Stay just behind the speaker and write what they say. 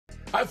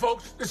Hi,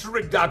 folks. This is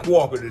Rick Doc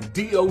Walker,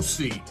 the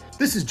DOC.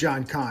 This is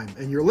John Kime,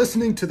 and you're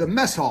listening to The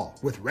Mess Hall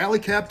with Rally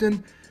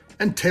Captain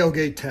and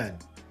Tailgate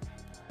Ted.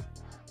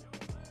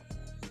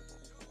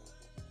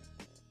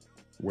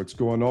 What's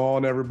going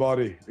on,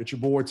 everybody? It's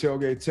your boy,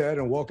 Tailgate Ted,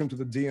 and welcome to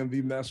the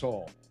DMV Mess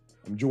Hall.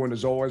 I'm joined,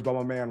 as always, by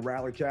my man,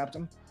 Rally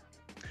Captain.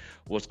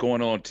 What's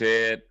going on,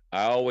 Ted?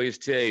 I always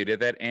tell you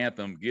that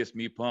anthem gets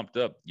me pumped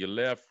up. You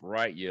left,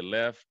 right, you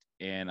left,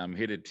 and I'm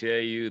here to tell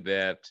you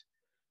that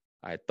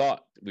I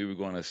thought we were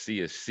going to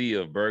see a sea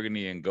of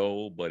burgundy and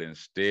gold, but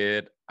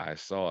instead I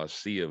saw a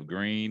sea of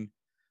green,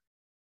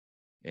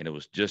 and it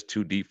was just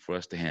too deep for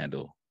us to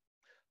handle.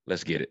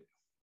 Let's get it.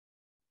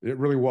 It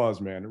really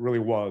was, man. It really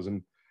was.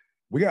 And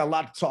we got a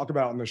lot to talk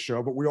about in this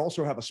show, but we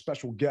also have a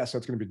special guest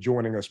that's going to be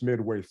joining us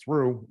midway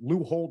through,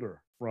 Lou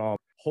Holder from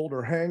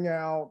Holder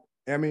Hangout,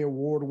 Emmy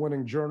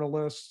Award-winning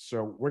journalist.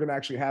 So we're going to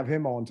actually have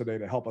him on today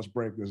to help us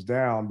break this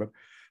down. But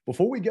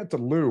before we get to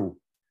Lou,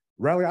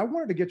 Rally, I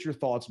wanted to get your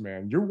thoughts,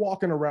 man. You're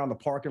walking around the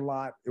parking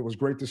lot. It was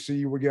great to see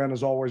you again,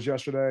 as always,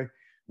 yesterday.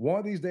 One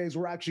of these days,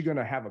 we're actually going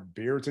to have a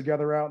beer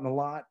together out in the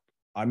lot.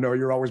 I know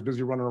you're always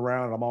busy running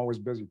around, and I'm always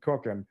busy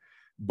cooking.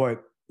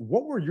 But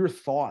what were your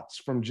thoughts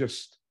from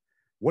just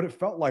what it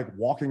felt like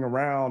walking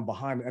around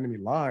behind the enemy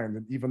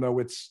line, even though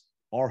it's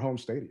our home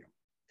stadium?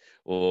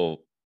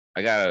 Well,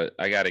 I gotta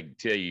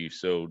tell you,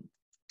 so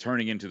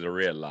turning into the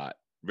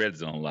red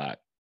zone lot,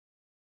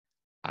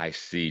 I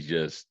see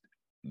just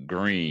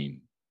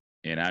green.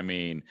 And I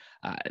mean,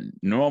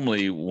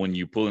 normally when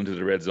you pull into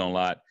the red zone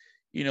lot,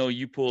 you know,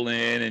 you pull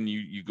in and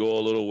you go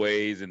a little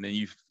ways, and then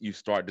you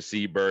start to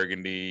see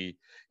burgundy,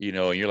 you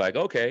know, and you're like,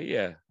 okay,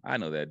 yeah, I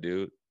know that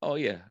dude. Oh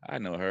yeah, I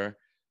know her.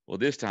 Well,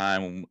 this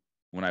time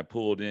when I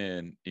pulled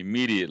in,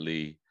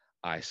 immediately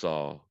I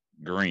saw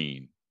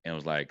green and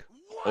was like,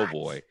 oh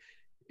boy,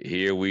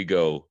 here we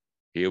go.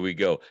 Here we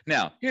go.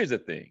 Now, here's the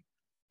thing.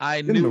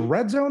 In the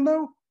red zone,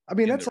 though? I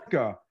mean, that's like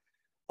a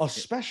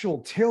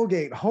special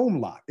tailgate home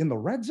lot in the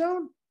red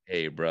zone?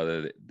 Hey,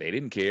 brother, they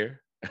didn't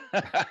care.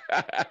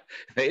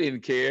 They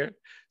didn't care.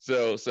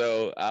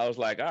 So I was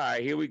like, all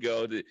right, here we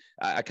go.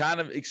 I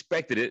kind of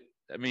expected it.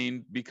 I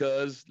mean,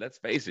 because let's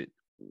face it,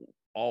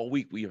 all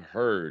week we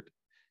heard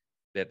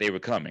that they were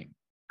coming.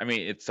 I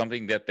mean, it's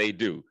something that they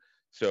do.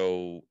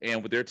 So,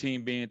 and with their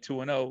team being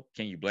 2-0,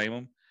 can you blame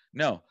them?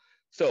 No.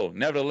 So,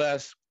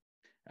 nevertheless,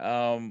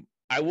 I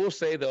will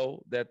say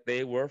though that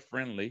they were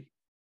friendly.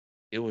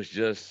 I was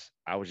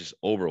just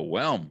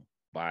overwhelmed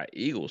by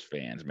Eagles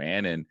fans,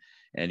 man.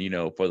 And you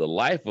know, for the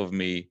life of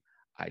me,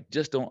 I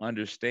just don't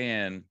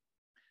understand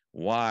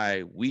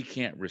why we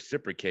can't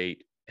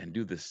reciprocate and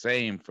do the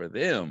same for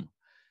them.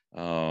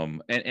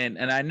 And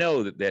I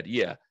know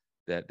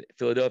that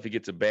Philadelphia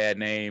gets a bad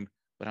name,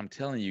 but I'm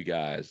telling you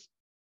guys,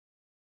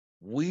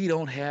 we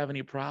don't have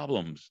any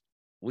problems.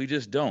 We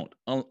just don't.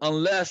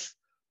 Unless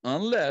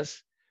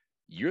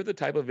you're the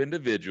type of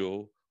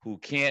individual who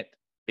can't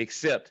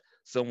accept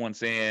someone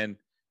saying,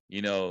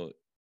 you know,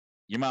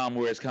 your mom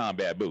wears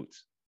combat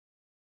boots.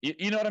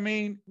 You know what I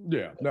mean?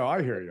 Yeah, no,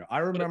 I hear you. I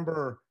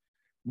remember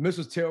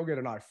Mrs. Tailgate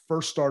and I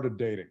first started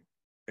dating,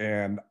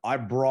 and I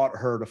brought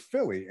her to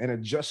Philly, and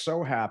it just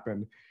so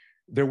happened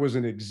there was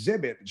an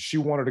exhibit she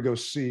wanted to go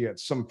see at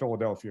some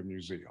Philadelphia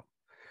museum.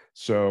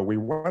 So we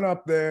went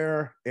up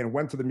there and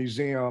went to the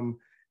museum,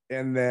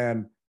 and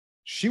then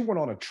she went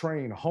on a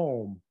train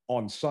home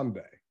on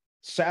Sunday.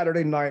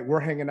 Saturday night, we're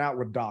hanging out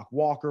with Doc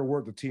Walker. We're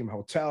at the team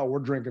hotel. We're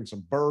drinking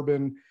some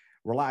bourbon,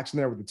 relaxing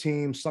there with the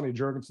team. Sonny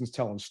Jurgensen's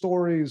telling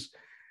stories.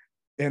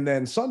 And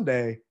then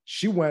Sunday,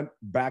 she went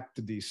back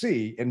to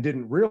DC and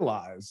didn't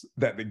realize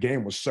that the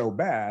game was so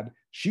bad.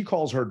 She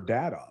calls her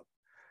dad up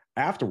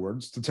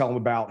afterwards to tell him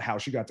about how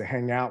she got to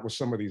hang out with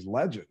some of these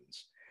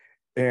legends.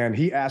 And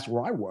he asked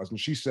where I was. And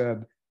she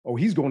said, oh,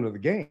 he's going to the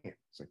game.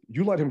 It's like,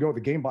 you let him go to the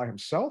game by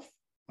himself?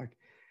 Like,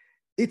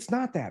 it's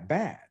not that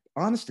bad.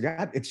 Honest to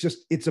God,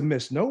 it's a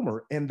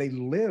misnomer, and they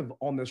live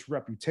on this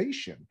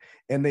reputation,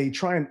 and they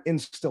try and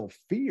instill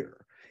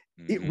fear.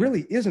 Mm-hmm. It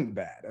really isn't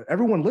bad.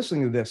 Everyone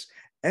listening to this,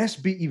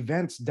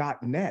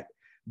 sbevents.net,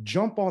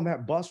 jump on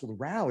that bus with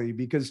Rally,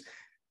 because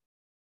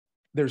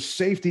there's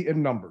safety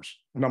in numbers,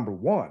 number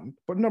one.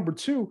 But number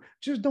two,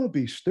 just don't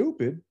be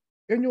stupid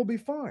and you'll be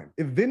fine.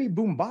 If Vinny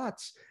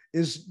Boombots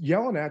is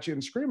yelling at you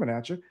and screaming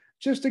at you,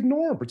 just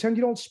ignore him. Pretend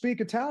you don't speak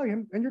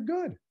Italian and you're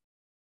good.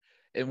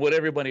 And what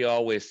everybody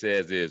always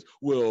says is,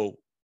 well,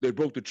 they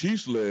broke the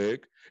Chiefs'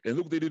 leg, and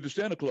look what they did to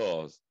Santa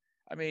Claus.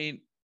 I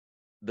mean,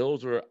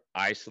 those were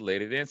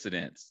isolated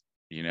incidents,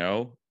 you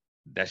know?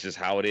 That's just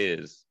how it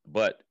is.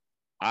 But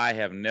I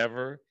have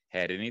never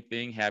had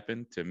anything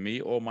happen to me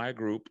or my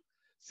group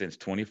since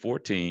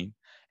 2014.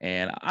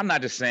 And I'm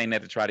not just saying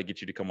that to try to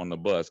get you to come on the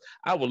bus.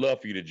 I would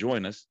love for you to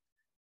join us,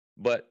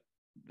 but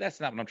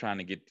that's not what I'm trying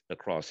to get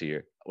across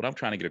here. What I'm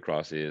trying to get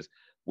across is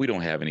we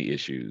don't have any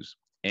issues.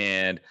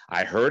 And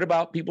I heard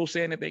about people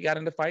saying that they got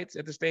into fights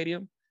at the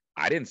stadium.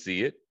 I didn't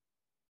see it.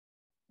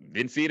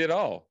 Didn't see it at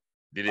all.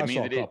 Did it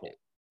mean that it?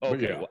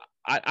 Okay, yeah. Well,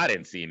 I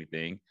didn't see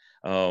anything.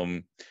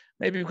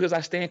 Maybe because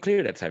I stand clear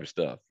of that type of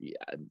stuff. Yeah,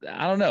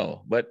 I don't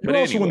know, but You're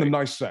also anyway. in the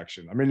nice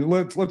section. I mean,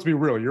 let's be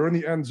real. You're in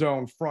the end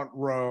zone, front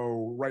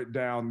row, right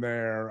down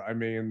there. I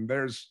mean,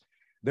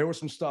 there was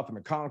some stuff in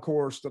the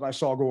concourse that I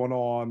saw going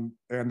on,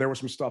 and there was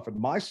some stuff in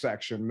my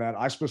section that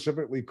I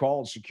specifically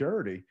called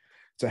security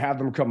to have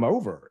them come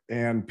over,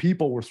 and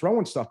people were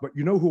throwing stuff. But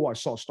you know who I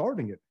saw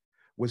starting it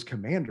was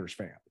Commanders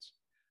fans.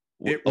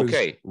 It was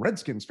Okay.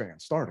 Redskins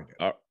fans starting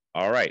it.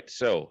 All right.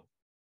 So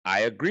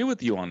I agree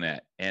with you on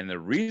that. And the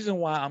reason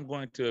why I'm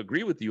going to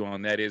agree with you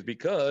on that is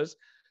because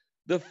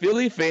the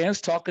Philly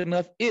fans talk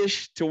enough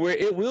ish to where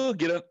it will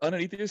get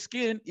underneath your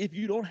skin if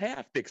you don't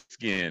have thick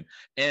skin.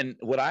 And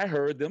what I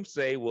heard them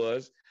say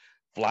was,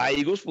 fly,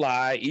 Eagles,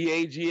 fly,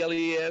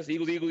 EAGLES,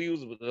 Eagles, Eagles,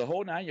 Eagles, the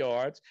whole 9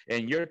 yards,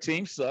 and your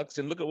team sucks.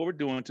 And look at what we're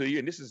doing to you.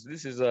 And this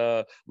is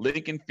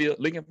Lincoln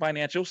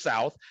Financial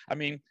South. I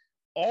mean,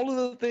 all of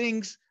the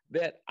things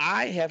that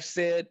I have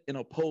said in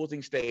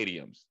opposing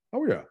stadiums.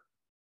 Oh yeah.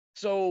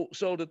 So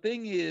the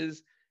thing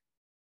is,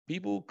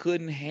 people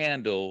couldn't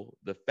handle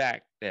the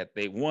fact that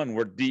they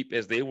were deep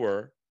as they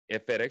were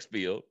at FedEx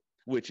Field,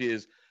 which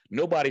is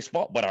nobody's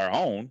fault but our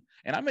own.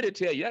 And I'm going to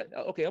tell you,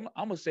 okay, I'm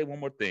going to say one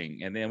more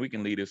thing, and then we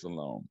can leave this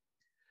alone.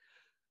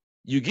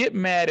 You get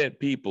mad at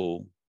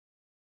people,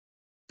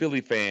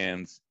 Philly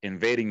fans,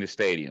 invading the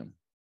stadium.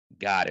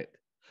 Got it.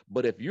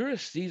 But if you're a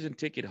season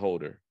ticket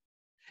holder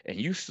and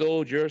you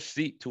sold your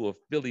seat to a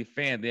Philly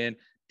fan, then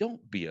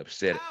don't be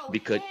upset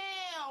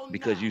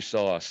because you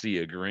saw a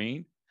sea of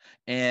green.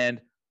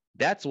 And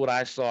that's what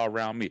I saw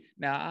around me.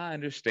 Now, I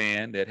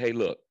understand that, hey,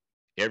 look,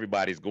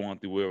 everybody's going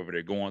through whatever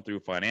they're going through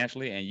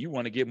financially, and you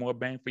want to get more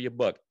bang for your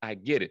buck. I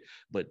get it,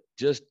 but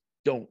just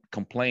don't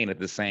complain at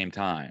the same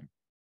time.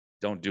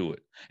 Don't do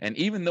it. And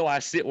even though I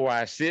sit where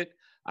I sit,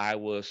 I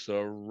was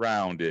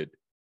surrounded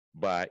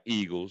by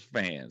Eagles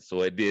fans,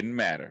 so it didn't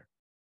matter.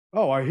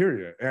 Oh, I hear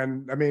you.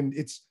 And I mean,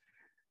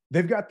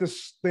 they've got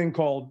this thing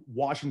called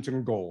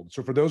Washington Gold.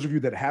 So for those of you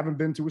that haven't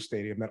been to a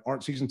stadium that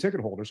aren't season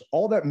ticket holders,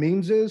 all that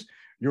means is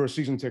you're a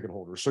season ticket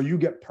holder. So you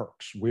get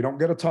perks. We don't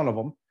get a ton of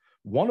them.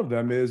 One of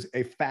them is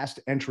a fast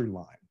entry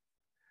line.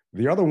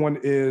 The other one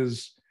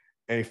is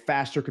a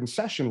faster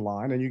concession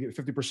line, and you get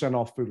 50%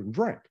 off food and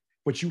drink.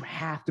 But you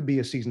have to be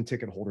a season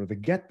ticket holder to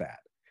get that.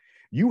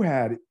 You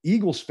had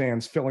Eagles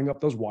fans filling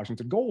up those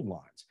Washington Gold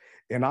lines.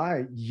 And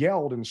I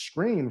yelled and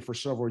screamed for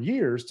several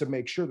years to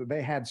make sure that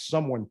they had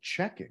someone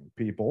checking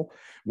people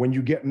when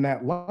you get in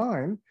that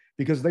line,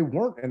 because they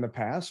weren't in the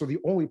past. So the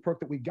only perk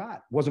that we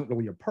got wasn't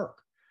really a perk.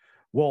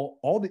 Well,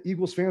 all the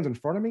Eagles fans in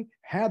front of me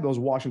had those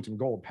Washington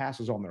Gold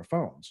passes on their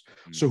phones.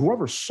 So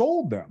whoever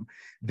sold them,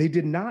 they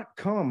did not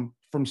come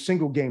from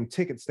single game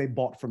tickets they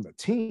bought from the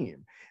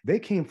team. They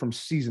came from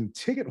season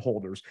ticket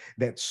holders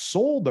that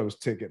sold those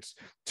tickets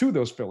to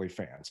those Philly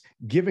fans,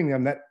 giving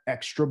them that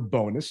extra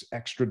bonus,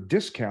 extra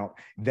discount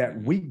that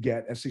we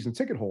get as season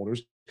ticket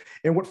holders.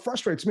 And what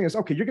frustrates me is,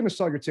 okay, you're going to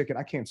sell your ticket.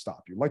 I can't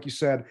stop you. Like you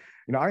said,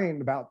 I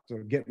ain't about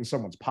to get in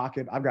someone's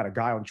pocket. I've got a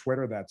guy on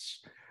Twitter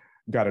that's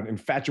got an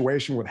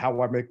infatuation with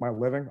how I make my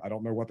living. I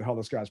don't know what the hell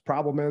this guy's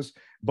problem is,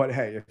 but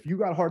hey, if you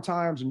got hard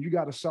times and you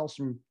got to sell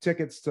some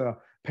tickets to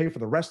pay for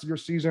the rest of your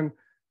season,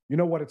 you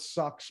know what? It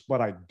sucks,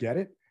 but I get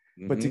it.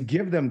 Mm-hmm. But to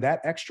give them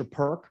that extra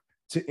perk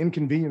to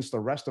inconvenience the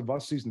rest of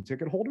us season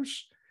ticket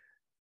holders,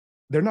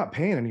 they're not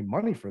paying any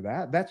money for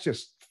that. That's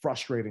just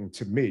frustrating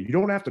to me. You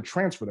don't have to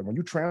transfer them. When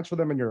you transfer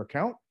them in your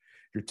account,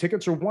 your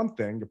tickets are one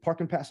thing, your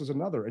parking pass is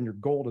another, and your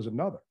gold is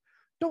another.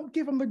 Don't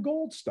give them the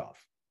gold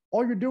stuff.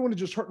 All you're doing is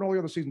just hurting all the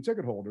other season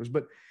ticket holders.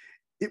 But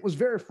it was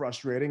very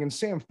frustrating, and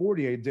Sam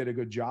Fortier did a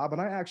good job.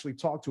 And I actually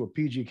talked to a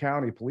PG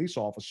County police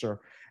officer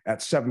at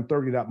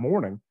 7:30 that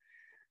morning.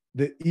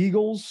 The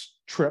Eagles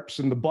trips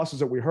and the buses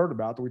that we heard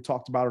about, that we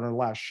talked about in our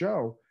last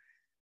show,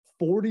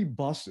 40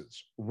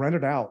 buses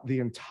rented out the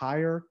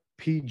entire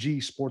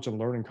PG Sports and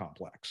Learning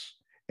Complex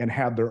and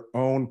had their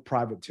own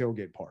private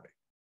tailgate party,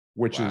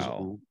 which is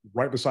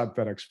right beside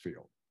FedEx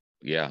Field.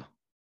 Yeah.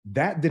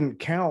 That didn't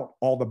count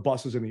all the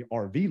buses in the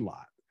RV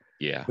lot.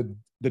 Yeah.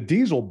 The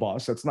diesel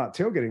bus that's not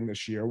tailgating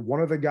this year, one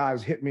of the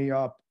guys hit me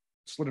up,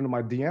 slid into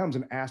my DMs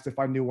and asked if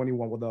I knew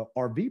anyone with a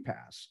RV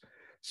pass.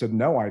 Said,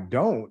 no, I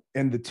don't.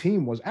 And the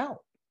team was out.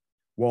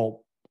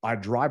 Well, I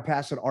drive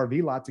past an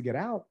RV lot to get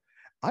out.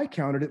 I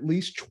counted at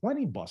least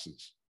 20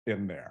 buses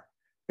in there.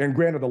 And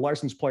granted, the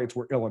license plates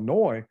were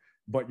Illinois,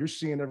 but you're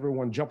seeing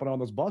everyone jumping on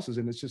those buses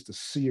and it's just a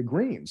sea of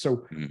green.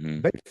 So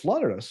they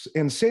flooded us.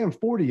 And Sam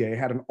Fortier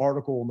had an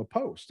article in the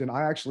Post. And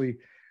I actually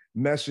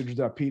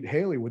messaged Pete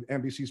Haley with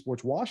NBC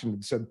Sports Washington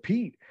and said,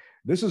 Pete,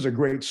 this is a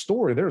great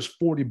story. There's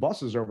 40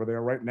 buses over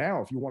there right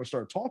now if you want to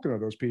start talking to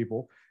those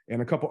people,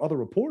 and a couple other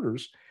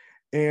reporters.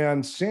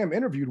 And Sam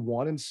interviewed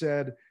one and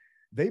said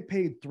they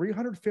paid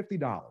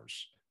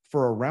 $350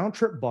 for a round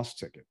trip bus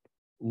ticket,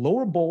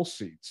 lower bowl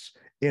seats,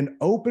 an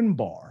open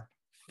bar,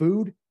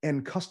 food,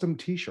 and custom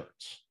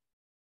t-shirts.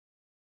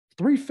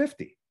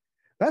 $350.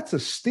 That's a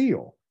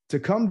steal to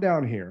come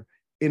down here,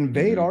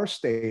 invade our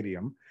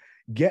stadium,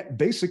 get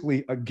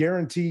basically a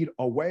guaranteed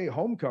away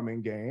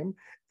homecoming game,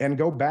 and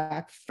go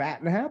back fat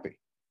and happy.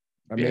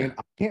 I mean,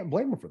 I can't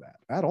blame them for that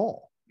at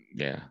all.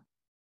 Yeah.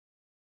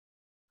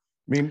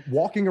 I mean,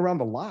 walking around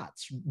the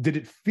lots, did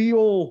it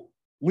feel,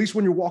 at least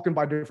when you're walking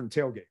by different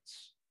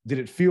tailgates, did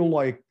it feel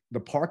like the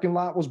parking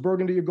lot was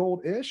burgundy of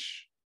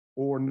gold-ish,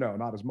 or no,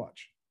 not as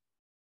much?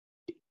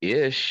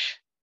 Ish.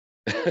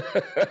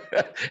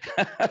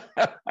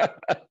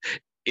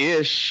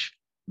 Ish.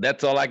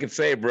 That's all I can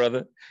say,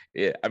 brother.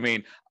 Yeah, I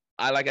mean,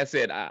 like I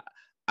said,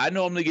 I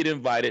normally get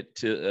invited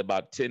to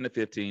about 10 to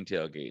 15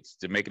 tailgates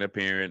to make an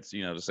appearance,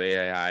 to say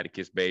hey, hi, to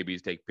kiss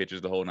babies, take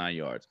pictures, the whole 9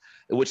 yards,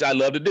 which I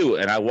love to do.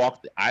 And I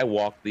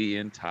walked the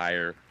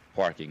entire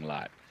parking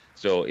lot.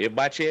 So if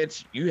by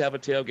chance you have a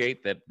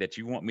tailgate that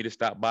you want me to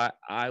stop by,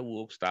 I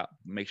will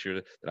make sure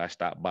that I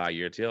stop by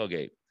your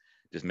tailgate.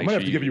 Just make I might sure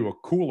have to give you a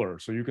cooler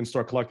so you can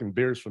start collecting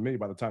beers for me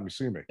by the time you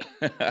see me.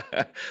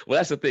 Well,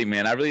 that's the thing,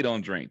 man. I really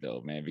don't drink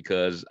though, man,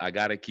 because I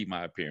got to keep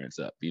my appearance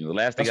up. The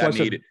last thing I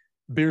needed.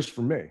 Beers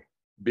for me.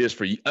 Beers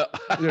for you.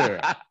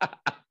 Yeah.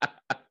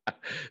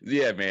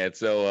 Yeah, man.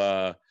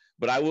 So,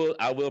 but I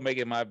will make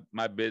it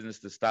my business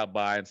to stop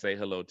by and say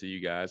hello to you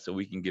guys so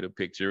we can get a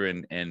picture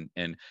and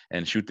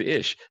shoot the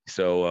ish.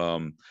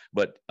 So,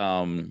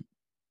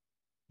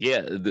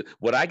 yeah,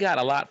 what I got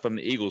a lot from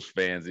the Eagles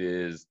fans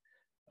is,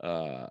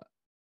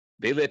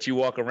 they let you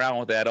walk around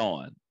with that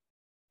on.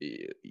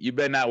 You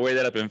better not wear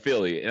that up in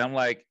Philly. And I'm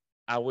like,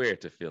 I wear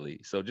it to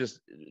Philly. So just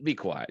be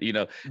quiet.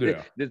 Yeah.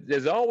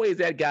 There's always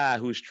that guy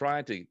who's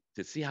trying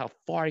to see how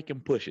far he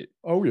can push it.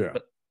 Oh, yeah.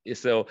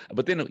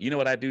 But then you know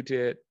what I do,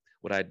 Ted?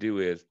 What I do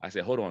is I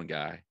say, hold on,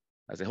 guy.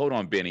 I say, hold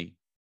on, Benny.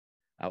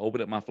 I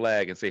open up my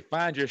flag and say,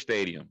 find your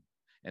stadium.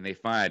 And they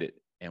find it.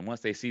 And once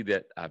they see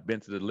that I've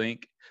been to the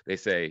link, they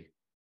say,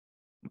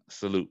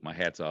 salute, my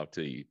hat's off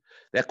to you.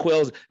 That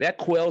quells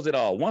it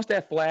all. Once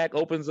that flag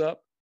opens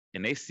up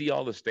and they see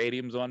all the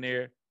stadiums on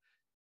there,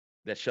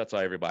 that shuts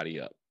everybody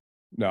up.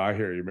 No, I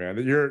hear you, man.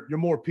 You're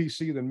more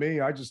PC than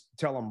me. I just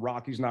tell them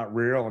Rocky's not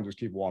real and just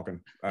keep walking.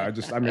 I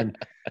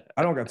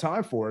don't got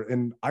time for it.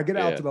 And I get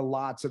out to the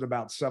lots at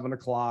about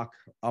 7:00.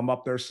 I'm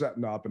up there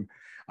setting up, and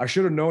I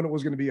should have known it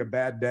was going to be a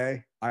bad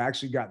day. I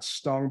actually got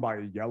stung by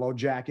a yellow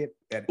jacket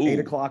at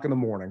 8:00 in the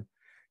morning.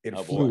 It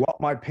flew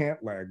up my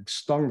pant leg,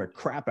 stung the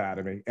crap out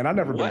of me. And I've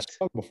never been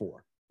stung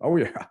before. Oh,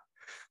 yeah.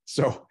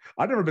 So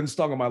I've never been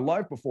stung in my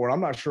life before. I'm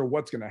not sure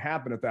what's going to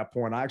happen at that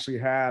point. I actually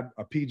had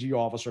a PG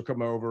officer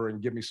come over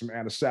and give me some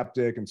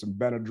antiseptic and some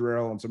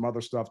Benadryl and some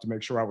other stuff to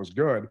make sure I was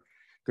good.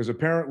 Because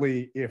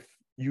apparently if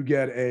you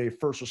get a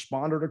first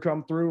responder to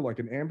come through, like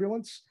an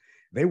ambulance,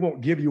 they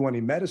won't give you any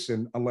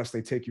medicine unless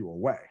they take you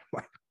away.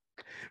 Like,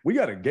 we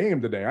got a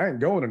game today. I ain't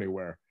going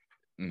anywhere.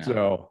 No.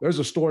 So there's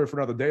a story for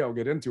another day I'll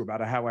get into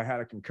about how I had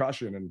a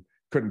concussion and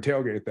couldn't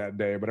tailgate that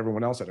day, but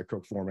everyone else had to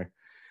cook for me.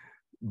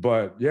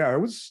 But yeah, it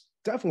was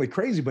definitely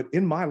crazy. But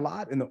in my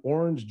lot, in the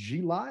orange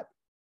G lot,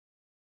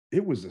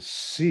 it was a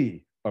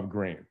sea of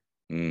green.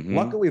 Mm-hmm.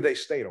 Luckily, they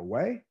stayed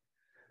away.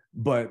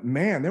 But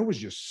man, there was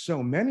just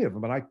so many of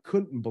them, and I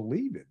couldn't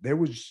believe it. There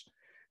was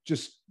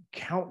just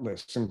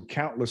countless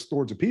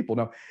hordes of people.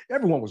 Now,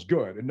 everyone was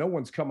good, and no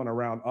one's coming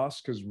around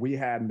us because we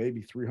had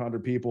maybe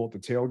 300 people at the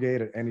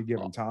tailgate at any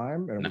given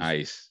time. And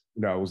nice.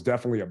 It was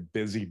definitely a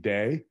busy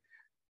day,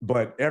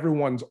 but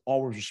everyone's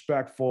always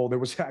respectful. There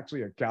was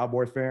actually a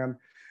Cowboy fan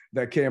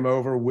that came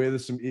over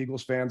with some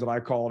Eagles fans that I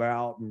called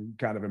out and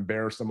kind of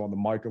embarrassed them on the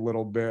mic a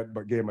little bit,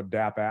 but gave them a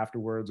dap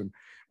afterwards. And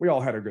we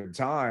all had a good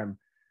time.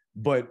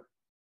 But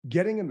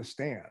getting in the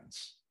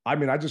stands, I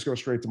mean, I just go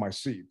straight to my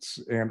seats,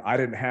 and I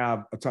didn't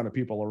have a ton of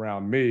people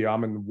around me.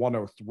 I'm in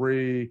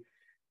 103,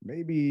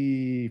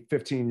 maybe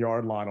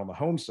 15-yard line on the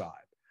home side.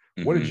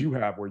 Mm-hmm. What did you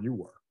have where you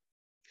were?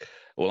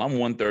 Well, I'm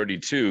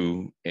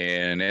 132.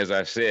 And as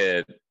I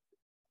said,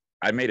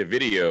 I made a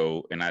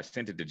video and I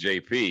sent it to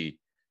JP,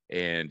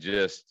 and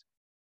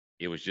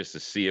it was just a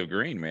sea of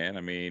green, man.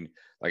 I mean,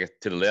 like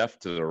to the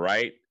left, to the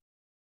right,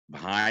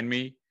 behind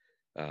me,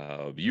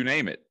 you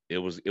name it. It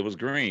was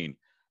green.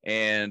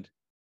 And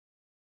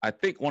I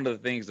think one of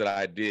the things that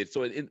I did,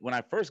 so when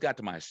I first got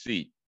to my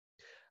seat,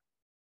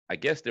 I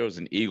guess there was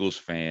an Eagles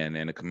fan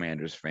and a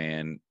Commanders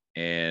fan,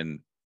 and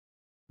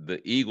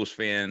the Eagles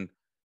fan,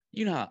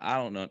 I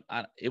don't know,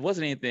 it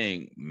wasn't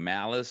anything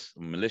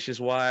malicious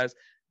wise,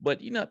 but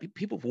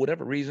people for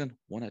whatever reason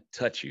want to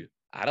touch you.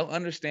 I don't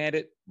understand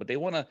it, but they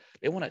want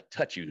to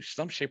touch you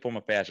some shape, form,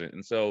 or fashion.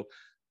 And so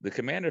the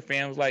Commander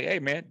fan was like, "Hey,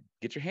 man,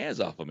 get your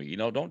hands off of me.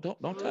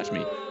 Don't touch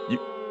me.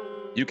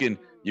 You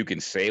can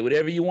say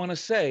whatever you want to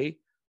say,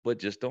 but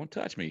just don't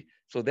touch me."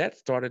 So that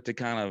started to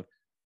kind of,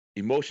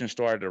 emotion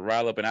started to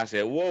rile up, and I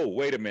said, whoa,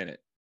 wait a minute.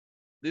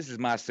 This is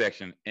my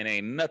section, and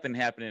ain't nothing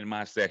happening in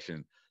my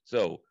section.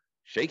 So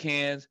shake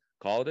hands,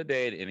 call it a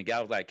day. And the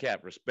guy was like,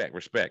 "Cap,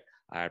 respect.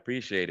 I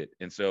appreciate it."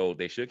 And so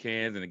they shook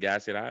hands, and the guy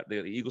said,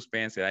 the Eagles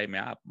fan said, "Hey,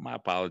 man, my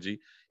apology."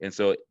 And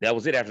so that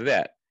was it after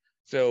that.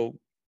 So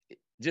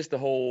just the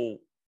whole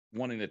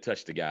wanting to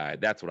touch the guy,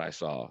 that's what I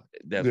saw.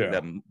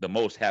 The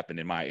most happened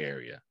in my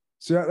area.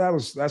 So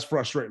that's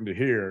frustrating to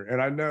hear.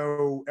 And I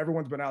know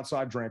everyone's been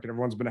outside drinking,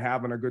 everyone's been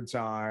having a good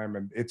time,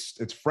 and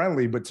it's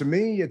friendly. But to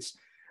me,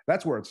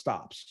 that's where it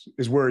stops,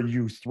 is where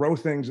you throw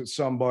things at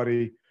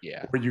somebody,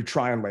 Yeah. where you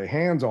try and lay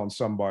hands on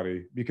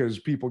somebody, because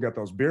people get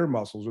those beer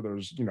muscles or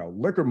those,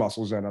 liquor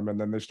muscles in them, and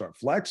then they start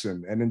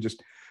flexing, and then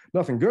just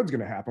nothing good's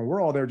going to happen.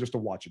 We're all there just to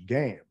watch a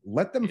game.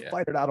 Let them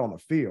fight it out on the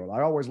field.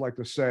 I always like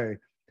to say,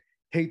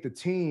 hate the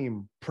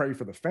team, pray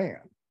for the fan.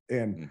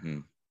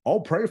 And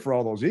I'll pray for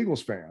all those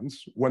Eagles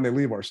fans when they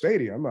leave our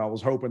stadium. I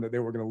was hoping that they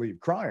were going to leave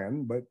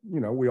crying, but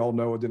we all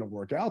know it didn't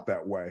work out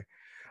that way.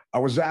 I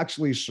was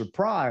actually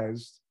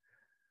surprised.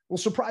 Well,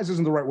 surprise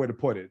isn't the right way to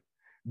put it.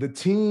 The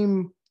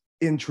team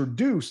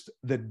introduced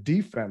the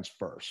defense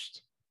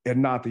first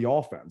and not the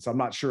offense. I'm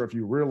not sure if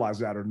you realize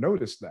that or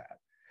noticed that.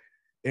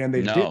 And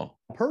they did it on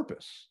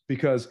purpose,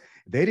 because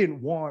they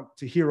didn't want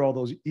to hear all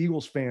those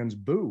Eagles fans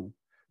boo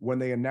when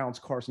they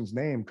announced Carson's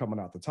name coming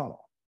out the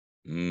tunnel.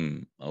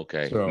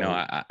 Okay. So, no,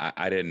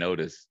 I didn't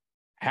notice.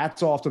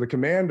 Hats off to the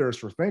Commanders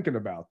for thinking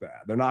about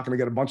that. They're not going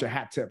to get a bunch of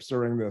hat tips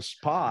during this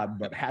pod,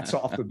 but hats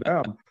off to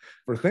them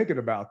for thinking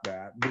about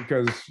that,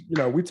 because,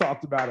 we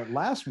talked about it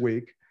last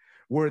week,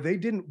 where they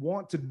didn't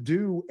want to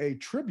do a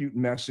tribute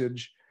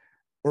message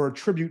or a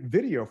tribute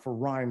video for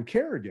Ryan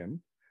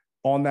Kerrigan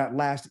on that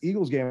last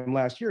Eagles game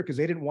last year, because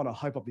they didn't want to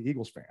hype up the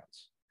Eagles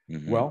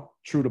fans. Well,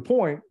 true to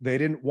point, they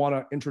didn't want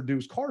to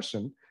introduce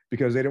Carson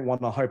because they didn't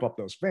want to hype up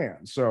those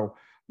fans. So,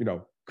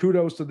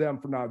 kudos to them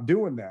for not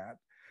doing that.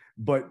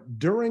 But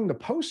during the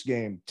post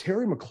game,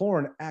 Terry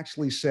McLaurin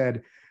actually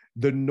said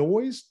the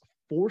noise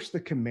forced the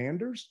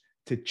Commanders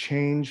to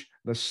change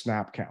the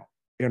snap count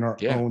in our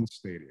own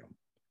stadium.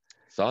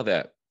 Saw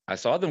that. I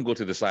saw them go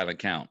to the silent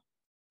count.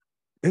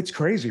 It's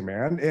crazy,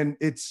 man. And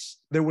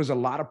there was a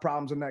lot of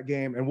problems in that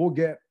game, and we'll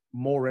get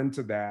more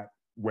into that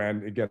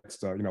when it gets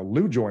to,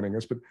 Lou joining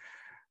us. But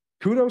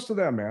kudos to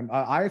them, man.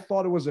 I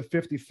thought it was a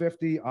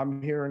 50-50.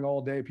 I'm hearing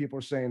all day people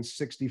are saying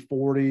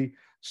 60-40,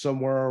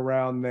 somewhere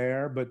around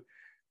there. But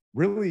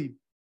really,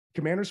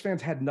 Commanders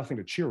fans had nothing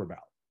to cheer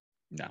about.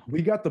 No.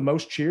 We got the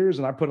most cheers,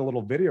 and I put a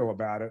little video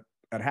about it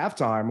at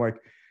halftime. Like,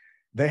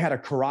 they had a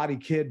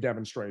Karate Kid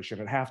demonstration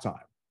at halftime.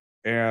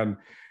 And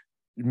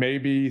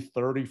maybe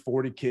 30,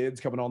 40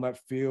 kids coming on that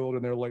field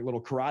in their like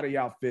little karate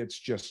outfits,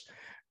 just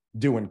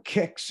doing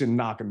kicks and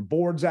knocking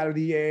boards out of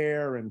the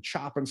air and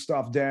chopping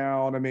stuff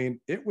down. I mean,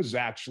 it was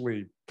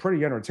actually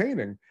pretty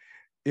entertaining,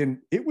 and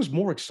it was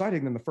more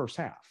exciting than the first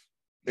half.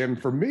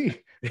 And for me,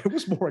 it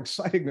was more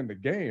exciting than the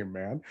game,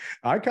 man.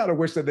 I kind of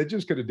wish that they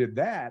just could have did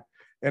that.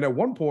 And at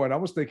one point I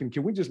was thinking,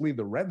 can we just leave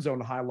the red zone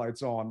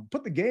highlights on,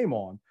 put the game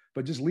on,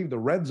 but just leave the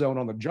red zone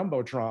on the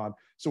Jumbotron,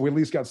 so we at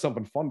least got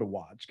something fun to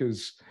watch,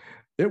 because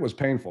it was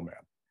painful, man.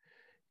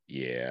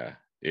 Yeah,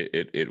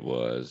 it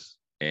was.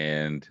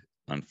 And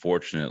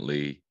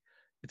unfortunately,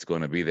 it's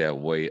going to be that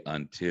way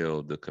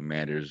until the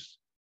Commanders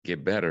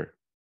get better.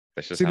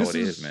 That's just how it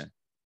is, man.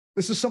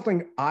 This is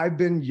something I've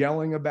been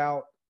yelling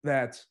about,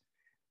 that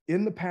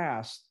in the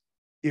past,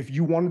 if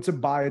you wanted to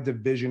buy a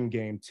division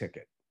game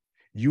ticket,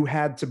 you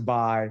had to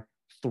buy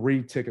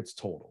 3 tickets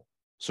total.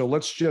 So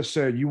let's just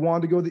say you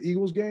wanted to go to the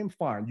Eagles game,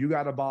 fine. You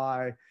got to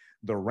buy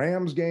the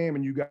Rams game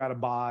and you got to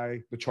buy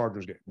the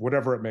Chargers game,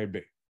 whatever it may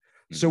be.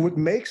 So it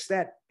makes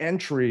that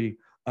entry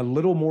a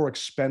little more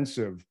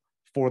expensive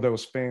for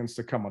those fans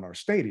to come on our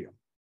stadium.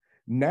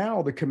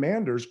 Now the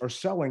Commanders are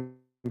selling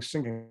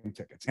single game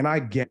tickets, and I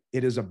get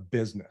it is a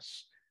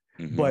business.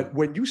 But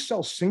when you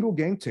sell single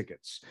game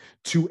tickets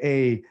to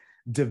a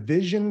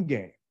division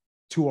game,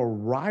 to a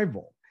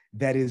rival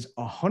that is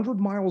 100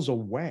 miles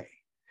away,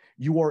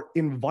 you are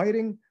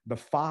inviting the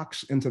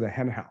fox into the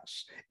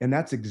henhouse. And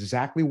that's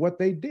exactly what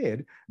they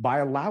did by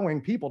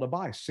allowing people to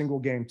buy single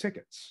game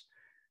tickets.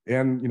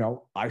 And,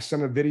 I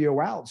sent a video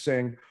out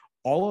saying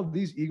all of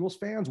these Eagles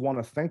fans want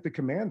to thank the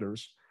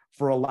Commanders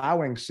for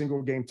allowing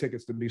single game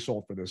tickets to be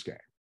sold for this game.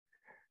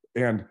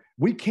 And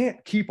we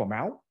can't keep them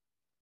out,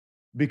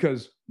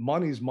 because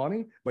money's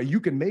money, but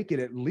you can make it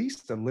at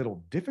least a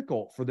little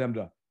difficult for them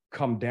to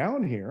come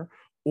down here,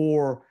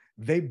 or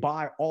they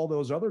buy all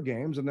those other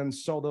games and then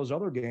sell those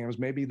other games.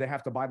 Maybe they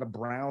have to buy the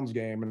Browns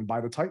game and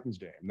buy the Titans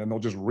game. Then they'll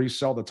just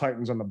resell the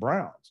Titans and the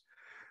Browns.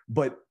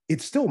 But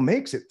it still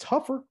makes it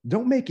tougher.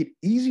 Don't make it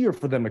easier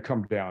for them to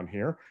come down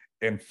here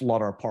and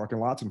flood our parking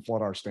lots and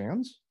flood our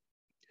stands.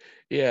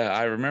 Yeah,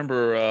 I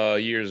remember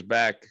years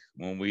back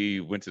when we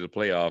went to the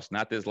playoffs,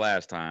 not this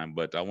last time,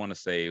 but I want to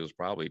say it was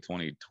probably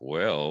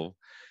 2012,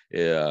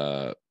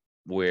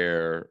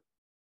 where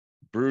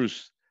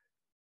Bruce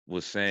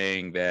was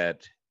saying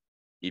that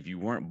if you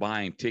weren't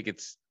buying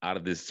tickets out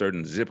of this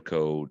certain zip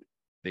code,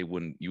 you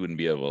wouldn't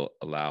be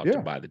allowed to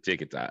buy the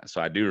tickets.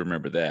 So I do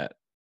remember that.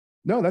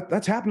 No,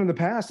 that's happened in the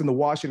past in the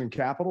Washington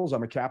Capitals.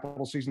 I'm a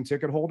Capital season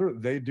ticket holder.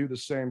 They do the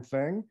same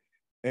thing.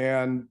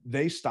 And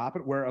they stop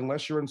it where,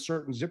 unless you're in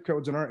certain zip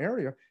codes in our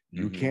area,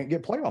 you can't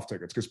get playoff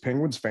tickets, because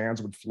Penguins fans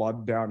would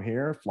flood down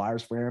here.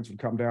 Flyers fans would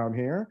come down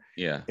here.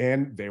 Yeah.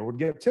 And they would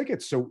get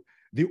tickets. So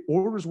the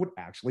orders would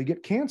actually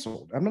get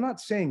canceled. I'm not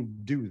saying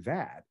do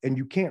that. And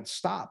you can't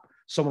stop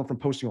someone from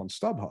posting on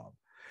StubHub.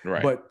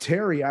 Right. But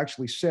Terry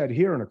actually said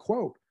here in a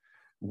quote,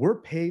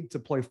 "We're paid to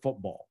play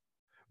football.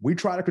 We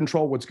try to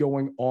control what's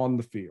going on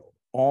the field,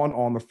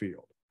 on the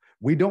field.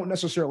 We don't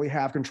necessarily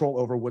have control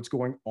over what's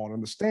going on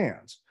in the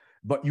stands,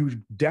 but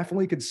you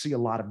definitely could see a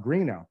lot of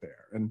green out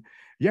there. And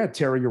yeah,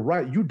 Terry, you're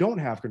right. You don't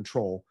have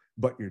control,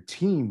 but your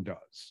team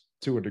does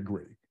to a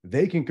degree.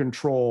 They can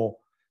control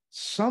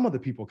some of the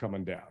people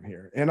coming down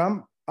here. And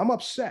I'm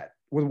upset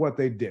with what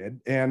they did.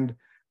 And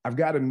I've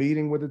got a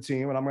meeting with the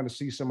team, and I'm going to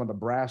see some of the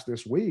brass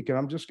this week, and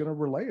I'm just going to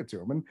relay it to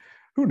them. And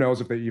who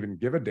knows if they even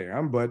give a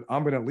damn, but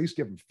I'm going to at least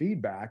give them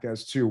feedback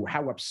as to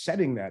how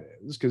upsetting that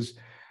is. Because,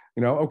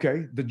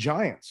 okay, the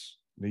Giants,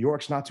 New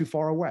York's not too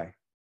far away.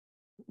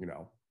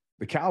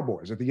 The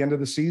Cowboys at the end of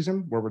the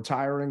season, we're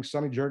retiring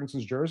Sonny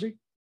Jurgensen's jersey.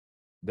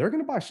 They're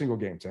going to buy single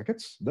game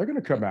tickets. They're going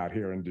to come out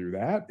here and do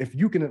that. If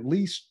you can at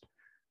least,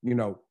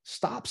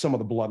 stop some of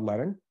the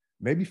bloodletting,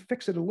 maybe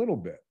fix it a little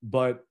bit.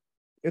 But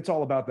it's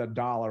all about that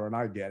dollar, and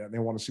I get it. They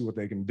want to see what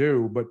they can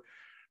do. But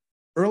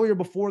earlier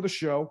before the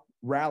show,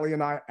 Rally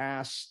and I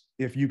asked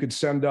if you could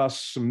send us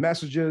some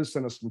messages,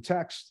 send us some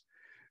text.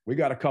 We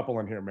got a couple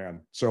in here, man.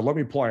 So let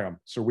me play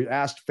them. So we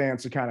asked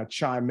fans to kind of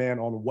chime in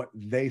on what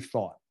they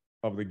thought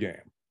of the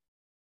game.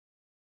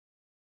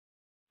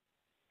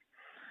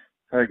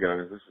 Hi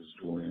guys, this is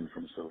Julian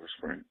from Silver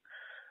Spring.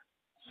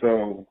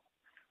 So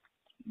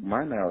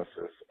my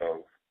analysis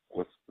of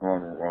what's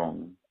gone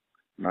wrong,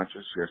 not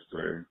just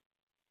yesterday,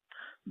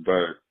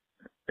 but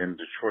in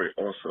Detroit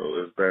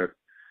also, is that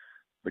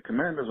the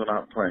Commanders are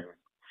not playing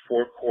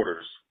 4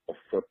 quarters of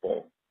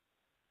football.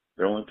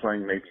 They're only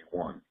playing maybe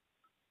 1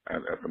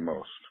 at the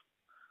most,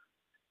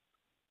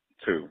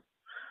 2.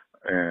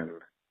 And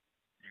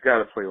you got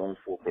to play only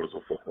 4 quarters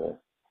of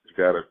football. You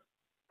got to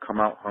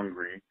come out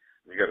hungry.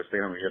 You got to stay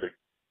hungry. You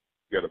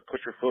got to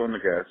put your foot on the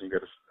gas. And you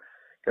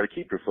got to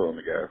keep your foot on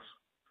the gas.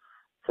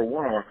 For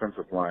one, our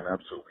offensive line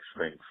absolutely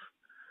stinks.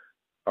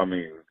 I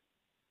mean,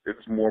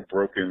 it's more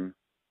broken.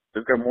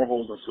 They've got more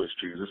holes in Swiss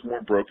cheese. It's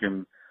more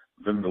broken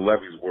than the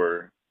levees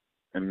were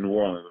in New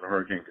Orleans in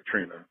Hurricane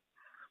Katrina.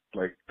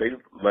 And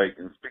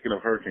speaking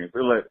of hurricanes,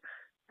 they let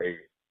a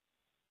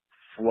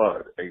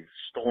flood, a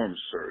storm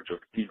surge of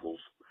Eagles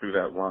through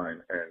that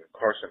line, and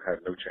Carson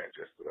had no chance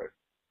yesterday.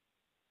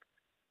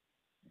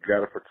 You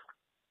gotta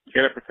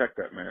protect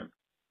that man.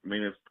 I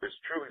mean, it's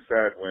truly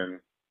sad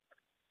when,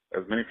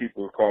 as many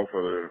people call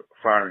for the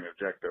firing of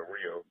Jack Del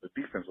Rio, the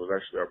defense was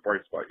actually our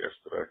bright spot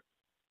yesterday.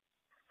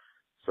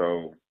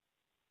 So,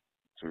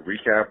 to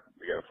recap,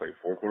 we got to play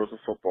 4 quarters of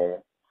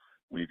football.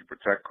 We need to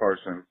protect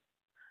Carson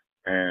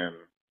and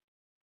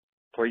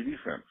play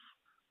defense.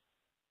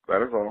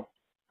 That is all.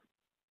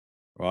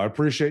 Well, I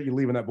appreciate you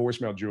leaving that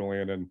voicemail,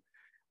 Julian, and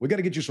we got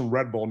to get you some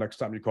Red Bull next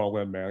time you call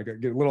in, man. I got to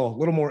get a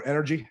little more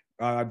energy.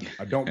 I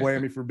don't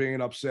blame you for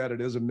being upset.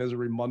 It is a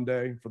misery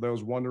Monday. For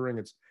those wondering,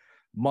 it's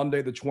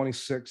Monday the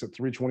 26th at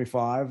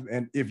 3:25.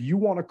 And if you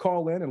want to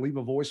call in and leave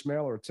a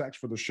voicemail or a text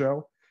for the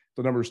show,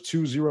 the number is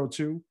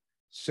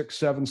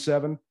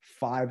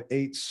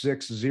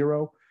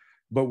 202-677-5860.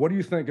 But what do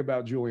you think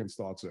about Julian's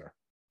thoughts there?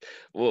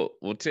 Well,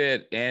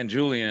 Ted and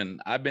Julian,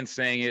 I've been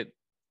saying it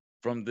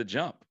from the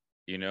jump.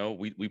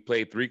 We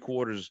played 3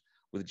 quarters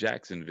with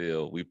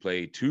Jacksonville. We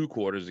played 2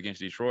 quarters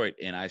against Detroit.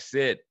 And I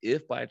said,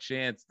 if by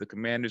chance the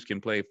Commanders can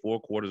play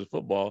 4 quarters of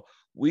football,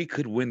 we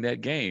could win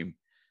that game.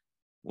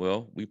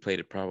 Well, we played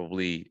it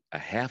probably a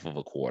half of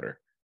a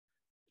quarter.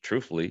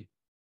 Truthfully,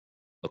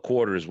 a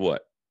quarter is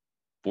what?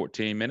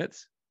 14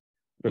 minutes?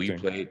 15. We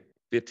played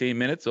 15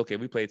 minutes. Okay,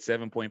 we played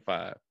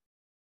 7.5.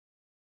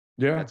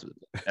 Yeah.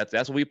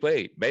 That's what we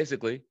played,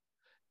 basically.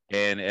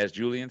 And as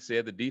Julian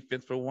said, the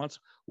defense for once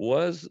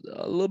was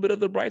a little bit of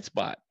the bright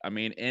spot. I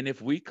mean, and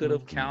if we could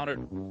have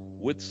countered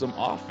with some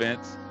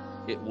offense,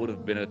 it would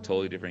have been a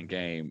totally different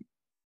game.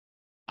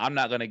 I'm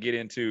not going to get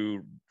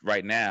into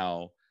right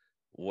now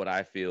what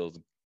I feel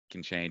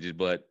can change it,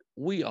 but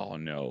we all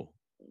know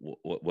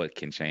what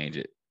can change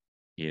it,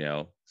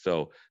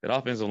 So that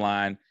offensive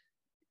line,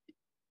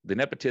 the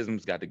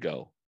nepotism's got to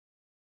go.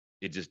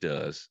 It just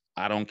does.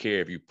 I don't care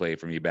if you play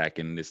from you back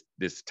in this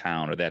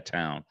town or that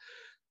town.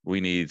 We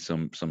need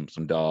some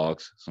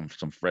dogs,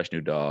 some fresh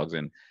new dogs.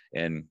 And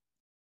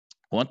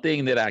one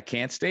thing that I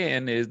can't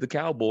stand is the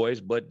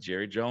Cowboys, but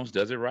Jerry Jones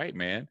does it right,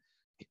 man.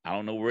 I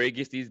don't know where he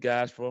gets these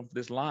guys from for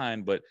this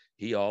line, but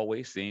he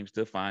always seems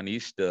to find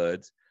these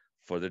studs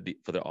for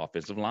the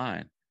offensive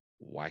line.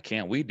 Why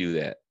can't we do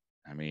that?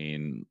 I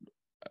mean,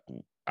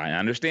 I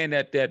understand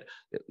that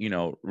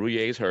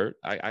Rouillet's hurt.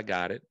 I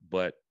got it,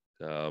 but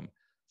some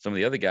of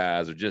the other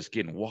guys are just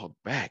getting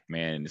walked back,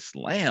 man,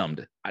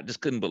 slammed. I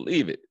just couldn't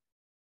believe it.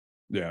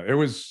 Yeah, it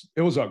was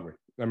ugly.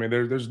 I mean,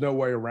 there's no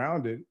way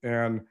around it.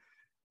 And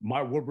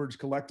my Woodbridge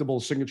Collectible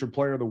signature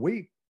player of the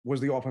week was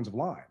the offensive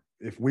line.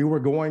 If we were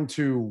going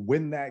to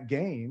win that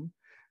game,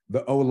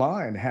 the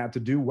O-line had to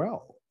do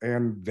well,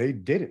 and they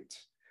didn't.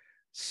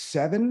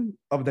 7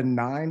 of the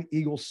 9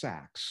 Eagle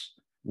sacks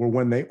were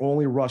when they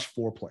only rushed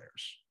 4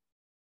 players.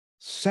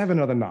 7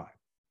 of the 9.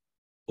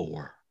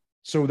 4.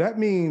 So that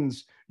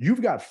means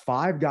you've got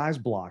 5 guys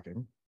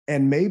blocking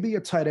and maybe a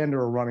tight end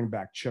or a running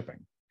back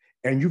chipping,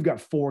 and you've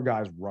got 4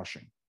 guys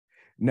rushing.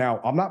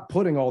 Now, I'm not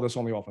putting all this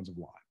on the offensive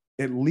line.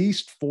 At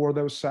least 4 of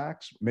those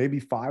sacks, maybe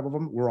 5 of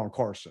them, were on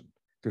Carson.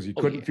 because he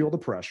couldn't feel the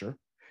pressure,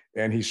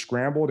 and he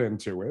scrambled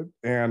into it,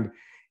 and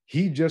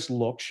he just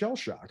looked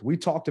shell-shocked. We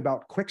talked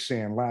about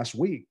quicksand last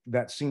week,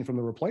 that scene from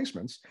The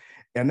Replacements,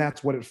 and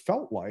that's what it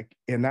felt like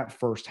in that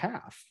first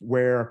half,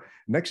 where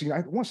next thing, I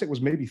want to say it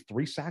was maybe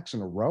 3 sacks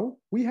in a row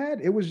we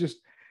had. It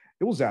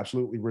was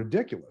absolutely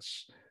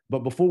ridiculous. But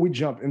before we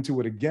jump into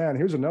it again,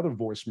 here's another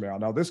voicemail.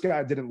 Now, this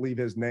guy didn't leave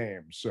his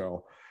name,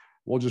 so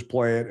we'll just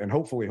play it, and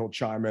hopefully he'll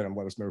chime in and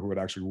let us know who it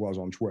actually was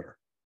on Twitter.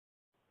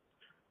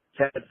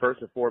 Ted,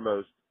 first and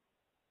foremost,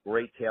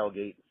 great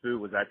tailgate.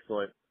 Food was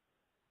excellent.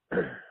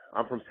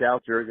 I'm from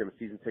South Jersey. I'm a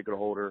season ticket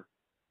holder.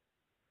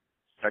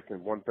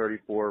 Section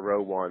 134,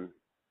 row 1.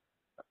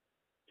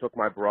 Took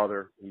my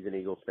brother. He's an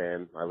Eagles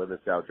fan. I live in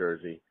South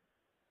Jersey.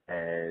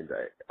 And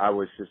I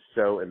was just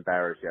so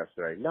embarrassed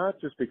yesterday.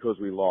 Not just because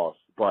we lost,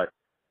 but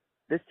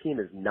this team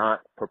is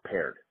not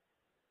prepared.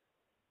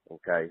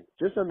 Okay?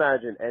 Just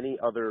imagine any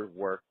other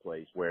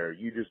workplace where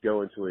you just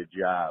go into a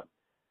job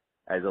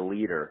as a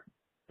leader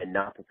and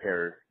not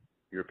prepare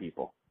your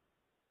people.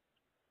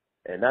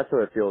 And that's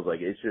what it feels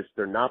like. It's just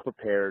they're not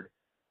prepared.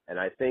 And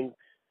I think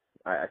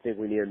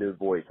we need a new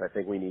voice. I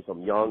think we need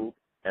some young,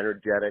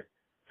 energetic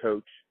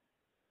coach.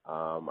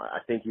 I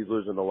think he's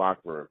losing the locker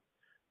room.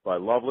 But I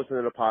love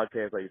listening to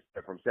podcasts, like you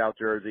said, from South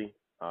Jersey.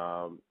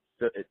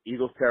 It's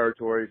Eagles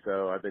territory,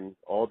 so I've been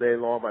all day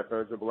long. My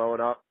phone's been blowing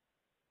up.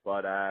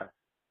 But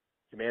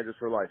Commanders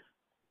for life.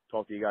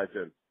 Talk to you guys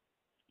soon.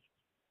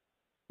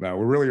 Now,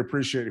 we really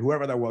appreciate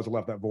whoever that was that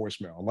left that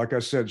voicemail. Like I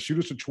said, shoot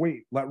us a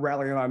tweet. Let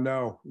Rally and I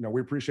know.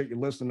 We appreciate you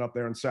listening up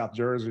there in South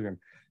Jersey, and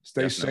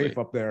stay safe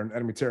up there in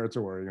enemy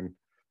territory. And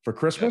for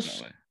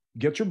Christmas,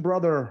 get your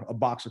brother a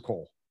box of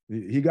coal.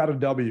 He got a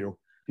W.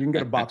 You can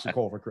get a box of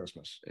coal for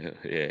Christmas.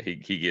 Yeah, he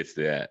gets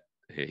that.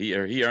 He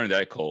earned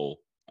that coal.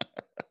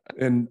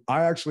 And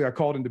I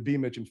called into B.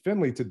 Mitch and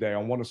Finley today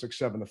on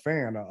 106.7 The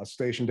Fan, a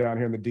station down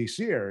here in the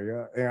DC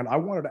area. And I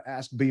wanted to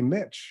ask B.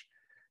 Mitch,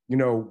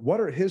 what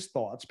are his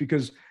thoughts?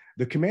 Because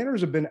the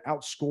Commanders have been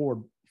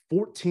outscored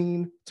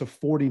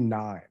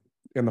 14-49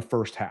 in the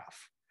first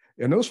half.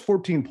 And those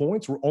 14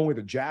 points were only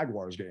the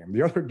Jaguars game.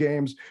 The other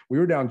games, we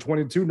were down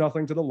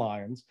 22-0 to the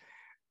Lions,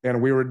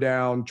 and we were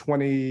down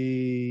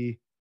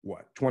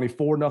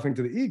 24-0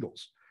 to the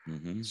Eagles.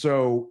 Mm-hmm.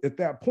 So at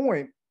that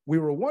point, we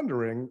were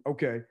wondering,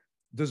 okay,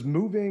 does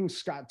moving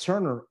Scott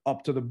Turner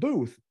up to the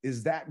booth,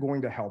 is that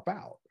going to help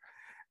out?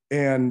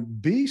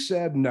 And B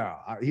said, no,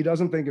 he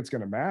doesn't think it's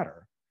going to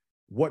matter.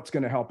 What's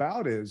going to help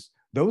out is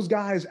those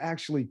guys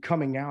actually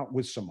coming out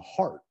with some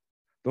heart,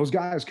 those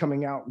guys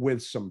coming out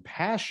with some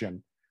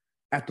passion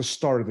at the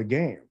start of the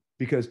game,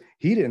 because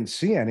he didn't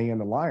see any in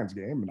the Lions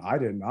game, and I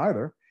didn't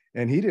either.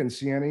 And he didn't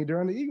see any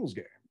during the Eagles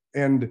game.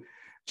 And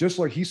just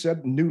like he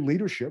said, new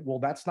leadership, well,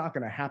 that's not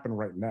going to happen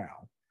right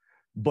now.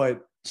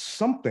 But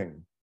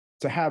something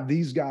to have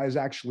these guys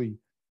actually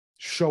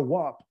show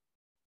up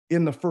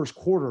in the first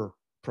quarter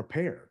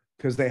prepared,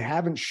 because they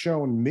haven't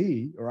shown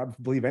me, or I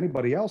believe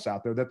anybody else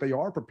out there, that they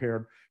are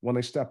prepared when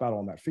they step out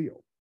on that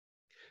field.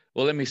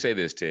 Well, let me say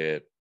this,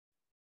 Ted.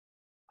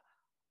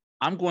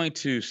 I'm going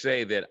to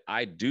say that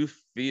I do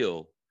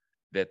feel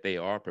that they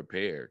are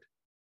prepared.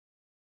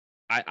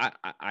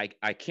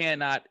 I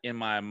cannot, in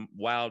my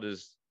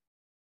wildest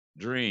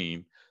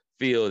dream,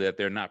 feel that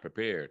they're not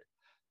prepared.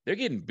 They're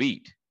getting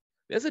beat.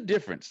 There's a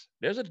difference.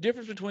 There's a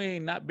difference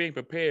between not being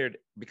prepared,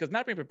 because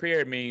not being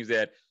prepared means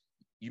that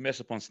you mess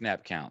up on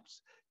snap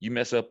counts. You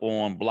mess up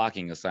on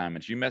blocking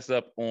assignments. You mess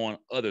up on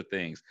other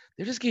things.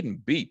 They're just getting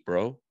beat,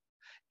 bro.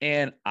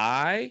 And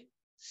I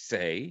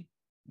say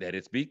that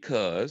it's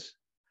because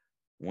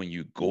when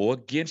you go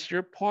against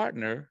your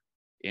partner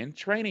in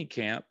training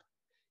camp,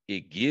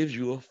 it gives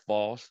you a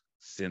false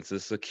sense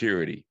of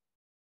security.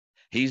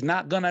 He's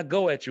not going to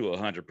go at you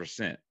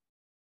 100%.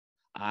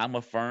 I'm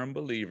a firm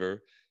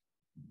believer.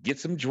 Get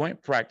some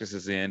joint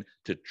practices in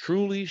to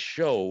truly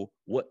show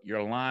what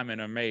your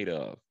linemen are made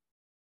of.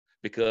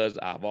 Because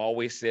I've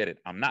always said it,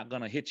 I'm not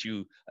going to hit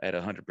you at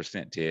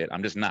 100%, Ted.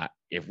 I'm just not.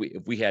 If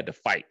we had to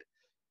fight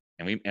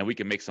and we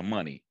can make some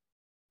money,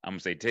 I'm going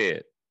to say,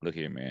 Ted, look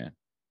here, man.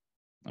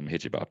 I'm gonna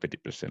hit you about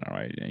 50%, all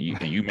right? And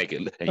you make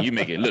it look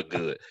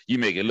good. You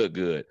make it look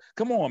good.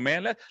 Come on,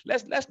 man.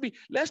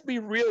 Let's be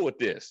real with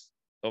this,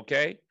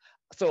 okay?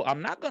 So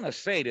I'm not gonna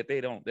say that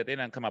they don't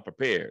come out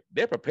prepared.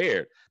 They're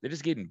prepared. They're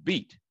just getting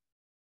beat.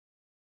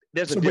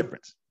 There's a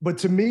difference. But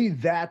to me,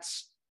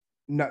 that's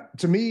not.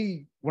 To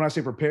me, when I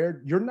say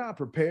prepared, you're not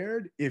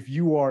prepared if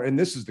you are. And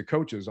this is the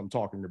coaches I'm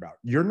talking about.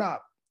 You're not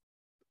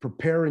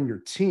preparing your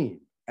team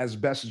as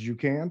best as you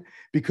can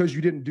because you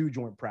didn't do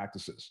joint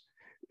practices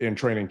in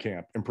training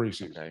camp and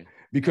preseason,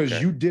 because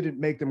you didn't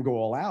make them go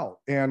all out.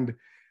 And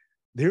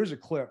there's a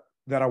clip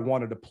that I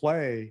wanted to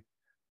play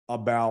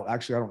about,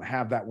 actually, I don't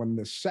have that one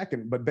this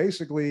second, but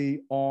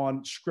basically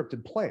on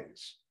scripted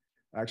plays.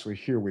 Actually,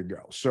 here we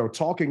go. So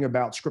talking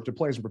about scripted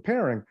plays and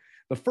preparing,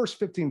 the first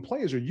 15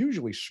 plays are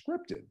usually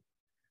scripted,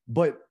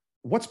 but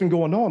what's been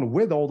going on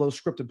with all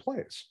those scripted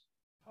plays?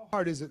 How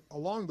hard is it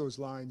along those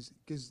lines?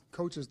 Because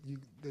coaches, you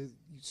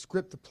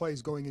script the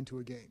plays going into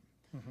a game.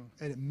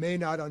 Mm-hmm. And it may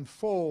not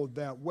unfold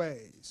that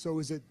way. So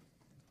is it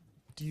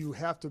do you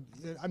have to,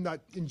 I'm not,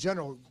 in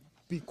general,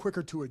 be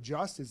quicker to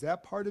adjust? Is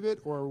that part of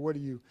it? Or what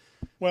do you,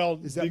 Well,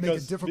 does that make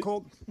it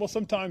difficult? Well,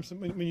 sometimes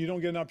when you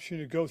don't get an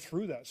opportunity to go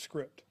through that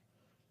script,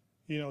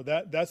 you know,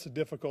 that's a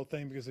difficult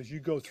thing, because as you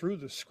go through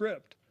the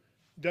script,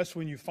 that's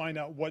when you find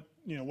out what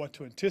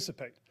to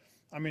anticipate.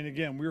 I mean,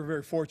 again, we were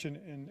very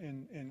fortunate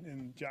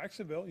in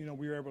Jacksonville. You know,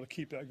 we were able to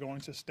keep that going,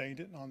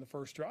 sustained it on the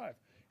first drive,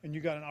 and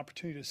you got an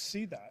opportunity to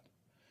see that.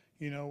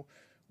 You know,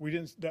 we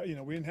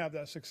didn't have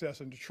that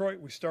success in Detroit.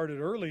 We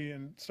started early,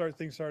 and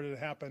things started to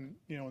happen,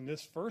 you know, in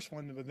this first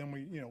one, but then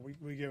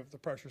we gave the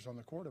pressures on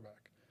the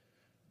quarterback.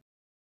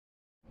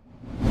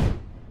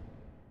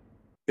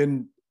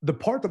 And the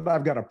part that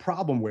I've got a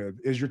problem with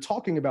is you're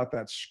talking about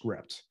that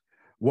script.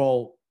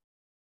 Well,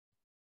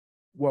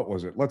 what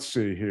was it? Let's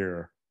see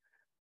here.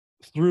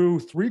 Through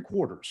 3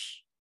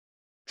 quarters,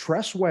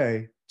 Tress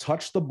Way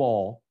touched the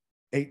ball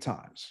 8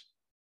 times.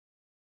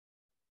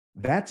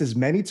 That's as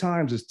many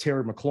times as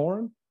Terry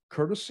McLaurin,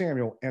 Curtis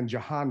Samuel, and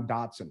Jahan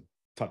Dotson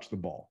touched the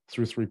ball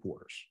through 3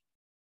 quarters.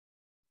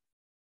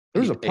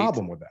 There's a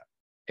problem with that.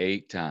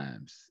 8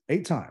 times.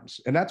 8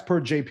 times. And that's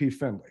per JP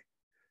Finley.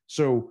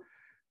 So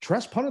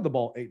Tress punted the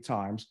ball 8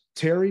 times.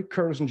 Terry,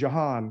 Curtis, and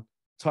Jahan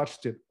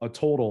touched it a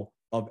total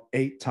of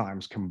 8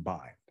 times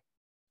combined.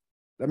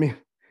 I mean,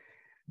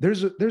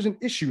 there's an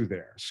issue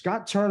there.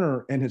 Scott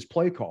Turner and his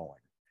play calling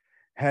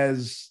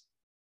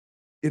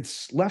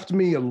it's left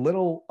me a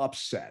little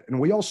upset. And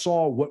we all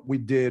saw what we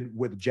did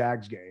with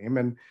Jags game,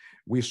 and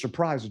we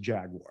surprised the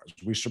Jaguars.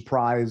 We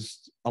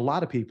surprised a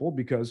lot of people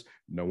because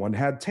no one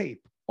had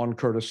tape on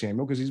Curtis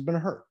Samuel because he's been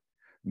hurt.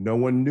 No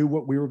one knew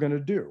what we were going to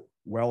do.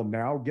 Well,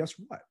 now guess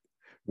what?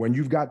 When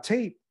you've got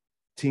tape,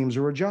 teams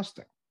are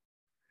adjusting.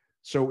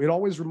 So it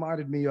always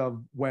reminded me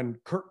of when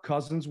Kirk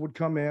Cousins would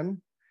come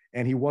in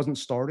and he wasn't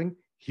starting,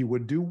 he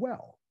would do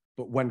well.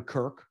 But when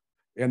Kirk,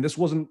 and this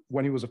wasn't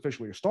when he was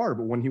officially a starter,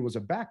 but when he was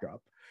a backup,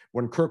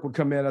 when Kirk would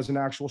come in as an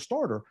actual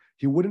starter,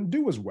 he wouldn't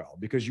do as well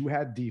because you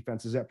had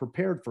defenses that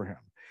prepared for him.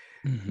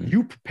 Mm-hmm.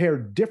 You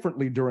prepared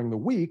differently during the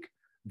week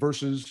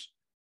versus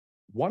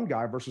one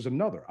guy versus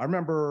another. I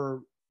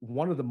remember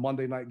one of the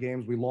Monday night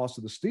games we lost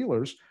to the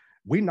Steelers,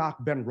 we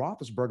knocked Ben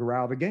Roethlisberger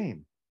out of the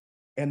game.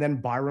 And then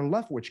Byron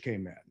Leftwich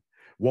came in.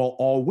 Well,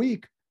 all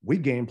week, we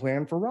game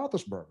planned for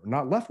Roethlisberger,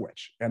 not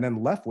Leftwich. And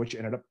then Leftwich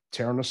ended up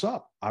tearing us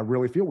up. I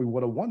really feel we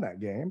would have won that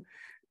game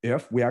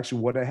if we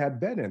actually would have had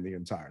Ben in the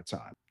entire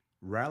time.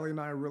 Riley and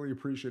I really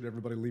appreciate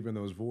everybody leaving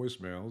those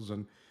voicemails.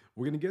 And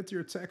we're going to get to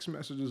your text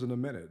messages in a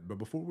minute. But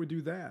before we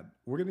do that,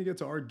 we're going to get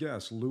to our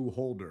guest, Lou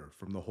Holder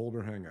from the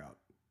Holder Hangout.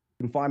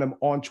 You can find him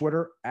on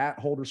Twitter at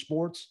Holder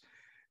Sports,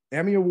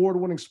 Emmy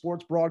Award-winning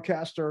sports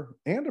broadcaster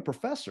and a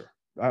professor.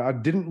 I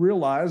didn't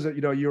realize that,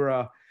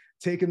 you're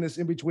taking this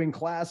in between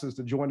classes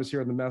to join us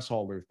here in the mess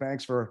hall, Lou.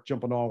 Thanks for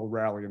jumping on with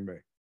Riley and me.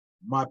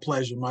 My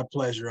pleasure. My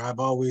pleasure. I've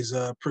always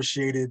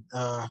appreciated,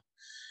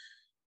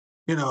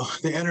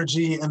 the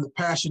energy and the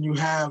passion you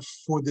have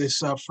for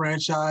this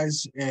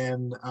franchise,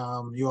 and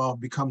you all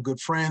become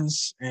good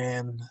friends,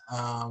 and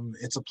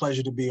it's a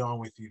pleasure to be on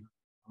with you.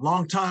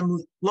 Long time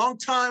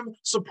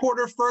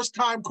supporter, first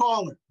time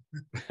caller.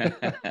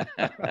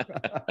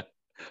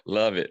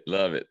 Love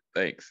it.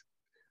 Thanks.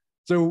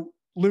 So,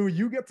 Lou,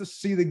 you get to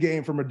see the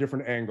game from a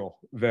different angle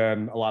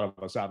than a lot of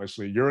us,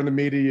 obviously. You're in the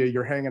media,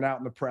 you're hanging out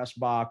in the press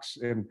box.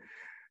 And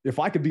if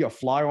I could be a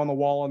fly on the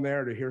wall in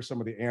there to hear some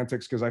of the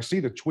antics, because I see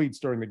the tweets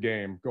during the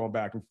game going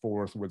back and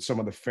forth with some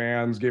of the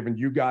fans giving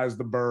you guys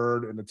the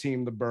bird and the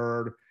team the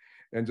bird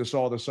and just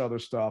all this other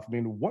stuff. I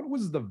mean, what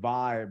was the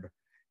vibe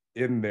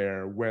in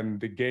there when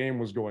the game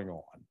was going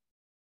on?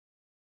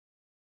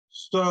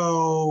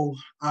 So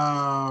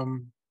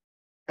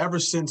ever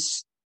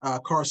since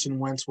Carson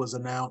Wentz was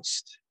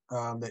announced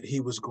that he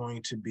was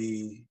going to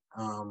be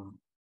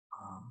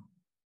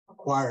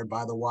acquired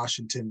by the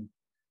Washington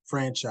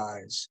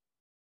franchise,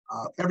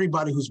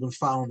 everybody who's been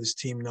following this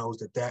team knows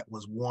that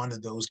was one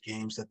of those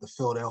games that the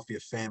Philadelphia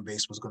fan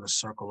base was going to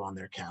circle on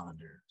their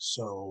calendar.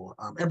 So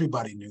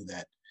everybody knew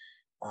that.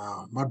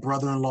 My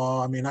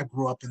brother-in-law, I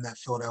grew up in that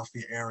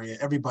Philadelphia area.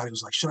 Everybody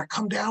was like, should I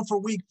come down for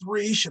week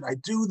 3? Should I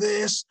do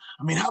this?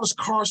 How does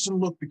Carson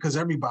look? Because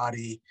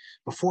everybody,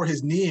 before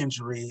his knee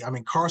injury,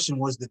 Carson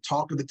was the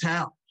talk of the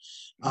town.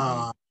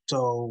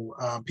 So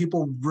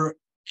people were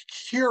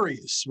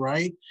curious,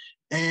 right?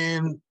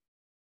 And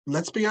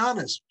let's be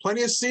honest,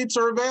 plenty of seats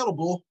are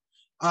available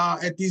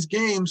at these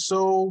games.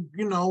 So,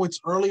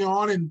 it's early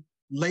on in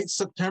late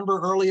September,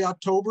 early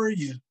October.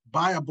 You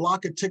buy a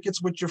block of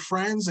tickets with your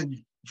friends and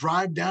you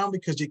drive down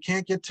because you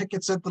can't get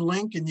tickets at the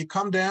link, and you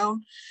come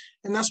down.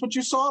 And that's what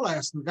you saw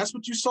That's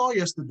what you saw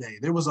yesterday.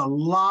 There was a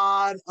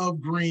lot of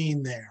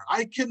green there.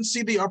 I couldn't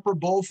see the upper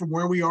bowl from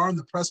where we are in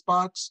the press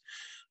box,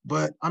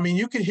 but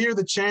you could hear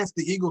the chants,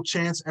 the Eagle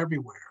chants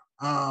everywhere.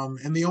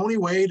 And the only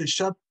way to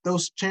shut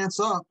those chants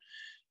up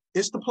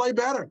is to play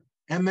better.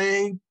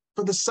 And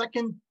for the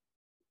second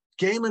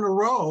game in a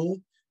row,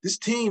 this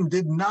team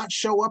did not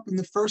show up in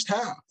the first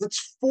half.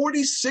 That's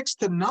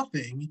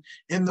 46-0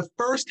 in the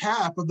first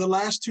half of the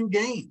last 2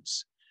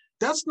 games.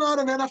 That's not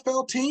an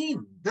NFL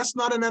team.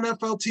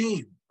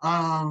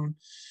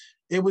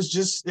 It was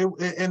just,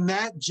 and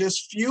that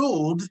just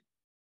fueled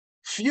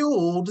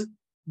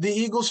the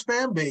Eagles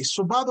fan base.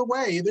 So by the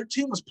way, their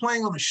team was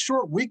playing on a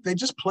short week. They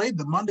just played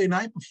the Monday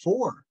night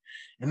before.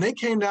 And they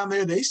came down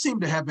there. They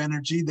seemed to have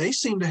energy. They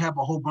seemed to have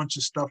a whole bunch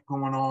of stuff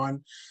going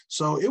on.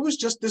 So it was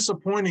just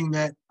disappointing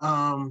that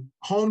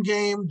home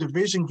game,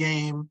 division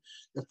game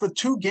for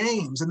 2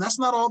 games. And that's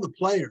not all the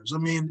players. I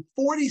mean,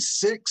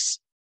 46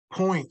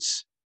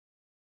 points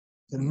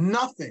to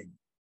nothing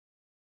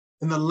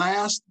in the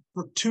last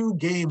 2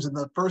 games, in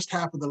the first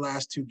half of the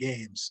last 2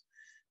 games.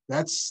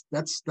 That's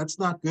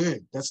not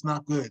good. That's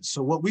not good.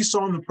 So what we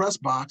saw in the press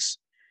box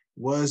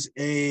was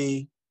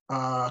a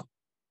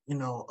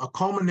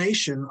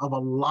culmination of a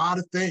lot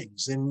of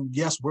things. And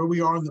yes, where we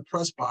are in the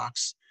press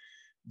box,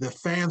 the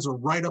fans are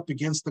right up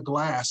against the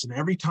glass. And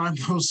every time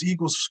those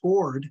Eagles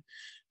scored,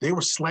 they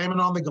were slamming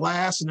on the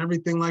glass and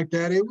everything like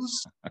that. It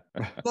was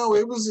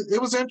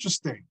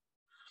interesting.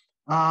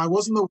 It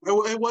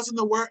wasn't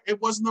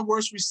the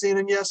worst we've seen.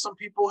 And yes, some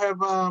people have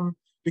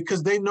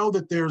because they know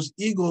that there's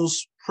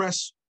Eagles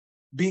press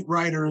beat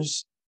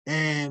writers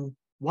and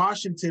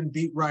Washington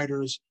beat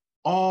writers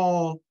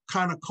all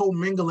kind of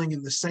co-mingling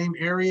in the same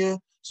area.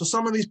 So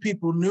some of these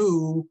people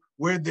knew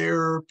where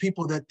their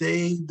people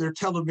their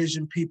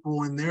television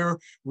people and their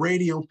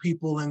radio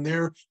people and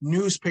their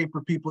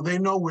newspaper people, they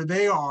know where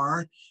they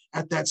are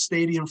at that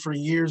stadium for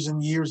years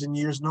and years and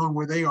years, knowing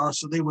where they are.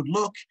 So they would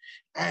look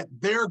at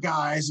their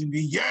guys and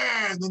be,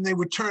 yeah, and then they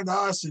would turn to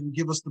us and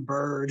give us the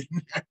bird.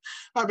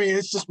 I mean,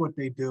 it's just what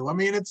they do. I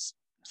mean,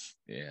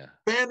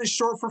 fan is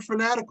short for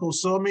fanatical.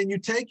 So, I mean, you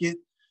take it,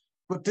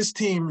 but this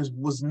team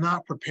was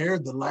not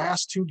prepared the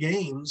last 2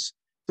 games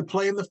to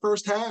play in the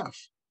first half.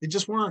 They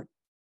just weren't.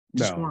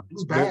 It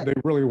was bad. They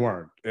really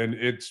weren't. And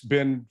it's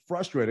been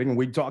frustrating. And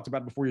we talked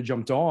about it before you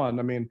jumped on.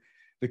 I mean,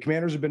 the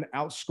Commanders have been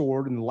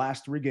outscored in the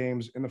last 3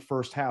 games in the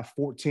first half,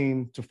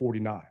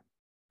 14-49.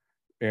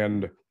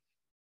 And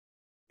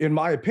in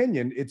my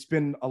opinion, it's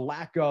been a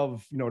lack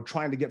of,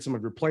 trying to get some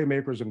of your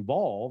playmakers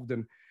involved.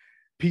 And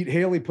Pete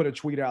Haley put a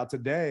tweet out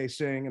today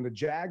saying in the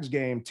Jags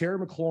game, Terry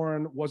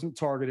McLaurin wasn't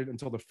targeted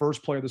until the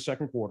first play of the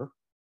second quarter.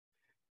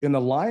 In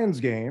the Lions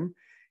game,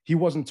 he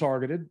wasn't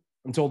targeted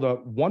until the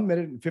 1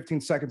 minute and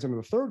 15 seconds into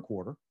the third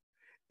quarter,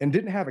 and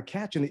didn't have a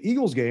catch in the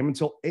Eagles game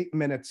until 8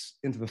 minutes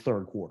into the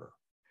third quarter.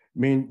 I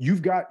mean,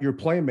 you've got your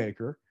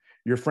playmaker,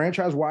 your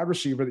franchise wide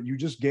receiver that you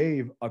just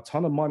gave a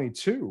ton of money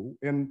to.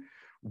 And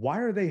why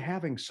are they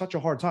having such a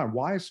hard time?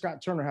 Why is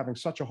Scott Turner having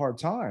such a hard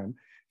time?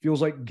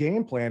 Feels like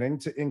game planning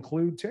to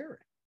include Terry.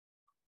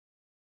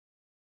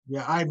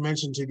 Yeah, I had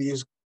mentioned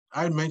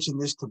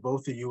this to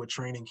both of you at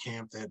training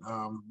camp that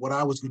what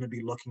I was going to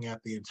be looking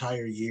at the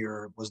entire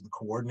year was the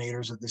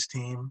coordinators of this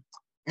team,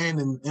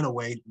 and in a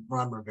way,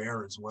 Ron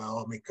Rivera as well.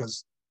 I mean,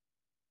 because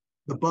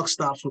the buck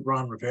stops with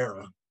Ron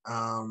Rivera,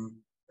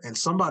 and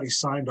somebody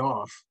signed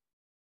off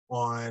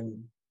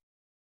on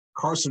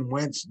Carson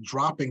Wentz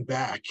dropping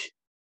back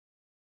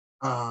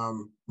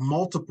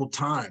multiple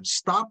times.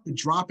 Stop the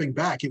dropping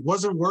back. It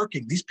wasn't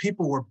working. These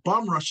people were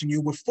bum rushing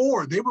you with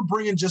 4. They were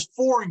bringing just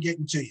 4 and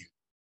getting to you.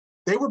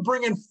 They were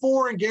bringing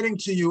 4 and getting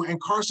to you, and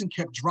Carson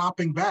kept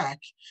dropping back.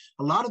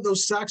 A lot of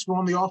those sacks were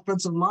on the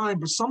offensive line,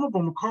 but some of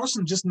them,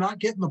 Carson just not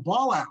getting the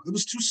ball out. It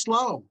was too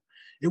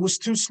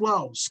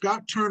slow.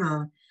 Scott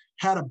Turner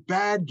had a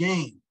bad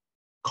game,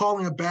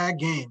 calling a bad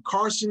game.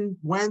 Carson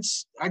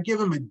Wentz, I give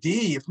him a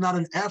D, if not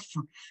an F.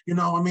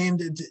 I mean,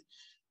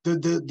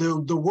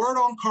 the word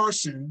on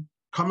Carson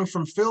coming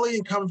from Philly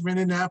and coming from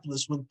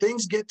Indianapolis, when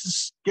things get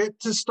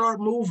to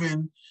start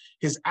moving,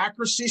 his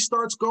accuracy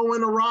starts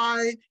going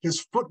awry,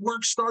 his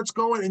footwork starts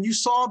going, and you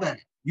saw that.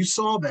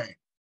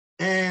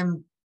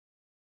 And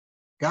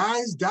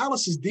guys,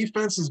 Dallas's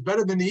defense is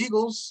better than the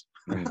Eagles.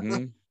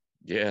 Mm-hmm.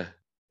 Yeah,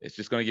 it's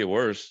just going to get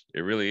worse.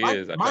 It really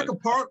is. Michael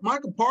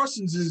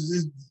Parsons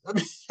is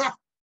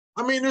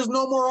I mean, there's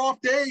no more off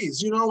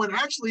days, and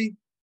actually,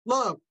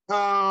 look,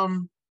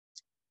 put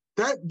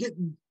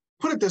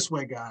it this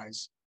way,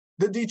 guys.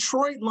 The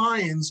Detroit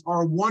Lions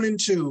are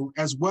 1-2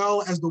 as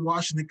well as the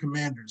Washington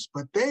Commanders,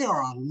 but they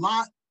are a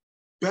lot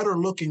better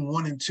looking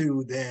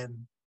 1-2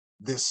 than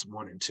this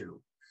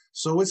 1-2.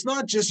 So it's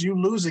not just you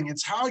losing,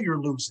 it's how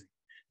you're losing.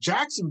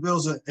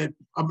 Jacksonville's an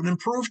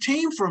improved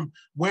team from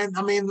when,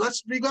 I mean,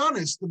 let's be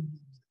honest,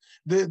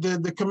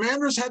 the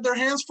Commanders had their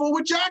hands full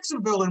with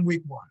Jacksonville in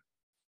week 1,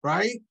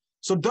 right?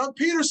 So Doug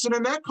Peterson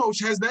and that coach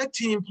has that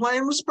team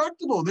playing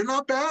respectable. They're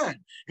not bad.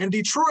 And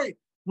Detroit,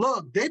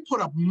 look, they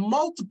put up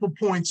multiple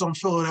points on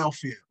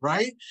Philadelphia,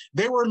 right?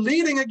 They were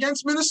leading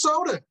against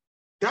Minnesota.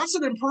 That's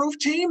an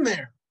improved team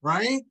there,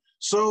 right?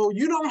 So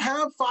you don't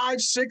have 5,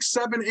 6,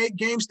 7, 8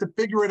 games to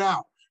figure it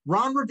out.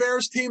 Ron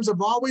Rivera's teams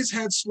have always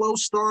had slow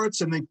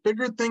starts and they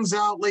figured things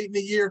out late in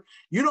the year.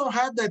 You don't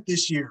have that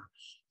this year.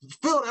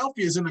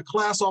 Philadelphia is in a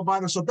class all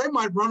by themselves. So they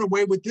might run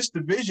away with this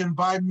division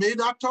by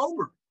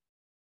mid-October.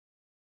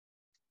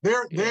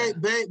 They're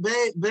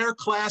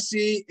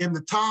classy in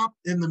the top,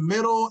 in the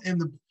middle,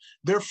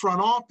 their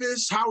front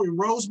office. Howie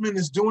Roseman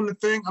is doing the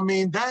thing. I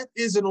mean, that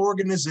is an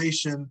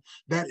organization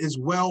that is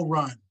well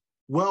run.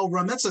 well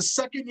run. That's a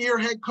second-year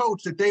head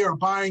coach that they are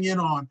buying in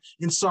on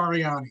in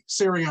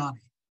Sirianni,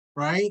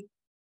 right?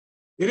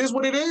 It is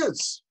what it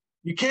is.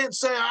 You can't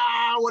say,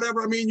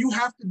 whatever. I mean, you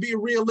have to be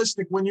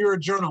realistic when you're a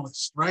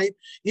journalist, right?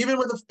 Even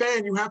with a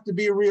fan, you have to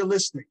be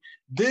realistic.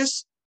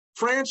 This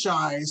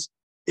franchise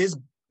is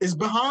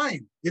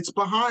behind. It's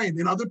behind,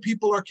 and other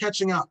people are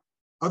catching up.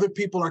 So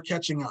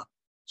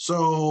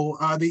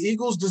the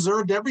Eagles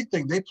deserved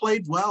everything. They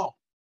played well.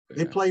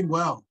 They played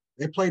well.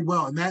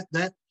 And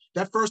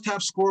that first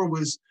half score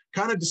was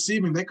kind of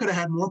deceiving. They could have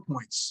had more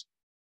points.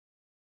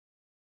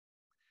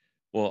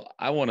 Well,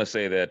 I want to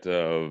say that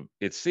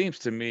it seems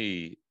to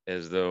me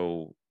as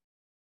though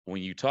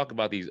when you talk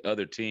about these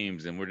other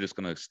teams, and we're just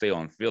going to stay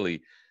on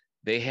Philly,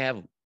 they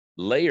have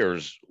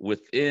layers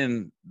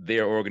within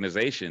their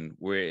organization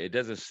where it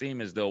doesn't seem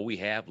as though we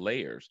have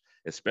layers,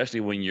 especially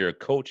when your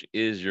coach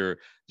is your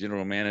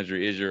general manager,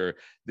 is your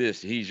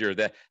this, he's your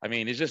that. I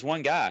mean, it's just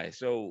one guy.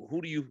 So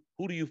who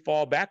do you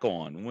fall back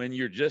on when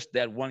you're just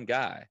that one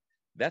guy?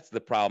 That's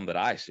the problem that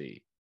I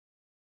see.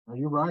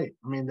 You're right.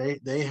 I mean,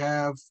 they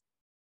have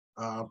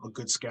a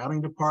good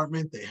scouting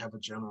department. They have a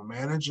general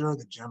manager.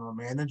 The general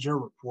manager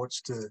reports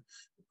to the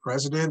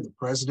president. The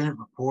president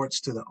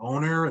reports to the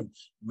owner. And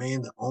I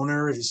mean, the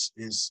owner is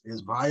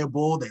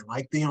viable. They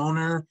like the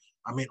owner.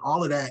 I mean,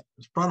 all of that.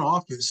 The front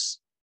office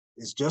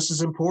is just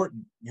as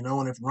important, you know.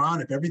 And if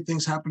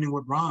everything's happening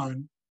with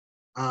Ron,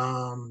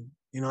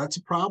 you know, that's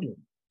a problem.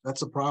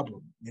 That's a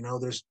problem. You know,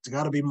 there's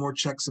got to be more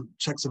checks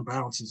and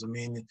balances. I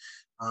mean,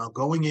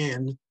 going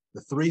in, the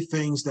three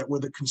things that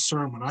were the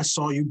concern when I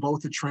saw you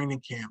both at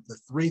training camp, the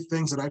three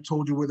things that I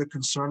told you were the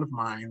concern of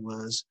mine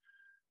was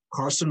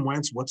Carson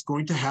Wentz, what's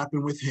going to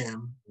happen with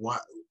him?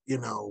 What, you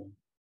know,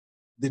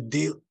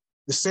 the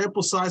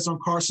sample size on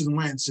Carson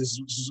Wentz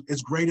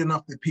is great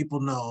enough that people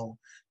know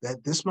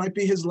that this might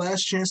be his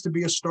last chance to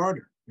be a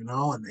starter, you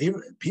know, and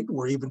even people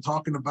were even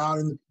talking about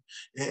in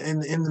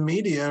the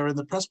media or in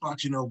the press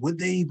box, you know, would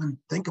they even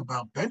think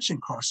about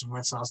benching Carson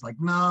Wentz? I was like,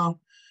 no.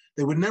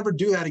 They would never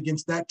do that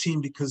against that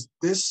team because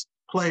this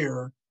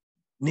player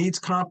needs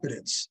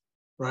competence,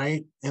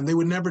 right? And they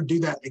would never do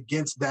that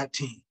against that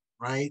team,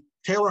 right?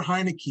 Taylor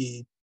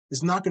Heineke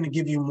is not going to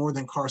give you more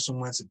than Carson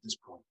Wentz at this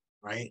point,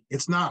 right?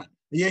 It's not.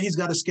 Yeah, he's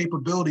got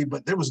escapability,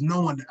 but there was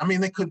no one. I mean,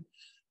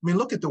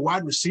 look at the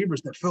wide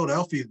receivers that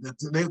Philadelphia,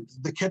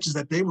 the catches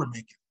that they were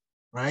making,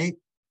 right?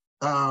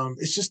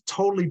 It's just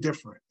totally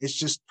different. It's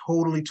just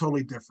totally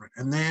different.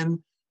 And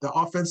then the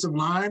offensive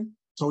line,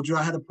 told you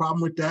I had a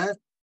problem with that.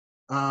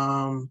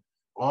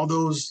 All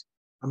those,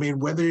 I mean,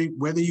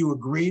 whether you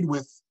agreed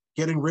with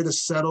getting rid of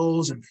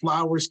Settles and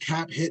Flowers,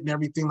 cap hit and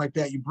everything like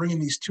that, you bring in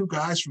these two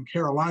guys from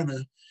Carolina,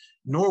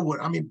 Norwood.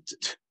 I mean,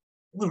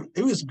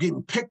 it was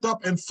getting picked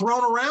up and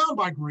thrown around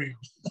by Graham.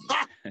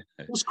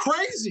 It was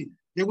crazy.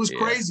 It was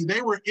crazy.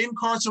 They were in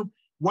Carson.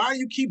 Why do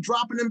you keep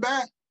dropping them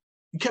back?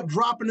 You kept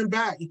dropping them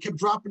back.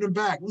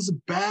 It was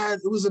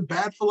a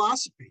bad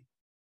philosophy.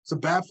 It's a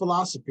bad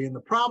philosophy. And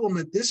the problem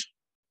that this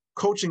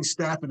coaching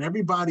staff and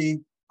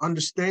everybody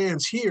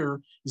understands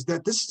here is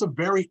that this is a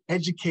very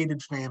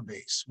educated fan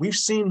base. We've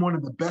seen one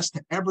of the best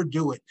to ever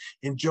do it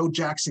in Joe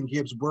Jackson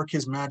Gibbs work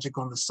his magic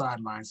on the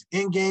sidelines.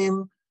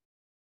 In-game,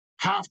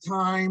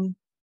 halftime,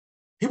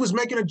 he was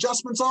making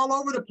adjustments all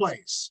over the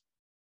place.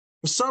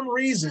 For some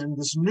reason,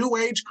 this new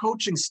age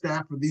coaching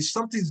staff or these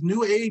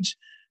new age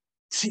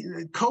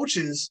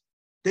coaches,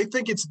 they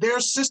think it's their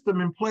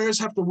system and players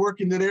have to work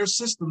into their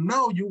system.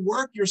 No, you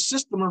work your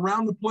system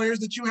around the players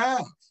that you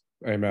have.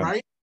 Amen.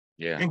 Right?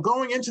 Yeah. And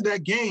going into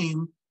that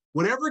game,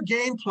 whatever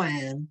game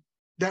plan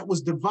that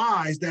was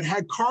devised that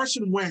had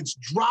Carson Wentz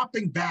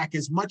dropping back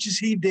as much as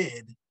he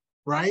did,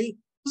 right? It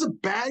was a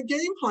bad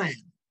game plan.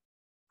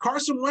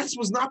 Carson Wentz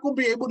was not going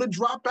to be able to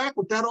drop back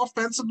with that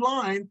offensive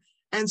line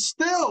and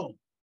still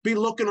be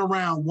looking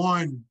around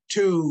 1,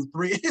 2,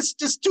 3. It's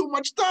just too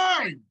much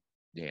time.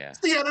 Yeah. It's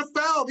the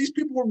NFL. These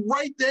people were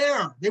right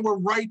there. They were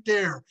right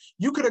there.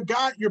 You could have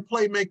got your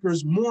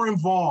playmakers more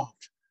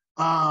involved.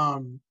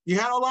 You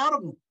had a lot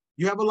of them.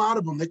 You have a lot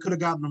of them. They could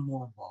have gotten them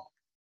more involved.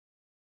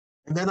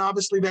 And then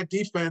obviously that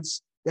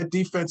defense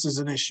is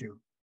an issue.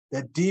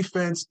 That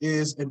defense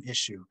is an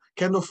issue.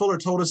 Kendall Fuller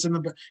told us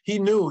he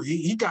knew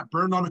he got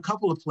burned on a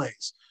couple of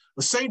plays.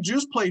 But St.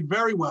 Juice played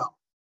very well.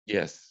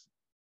 Yes.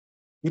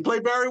 He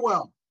played very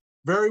well.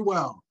 Very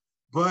well.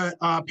 But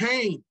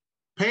Payne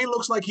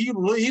looks like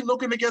he's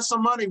looking to get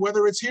some money,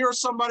 whether it's here or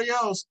somebody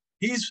else.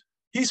 He's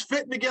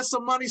fitting to get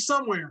some money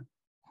somewhere.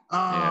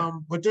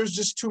 But there's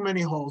just too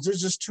many holes.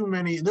 There's just too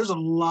many. There's a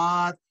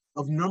lot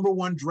of number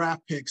one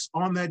draft picks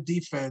on that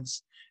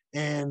defense.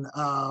 And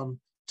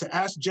to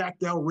ask Jack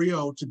Del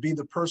Rio to be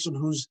the person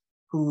who's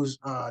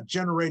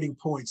generating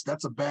points,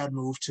 that's a bad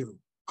move too.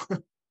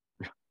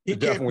 It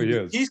definitely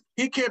is.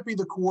 He can't be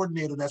the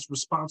coordinator that's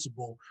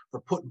responsible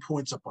for putting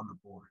points up on the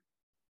board.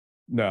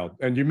 No.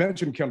 And you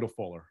mentioned Kendall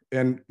Fuller.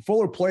 And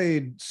Fuller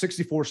played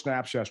 64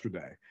 snaps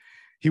yesterday.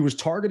 He was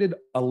targeted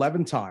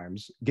 11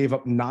 times, gave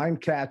up 9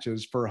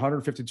 catches for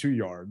 152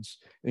 yards,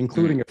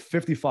 including a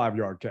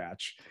 55-yard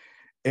catch.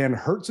 And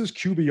Hurts's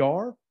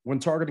QBR when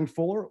targeting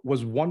Fuller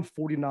was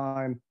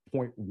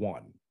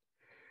 149.1.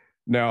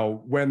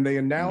 Now, when they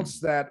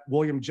announced that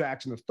William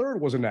Jackson III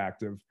was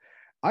inactive,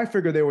 I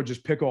figured they would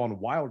just pick on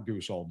Wild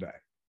Goose all day,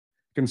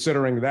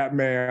 considering that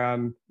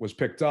man was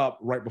picked up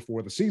right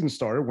before the season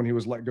started when he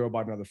was let go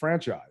by another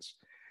franchise.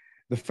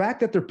 The fact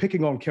that they're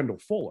picking on Kendall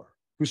Fuller,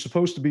 who's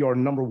supposed to be our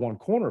number one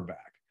cornerback,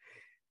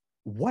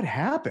 what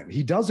happened?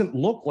 He doesn't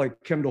look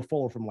like Kendall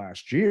Fuller from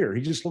last year.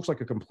 He just looks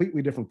like a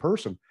completely different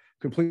person,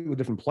 completely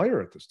different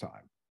player at this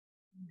time.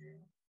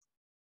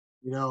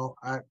 You know,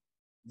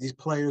 these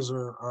players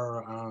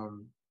are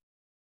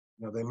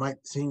you know, they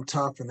might seem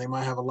tough and they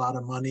might have a lot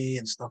of money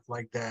and stuff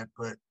like that,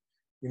 but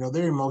you know,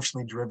 they're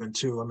emotionally driven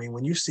too. I mean,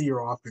 when you see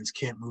your offense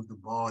can't move the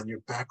ball and you're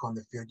back on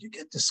the field, you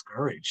get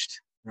discouraged,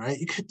 right?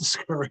 You get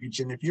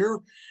discouraged. And if you're,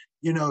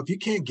 you know, if you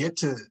can't get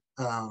to,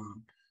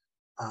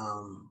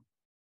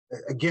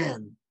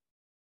 again,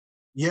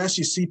 yes,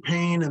 you see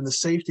pain and the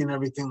safety and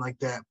everything like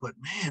that, but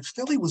man,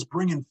 Philly was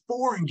bringing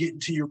 4 and getting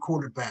to your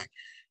quarterback.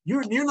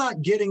 You're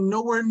not getting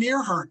nowhere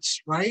near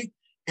Hurts, right?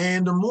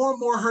 And the more and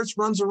more Hurts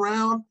runs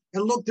around,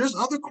 and look, there's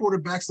other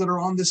quarterbacks that are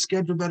on this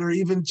schedule that are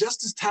even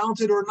just as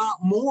talented or not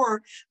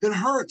more than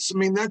Hurts. I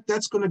mean,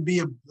 that's going to be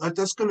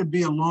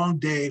a long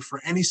day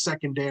for any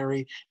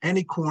secondary,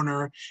 any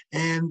corner.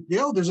 And you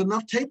know, there's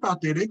enough tape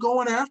out there. They're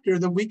going after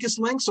the weakest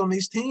links on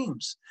these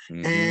teams.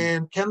 Mm-hmm.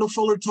 And Kendall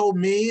Fuller told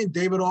me and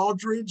David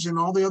Aldridge and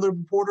all the other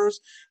reporters,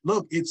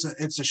 look, it's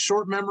a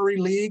short memory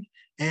league,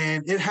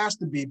 and it has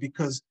to be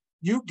because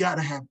you got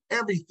to have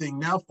everything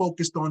now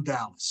focused on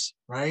Dallas,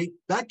 right?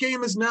 That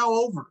game is now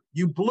over.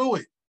 You blew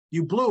it.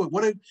 You blew it.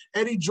 What did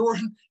Eddie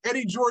Jordan?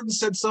 Eddie Jordan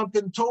said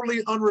something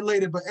totally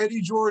unrelated, but Eddie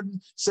Jordan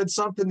said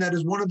something that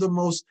is one of the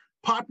most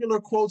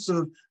popular quotes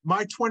of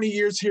my 20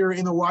 years here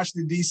in the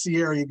Washington, D.C.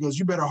 area. He goes,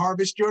 "You better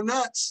harvest your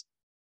nuts."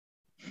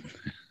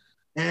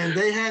 And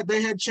they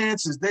had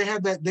chances. They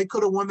had that. They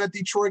could have won that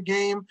Detroit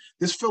game.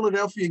 This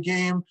Philadelphia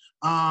game,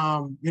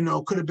 you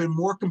know, could have been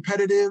more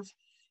competitive.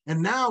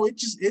 And now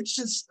it's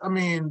just, I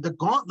mean, the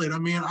gauntlet. I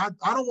mean, I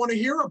don't want to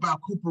hear about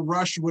Cooper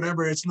Rush or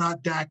whatever. It's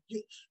not Dak.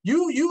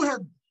 You have,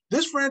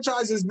 this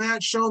franchise has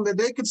not shown that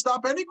they could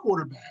stop any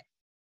quarterback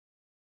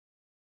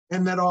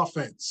in that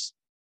offense.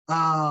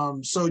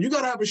 So you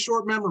got to have a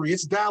short memory.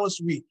 It's Dallas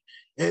week.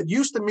 It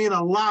used to mean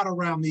a lot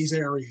around these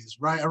areas,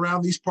 right?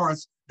 Around these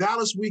parts.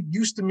 Dallas week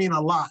used to mean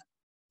a lot.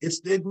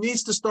 It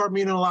needs to start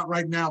meaning a lot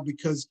right now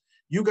because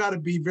you got to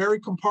be very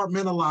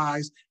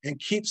compartmentalized and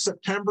keep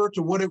September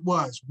to what it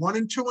was. 1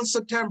 and 2 in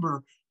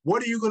September.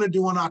 What are you going to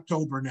do in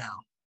October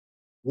now?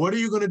 What are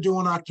you going to do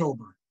in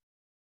October?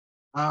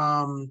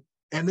 And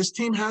this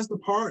team has the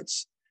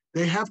parts.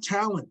 They have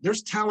talent.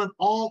 There's talent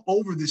all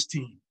over this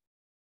team.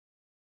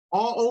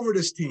 All over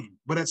this team.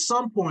 But at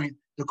some point,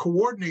 the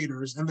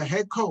coordinators and the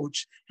head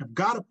coach have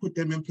got to put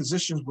them in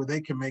positions where they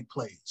can make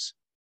plays.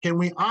 Can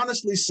we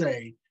honestly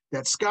say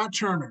that Scott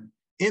Turner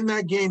in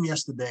that game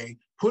yesterday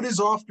put his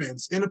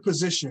offense in a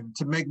position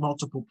to make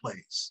multiple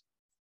plays?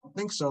 I don't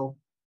think so.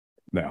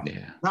 No.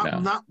 Yeah,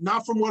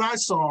 not from what I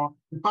saw.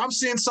 If I'm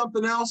seeing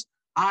something else,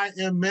 I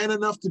am man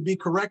enough to be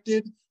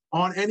corrected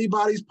on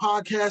anybody's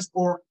podcast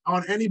or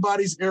on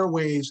anybody's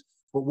airwaves.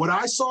 But what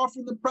I saw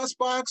from the press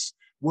box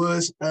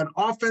was an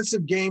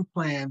offensive game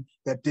plan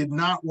that did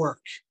not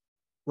work,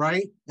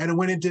 right? And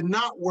when it did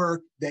not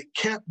work, they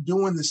kept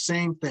doing the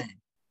same thing,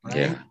 right?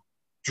 Yeah.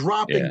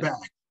 Dropping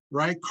back.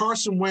 Right?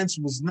 Carson Wentz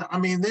was not, I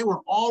mean, they were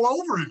all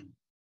over him.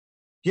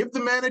 Give the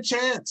man a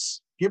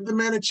chance. Give the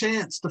man a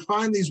chance to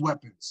find these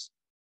weapons.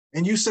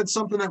 And you said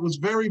something that was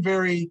very,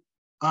 very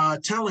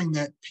telling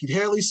that Pete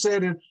Haley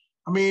said. And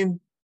I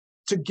mean,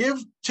 to give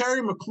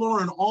Terry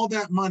McLaurin all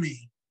that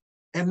money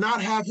and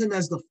not have him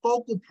as the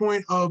focal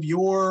point of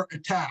your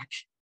attack,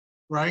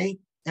 right?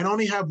 And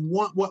only have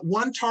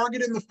one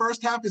target in the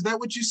first half. Is that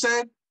what you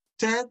said,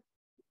 Ted?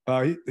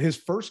 His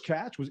first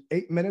catch was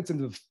 8 minutes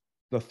into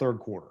the third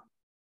quarter.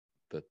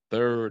 The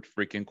third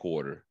freaking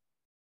quarter.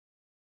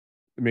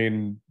 I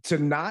mean, to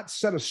not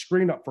set a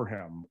screen up for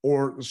him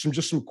or some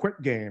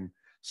quick game,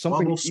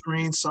 something bubble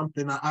screen,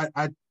 something.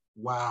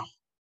 Wow.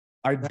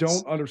 I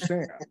don't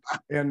understand.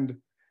 And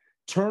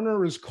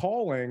Turner is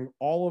calling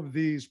all of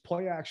these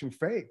play action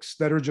fakes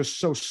that are just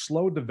so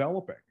slow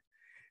developing.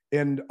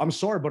 And I'm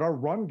sorry, but our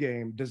run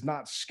game does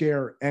not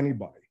scare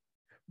anybody.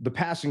 The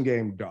passing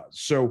game does.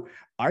 So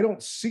I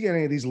don't see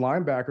any of these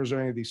linebackers or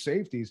any of these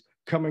safeties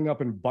coming up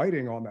and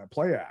biting on that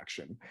play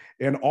action.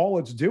 And all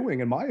it's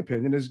doing, in my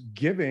opinion, is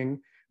giving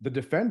the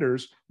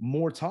defenders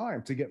more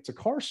time to get to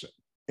Carson.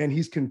 And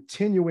he's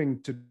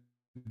continuing to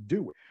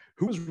do it.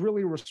 Who's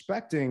really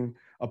respecting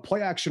a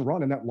play action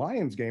run in that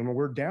Lions game when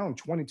we're down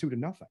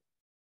 22-0?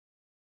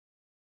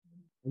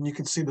 And you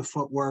can see the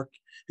footwork,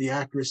 the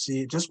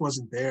accuracy, it just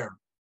wasn't there.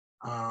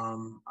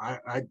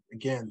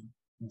 Again,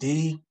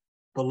 D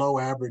below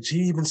average.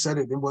 He even said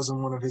it wasn't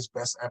one of his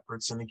best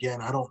efforts. And again,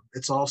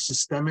 it's all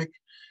systemic.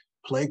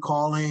 Play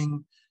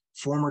calling,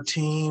 former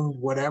team,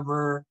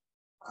 whatever.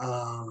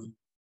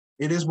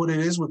 It is what it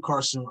is with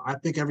Carson. I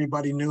think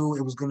everybody knew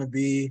it was going to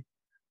be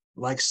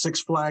like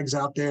Six Flags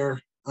out there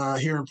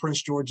here in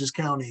Prince George's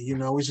County. You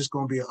know, it's just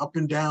going to be an up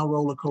and down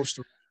roller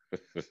coaster.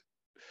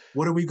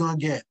 What are we going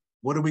to get?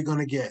 What are we going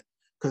to get?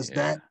 Because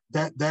that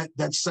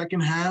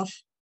second half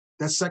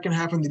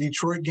in the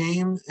Detroit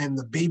game and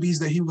the babies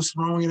that he was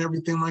throwing and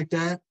everything like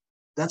that,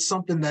 that's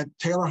something that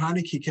Taylor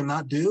Heineke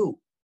cannot do.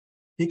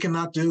 He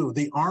cannot do.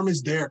 The arm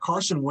is there.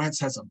 Carson Wentz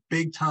has a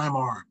big time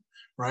arm,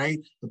 right?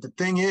 But the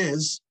thing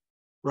is,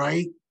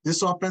 right,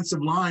 this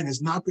offensive line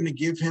is not going to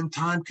give him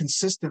time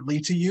consistently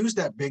to use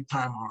that big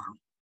time arm.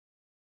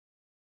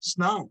 It's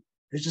not.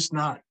 It's just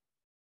not.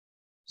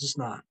 It's just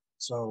not.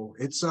 So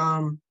it's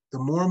the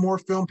more and more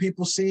film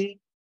people see,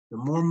 the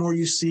more and more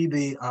you see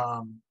the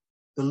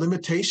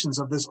limitations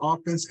of this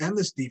offense and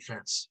this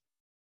defense,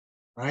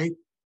 right?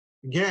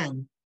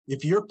 Again,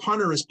 if your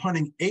punter is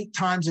punting 8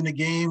 times in a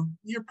game,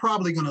 you're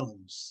probably going to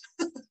lose.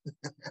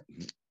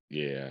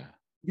 Yeah.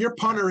 Your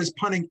punter is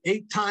punting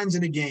 8 times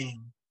in a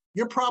game,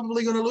 you're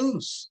probably going to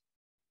lose.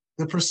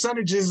 The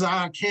percentages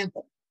I can't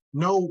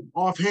know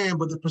offhand,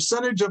 but the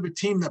percentage of a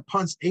team that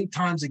punts 8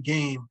 times a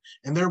game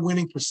and their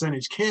winning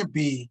percentage can't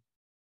be,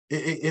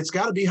 it's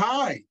got to be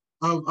high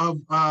of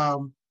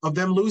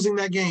them losing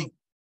that game.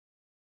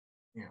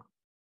 Yeah.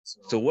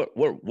 So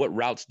what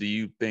routes do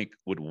you think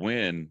would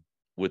win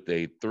with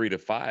a 3 to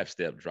 5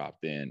 step drop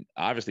then?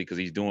 Obviously, because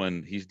he's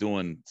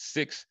doing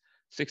 6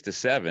 to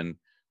 7.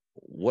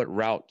 What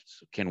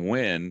routes can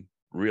win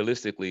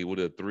realistically with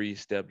a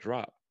 3-step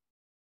drop?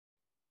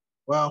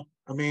 Well,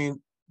 I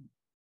mean,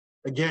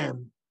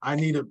 again, I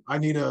need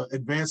a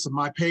advance of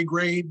my pay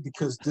grade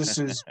because this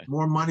is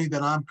more money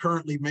than I'm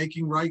currently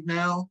making right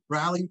now,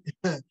 Rally.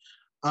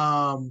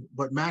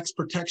 But max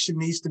protection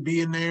needs to be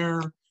in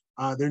there.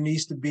 There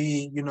needs to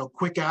be,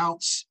 quick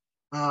outs.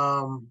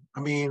 I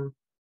mean,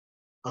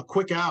 a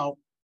quick out,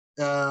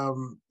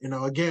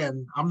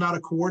 again, I'm not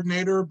a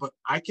coordinator, but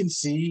I can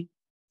see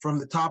from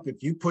the top,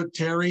 if you put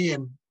Terry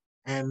and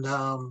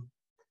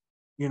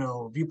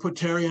if you put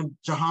Terry and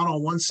Jahan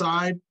on one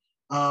side,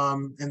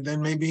 and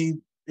then maybe,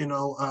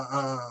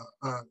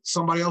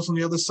 somebody else on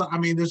the other side. I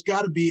mean, there's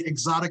got to be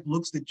exotic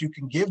looks that you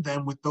can give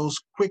them with those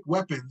quick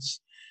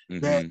weapons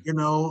that,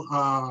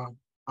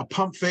 a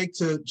pump fake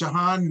to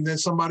Jahan and then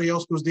somebody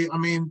else goes deep. I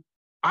mean,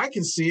 I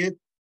can see it.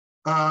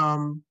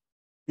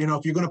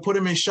 If you're going to put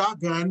him in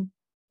shotgun,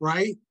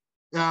 right?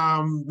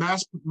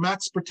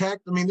 Max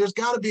protect. I mean, there's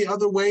got to be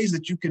other ways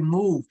that you can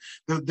move.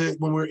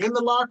 When we're in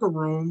the locker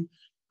room,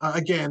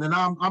 again, and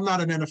I'm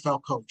not an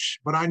NFL coach,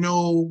 but I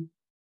know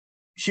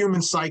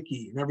human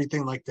psyche and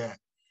everything like that.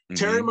 Mm-hmm.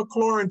 Terry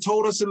McLaurin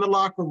told us in the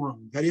locker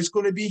room that it's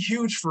going to be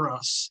huge for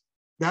us,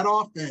 that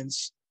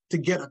offense, to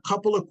get a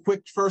couple of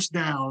quick first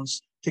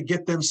downs to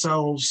get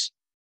themselves,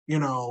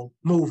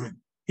 moving.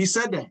 He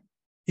said that.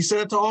 He said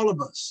it to all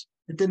of us.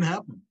 It didn't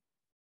happen.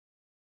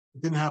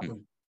 It didn't happen.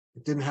 Mm-hmm.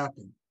 It didn't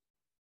happen.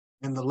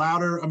 And the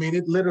louder, I mean,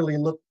 it literally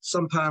looked,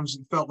 sometimes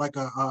it felt like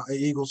a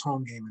Eagles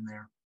home game in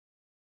there.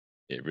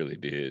 It really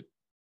did.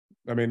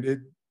 I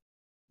mean,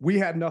 we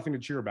had nothing to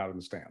cheer about in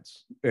the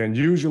stands. And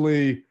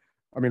usually,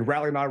 I mean,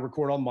 Rally and I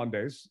record on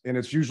Mondays, and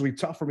it's usually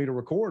tough for me to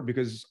record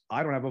because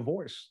I don't have a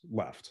voice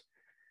left.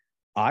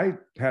 I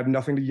had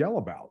nothing to yell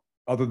about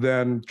other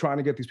than trying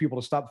to get these people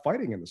to stop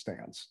fighting in the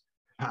stands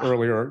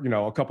earlier,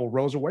 a couple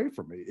rows away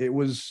from me. It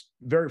was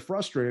very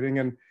frustrating,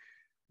 and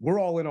we're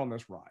all in on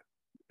this ride.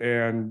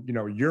 And,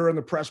 you're in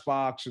the press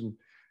box and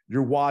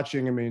you're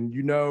watching. I mean,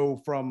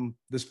 from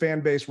this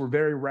fan base, we're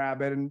very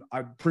rabid. And I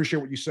appreciate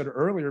what you said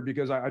earlier,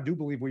 because I do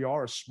believe we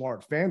are a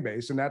smart fan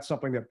base. And that's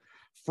something that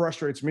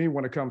frustrates me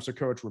when it comes to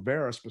Coach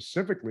Rivera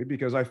specifically,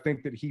 because I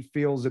think that he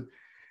feels that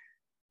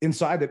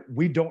inside that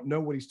we don't know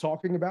what he's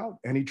talking about,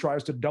 and he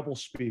tries to double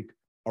speak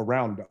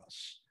around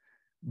us.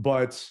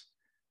 But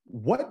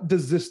what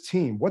does this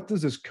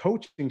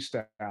coaching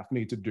staff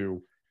need to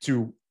do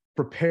to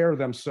prepare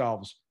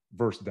themselves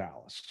versus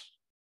Dallas?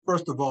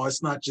 First of all,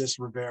 it's not just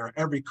Rivera.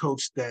 Every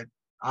coach that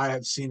I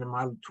have seen in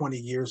my 20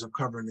 years of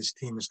covering this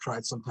team has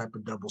tried some type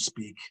of double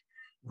speak,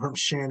 from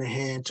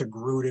Shanahan to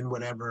Gruden,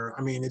 whatever.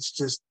 I mean, it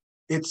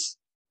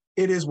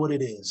is what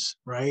it is,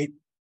 right?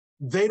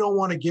 They don't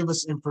want to give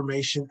us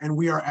information, and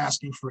we are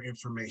asking for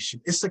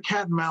information. It's a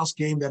cat and mouse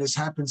game that has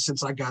happened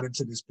since I got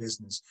into this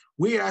business.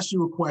 We ask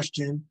you a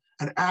question,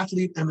 an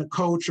athlete and a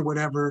coach or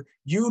whatever,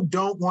 you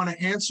don't want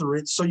to answer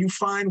it, so you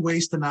find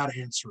ways to not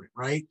answer it,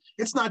 right?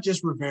 It's not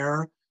just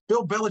Rivera.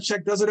 Bill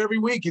Belichick does it every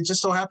week. It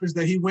just so happens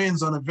that he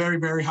wins on a very,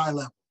 very high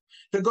level.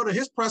 To go to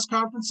his press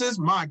conferences,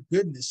 my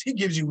goodness, he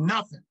gives you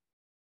nothing,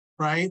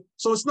 right?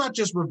 So it's not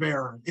just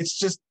Rivera. It's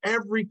just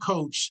every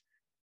coach.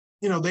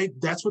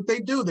 That's what they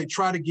do. They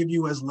try to give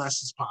you as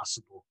less as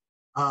possible.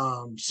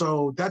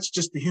 So that's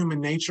just the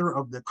human nature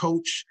of the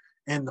coach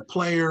and the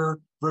player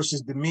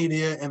versus the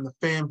media and the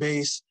fan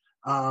base.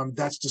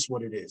 That's just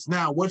what it is.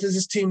 Now, what does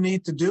this team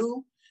need to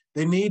do?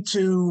 They need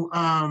to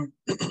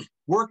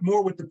work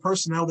more with the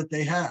personnel that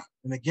they have.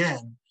 And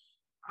again,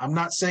 I'm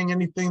not saying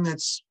anything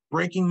that's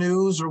breaking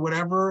news or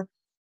whatever.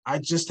 I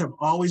just have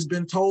always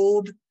been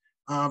told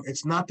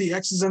it's not the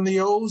X's and the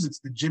O's, it's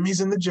the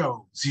Jimmies and the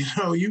Joes.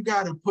 You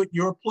got to put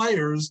your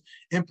players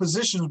in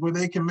positions where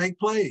they can make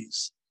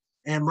plays.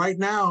 And right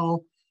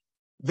now,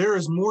 there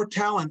is more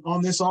talent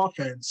on this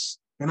offense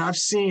than I've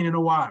seen in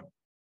a while.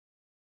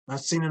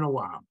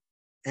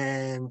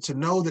 And to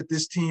know that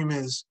this team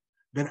has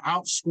been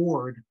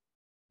outscored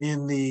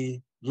in the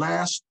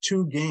last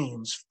 2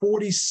 games,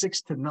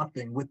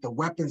 46-0, with the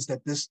weapons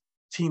that this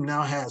team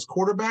now has,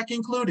 quarterback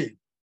included,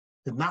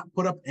 to not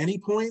put up any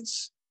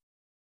points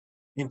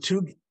in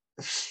 2,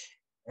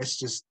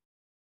 that's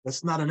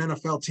not an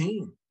NFL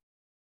team.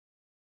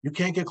 You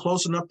can't get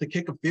close enough to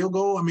kick a field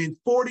goal. I mean,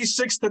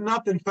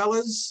 46-0,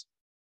 fellas.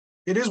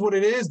 It is what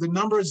it is. The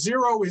number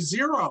 0 is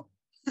 0.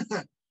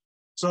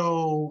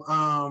 So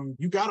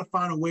you got to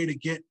find a way to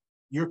get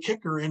your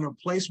kicker in a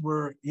place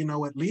where,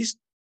 at least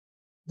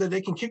that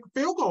they can kick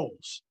field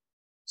goals.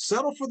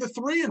 Settle for the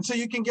 3 until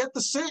you can get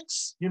the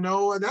 6.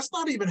 That's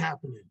not even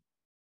happening.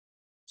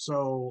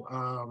 So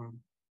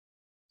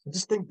I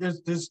just think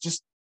there's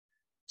just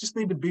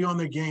need to be on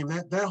their game.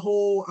 That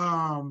whole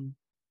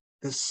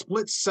the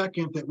split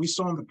second that we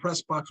saw in the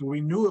press box where we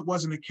knew it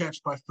wasn't a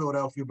catch by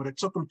Philadelphia, but it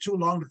took them too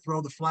long to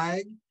throw the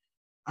flag.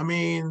 I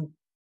mean,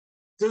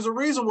 there's a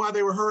reason why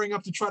they were hurrying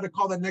up to try to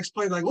call that next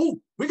play, like, oh,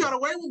 we got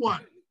away with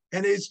one.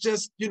 And it's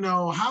just,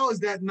 how is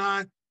that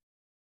not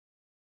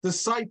the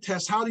sight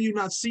test? How do you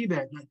not see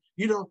that?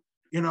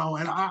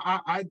 And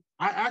I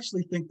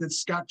actually think that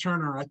Scott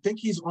Turner, I think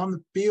he's on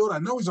the field. I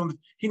know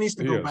he needs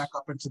to go back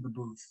up into the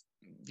booth.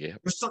 Yeah.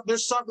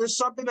 There's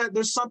something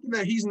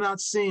that he's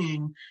not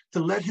seeing to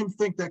let him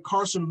think that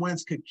Carson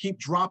Wentz could keep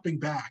dropping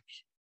back.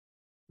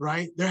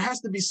 Right? There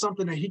has to be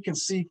something that he can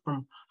see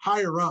from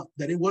higher up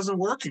that it wasn't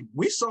working.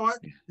 We saw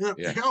it.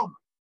 Yeah. Hell,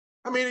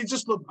 I mean, it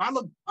just looked. I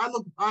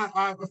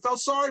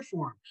felt sorry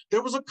for him.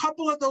 There was a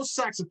couple of those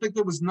sacks. I think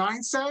there was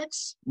 9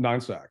 sacks.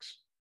 9 sacks.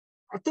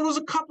 There was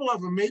a couple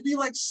of them, maybe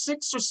like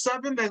 6 or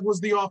 7. That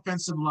was the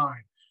offensive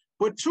line,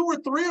 but 2 or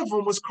 3 of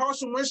them was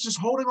Carson Wentz just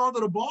holding on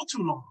to the ball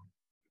too long.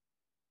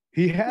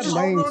 He had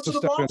lanes to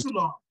step in. Too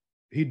long.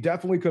 He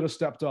definitely could have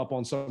stepped up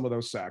on some of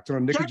those sacks.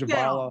 And Nicky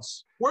Jhabvala.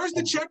 Where's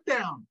the check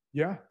down?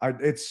 Yeah,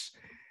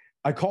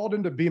 I called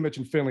into B. Mitch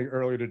and Finley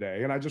earlier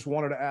today, and I just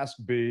wanted to ask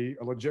B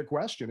a legit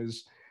question.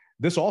 Is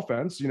this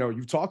offense,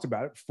 you've talked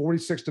about it,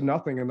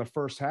 46-0 in the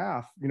first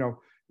half,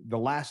 the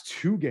last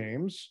 2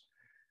 games,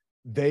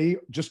 they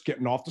just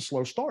getting off the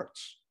slow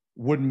starts.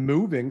 Would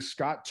moving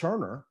Scott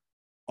Turner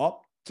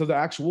up to the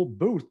actual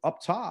booth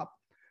up top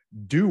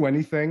do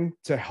anything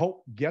to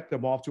help get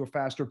them off to a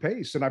faster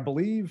pace? And I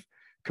believe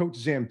Coach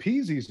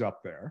Zampesi's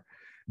up there,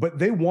 but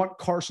they want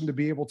Carson to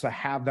be able to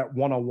have that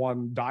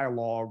one-on-one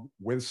dialogue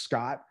with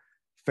Scott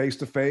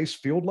face-to-face,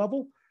 field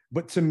level.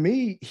 But to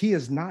me, he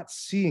is not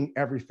seeing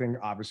everything.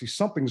 Obviously,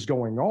 something's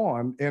going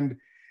on, and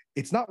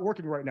it's not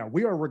working right now.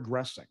 We are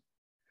regressing.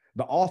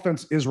 The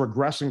offense is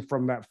regressing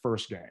from that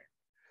first game.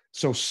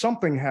 So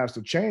something has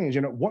to change.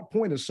 And at what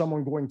point is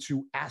someone going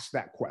to ask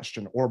that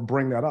question or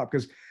bring that up?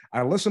 Because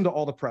I listened to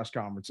all the press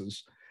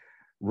conferences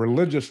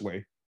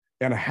religiously,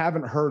 and I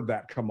haven't heard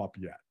that come up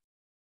yet.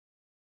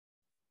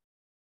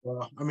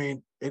 Well, I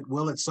mean, it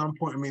will at some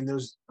point.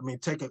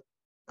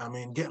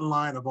 Get in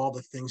line of all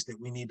the things that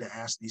we need to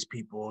ask these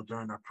people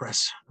during our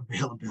press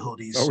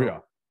availabilities. Oh, yeah.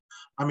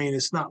 I mean,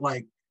 it's not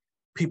like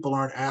people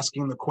aren't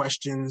asking the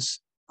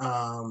questions.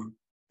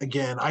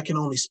 Again, I can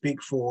only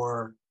speak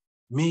for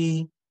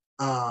me,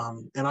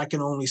 and I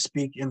can only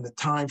speak in the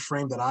time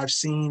frame that I've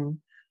seen,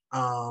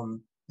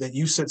 that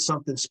you said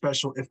something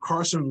special. If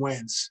Carson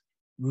Wentz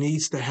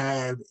needs to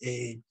have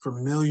a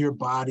familiar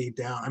body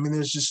down, I mean,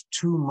 there's just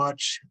too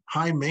much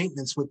high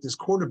maintenance with this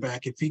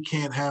quarterback if he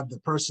can't have the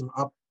person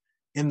up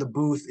in the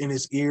booth in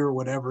his ear or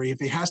whatever. If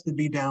he has to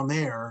be down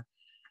there,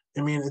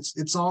 I mean,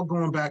 it's all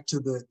going back to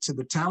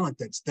the talent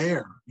that's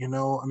there.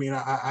 I mean,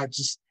 I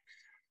just,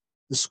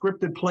 the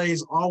scripted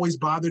plays always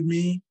bothered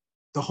me.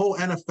 The whole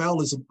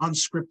NFL is an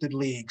unscripted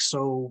league.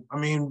 So, I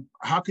mean,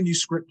 how can you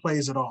script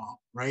plays at all,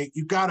 right?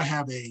 You've got to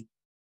have a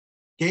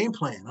game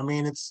plan. I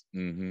mean,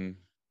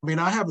 I mean,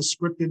 I have a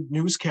scripted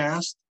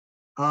newscast,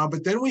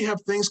 but then we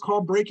have things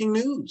called breaking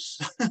news.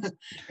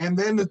 And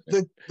then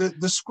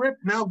the script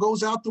now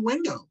goes out the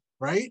window,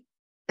 right?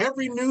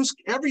 Every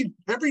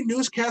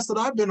newscast that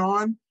I've been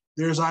on,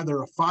 there's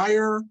either a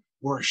fire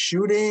or a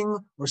shooting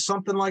or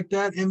something like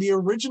that. And the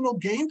original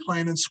game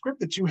plan and script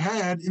that you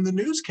had in the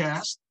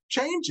newscast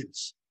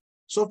changes.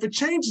 So if it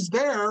changes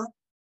there,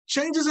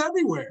 changes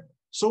everywhere.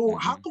 So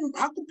how come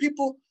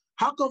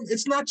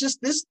it's not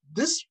just this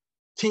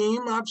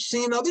team? I've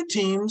seen other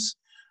teams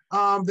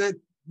that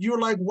you're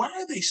like, why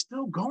are they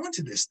still going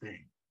to this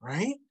thing,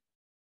 right?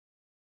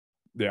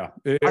 Yeah.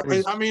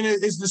 I mean,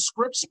 is the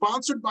script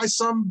sponsored by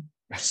some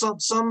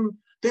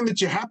thing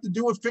that you have to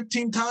do it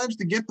 15 times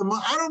to get the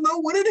money? I don't know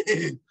what it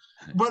is,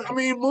 but I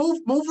mean,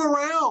 move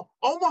around.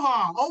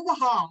 Omaha,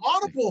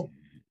 Audible,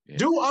 Yeah.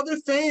 Do other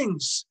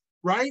things,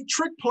 right?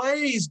 Trick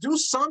plays, do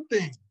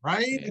something,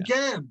 right? Yeah.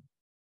 Again,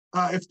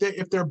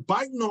 if they're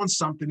biting on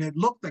something, it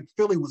looked like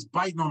Philly was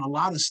biting on a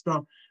lot of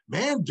stuff.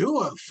 Man, do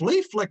a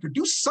flea flicker,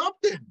 do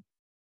something,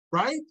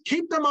 right?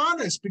 Keep them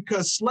honest,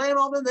 because slaying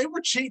on them, they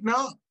were cheating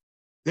up.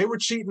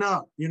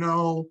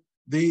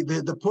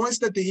 The points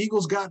that the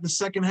Eagles got in the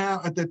second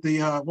half, that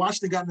the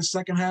Washington got in the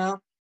second half,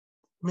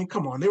 I mean,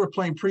 come on, they were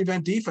playing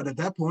prevent defense at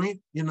that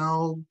point. You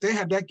know, they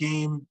had that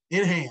game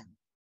in hand.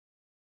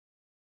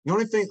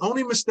 The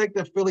only mistake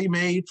that Philly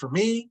made for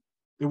me,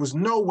 there was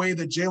no way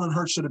that Jalen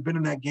Hurts should have been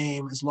in that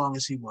game as long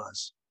as he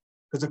was.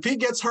 Because if he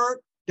gets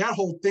hurt, that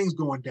whole thing's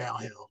going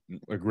downhill.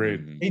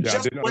 Agreed. He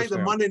just played the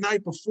Monday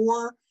night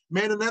before.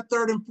 Man, in that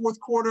third and fourth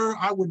quarter,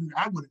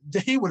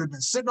 he would have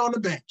been sitting on the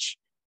bench,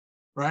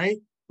 right?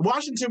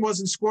 Washington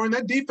wasn't scoring.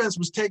 That defense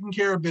was taking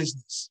care of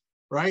business,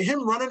 right?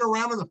 Him running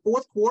around in the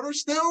fourth quarter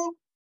still.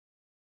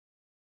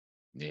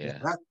 Yeah.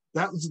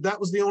 That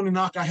was the only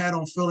knock I had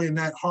on Philly, and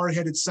that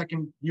hard-headed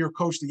second-year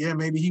coach.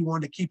 Maybe he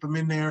wanted to keep him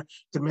in there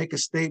to make a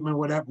statement,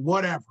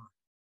 whatever.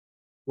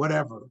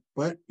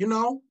 But, you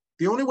know,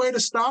 the only way to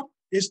stop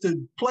is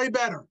to play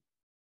better.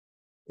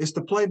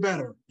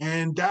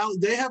 And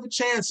they have a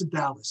chance at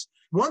Dallas.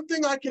 One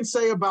thing I can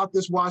say about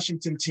this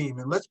Washington team,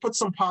 and let's put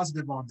some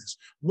positive on this.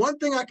 One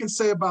thing I can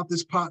say about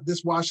this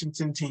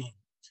Washington team,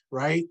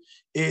 right,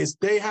 is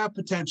they have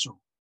potential,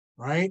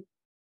 right?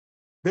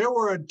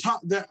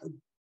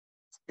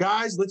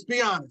 Guys, let's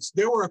be honest.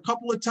 There were a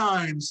couple of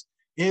times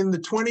in the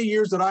 20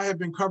 years that I have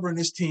been covering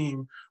this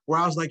team where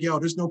I was like, yo,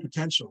 there's no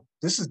potential.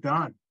 This is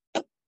done,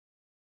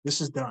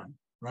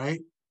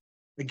 right?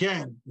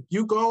 Again, if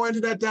you go into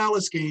that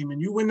Dallas game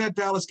and you win that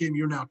Dallas game,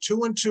 you're now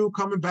 2-2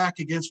 coming back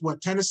against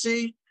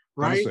Tennessee,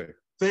 right?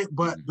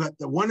 But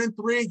the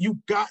 1-3, you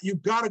got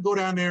to go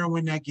down there and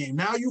win that game.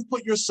 Now you've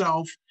put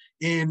yourself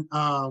in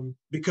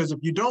because if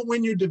you don't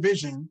win your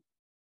division,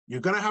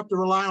 you're going to have to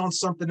rely on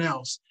something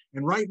else.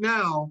 And right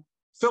now,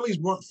 Philly's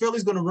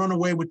going to run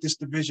away with this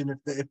division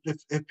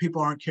if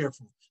people aren't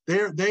careful.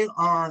 They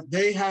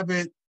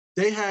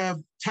have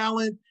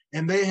talent,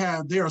 and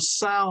they're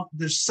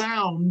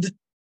sound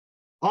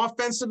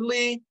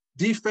offensively,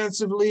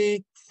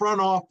 defensively,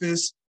 front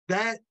office.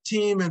 That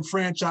team and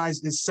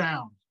franchise is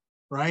sound,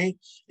 right?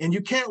 And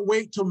you can't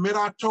wait till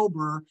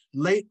mid-October,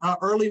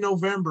 early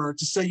November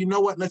to say, you know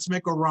what, let's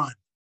make a run.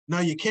 No,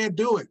 you can't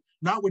do it.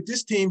 Not with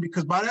this team,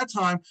 because by that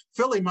time,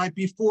 Philly might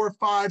be 4,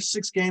 5,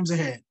 6 games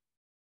ahead,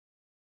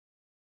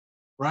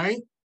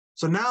 right?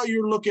 So now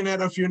you're looking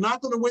at, if you're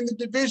not going to win the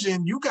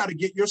division, you got to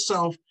get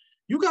yourself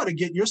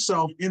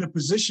in a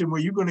position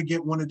where you're going to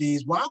get one of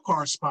these wild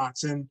card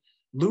spots. And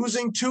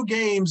losing 2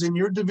 games in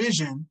your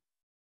division,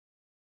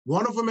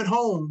 one of them at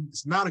home,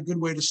 is not a good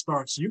way to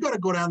start. So you got to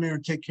go down there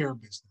and take care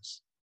of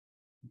business.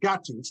 You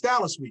got to. It's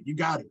Dallas week. You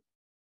got it.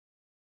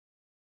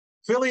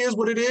 Philly is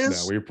what it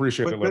is. Yeah, we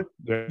appreciate it.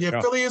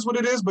 Philly is what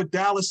it is, but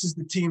Dallas is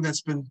the team that's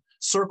been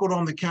circled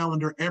on the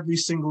calendar every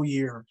single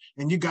year,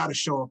 and you got to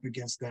show up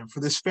against them. For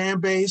this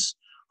fan base,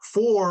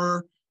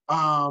 for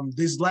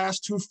these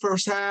last 2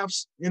 first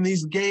halves in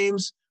these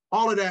games,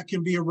 all of that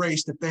can be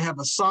erased if they have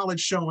a solid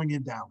showing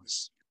in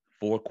Dallas.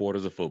 4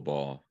 quarters of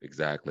football,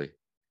 exactly.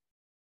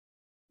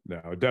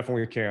 No, it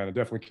definitely can.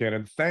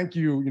 And thank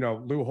you,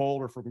 Lou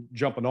Holder, for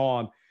jumping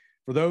on.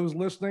 For those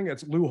listening,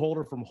 it's Lou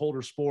Holder from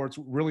Holder Sports.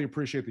 Really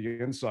appreciate the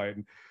insight.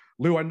 And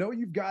Lou, I know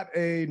you've got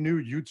a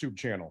new YouTube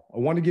channel. I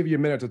want to give you a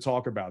minute to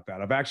talk about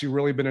that. I've actually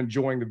really been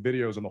enjoying the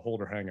videos on the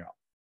Holder Hangout.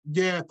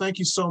 Yeah, thank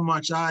you so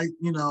much.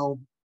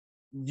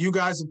 You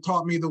guys have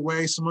taught me the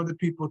way. Some other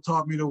people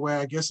taught me the way.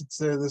 I guess it's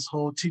this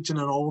whole teaching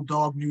an old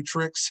dog new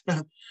tricks.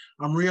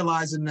 I'm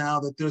realizing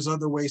now that there's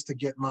other ways to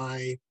get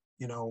my,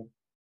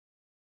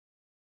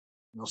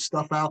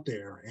 stuff out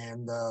there.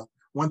 And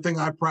one thing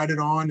I prided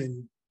on,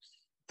 and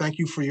thank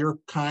you for your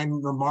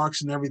kind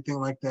remarks and everything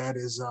like that,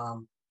 is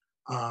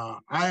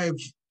I've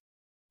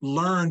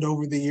learned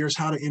over the years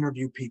how to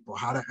interview people,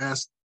 how to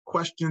ask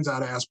questions, how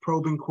to ask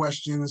probing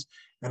questions,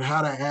 and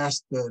how to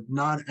ask the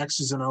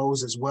non-X's and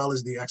O's as well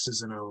as the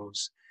X's and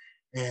O's.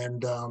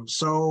 And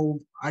so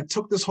I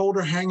took this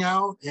Holder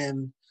Hangout,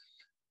 and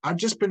I've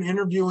just been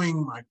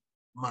interviewing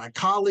my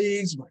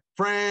colleagues, my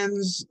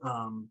friends,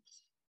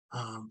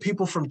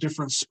 people from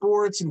different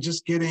sports, and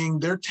just getting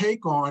their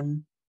take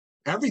on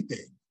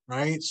everything,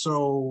 right?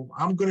 So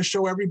I'm going to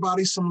show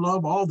everybody some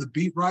love, all the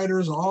beat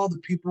writers, all the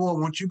people. I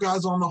want you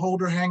guys on the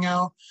Holder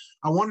Hangout.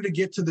 I wanted to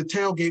get to the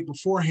tailgate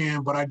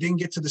beforehand, but I didn't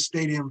get to the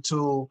stadium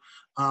till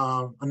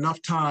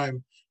enough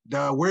time.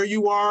 Where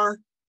you are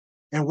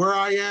and where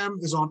I am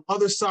is on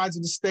other sides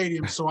of the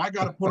stadium, so I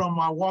got to put on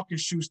my walking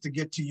shoes to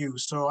get to you.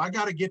 So I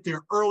got to get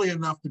there early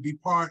enough to be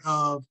part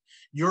of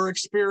your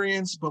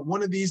experience. But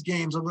one of these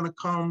games, I'm going to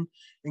come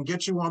and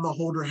get you on the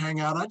Holder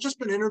Hangout. I've just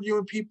been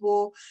interviewing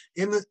people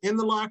in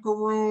the locker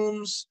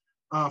rooms,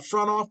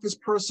 front office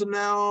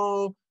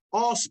personnel,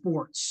 all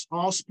sports.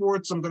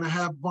 I'm going to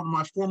have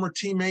my former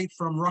teammate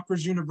from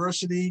Rutgers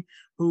University,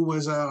 who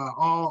was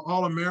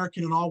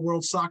all-American and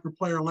all-world soccer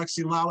player,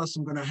 Alexi Lalas.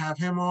 I'm going to have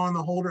him on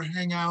the Holder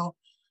Hangout.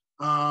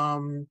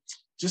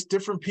 Just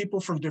different people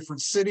from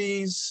different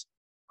cities.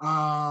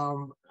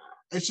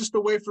 It's just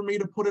a way for me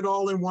to put it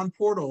all in one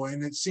portal,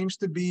 and it seems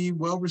to be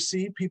well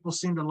received. People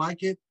seem to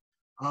like it.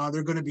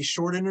 They're going to be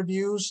short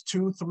interviews,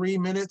 2-3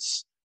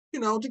 minutes,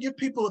 to give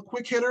people a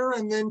quick hitter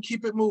and then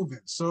keep it moving.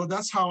 So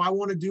that's how I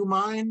want to do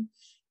mine.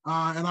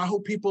 And I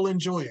hope people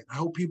enjoy it. I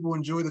hope people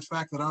enjoy the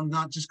fact that I'm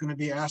not just going to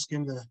be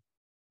asking the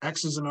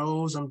X's and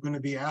O's. I'm going to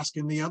be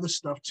asking the other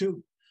stuff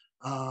too.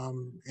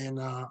 I'm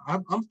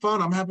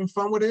fun. I'm having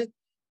fun with it.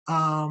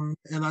 And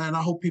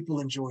I hope people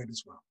enjoy it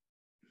as well.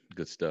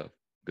 Good stuff.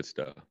 Good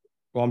stuff.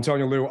 Well, I'm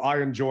telling you, Lou, I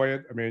enjoy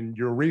it. I mean,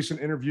 your recent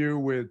interview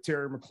with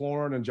Terry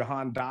McLaurin and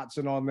Jahan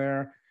Dotson on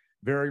there,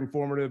 very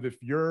informative.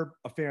 If you're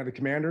a fan of the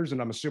Commanders,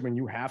 and I'm assuming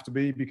you have to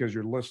be because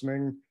you're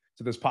listening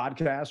to this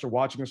podcast or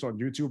watching us on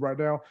YouTube right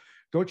now,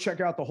 go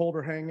check out the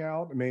Holder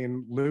Hangout. I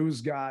mean,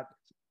 Lou's got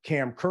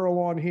Cam Curl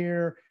on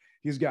here.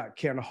 He's got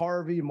Ken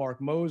Harvey,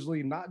 Mark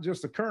Mosley, not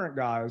just the current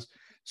guys,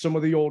 some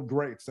of the old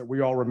greats that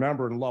we all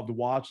remember and loved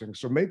watching.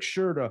 So make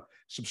sure to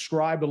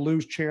subscribe to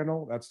Lou's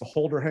channel. That's the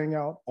Holder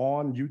Hangout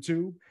on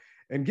YouTube.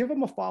 And give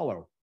him a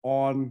follow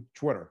on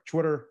Twitter.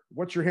 Twitter,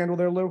 what's your handle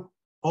there, Lou?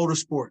 Holder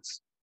Sports.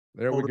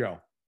 There we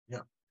go. Yeah.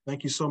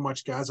 Thank you so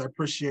much, guys. I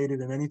appreciate it.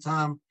 And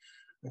anytime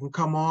I can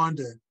come on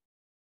to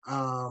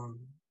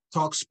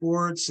talk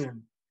sports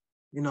and,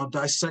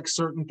 dissect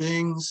certain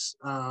things,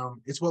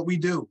 it's what we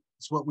do.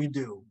 It's what we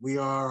do. We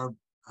are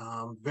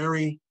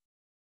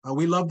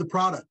we love the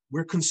product.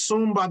 We're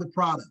consumed by the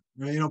product.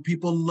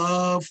 People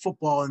love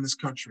football in this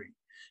country,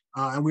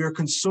 and we are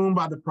consumed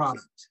by the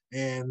product.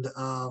 And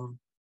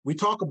we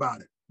talk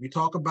about it. We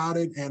talk about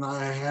it, and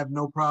I have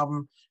no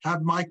problem.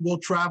 Have Mike will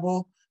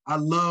travel. I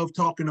love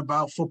talking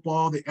about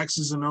football, the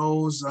X's and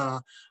O's.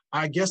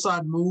 I guess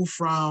I've moved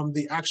from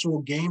the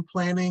actual game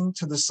planning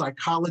to the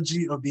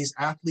psychology of these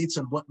athletes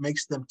and what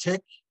makes them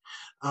tick.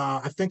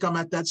 I think I'm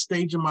at that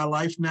stage in my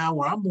life now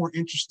where I'm more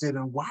interested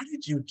in why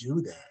did you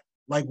do that?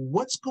 Like,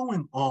 what's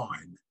going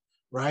on,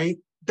 right?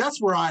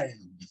 That's where I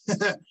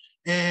am.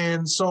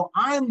 And so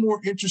I'm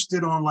more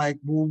interested on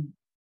well,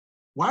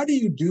 why do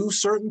you do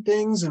certain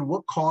things and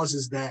what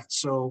causes that?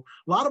 So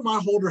a lot of my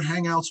Holder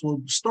Hangouts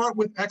will start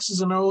with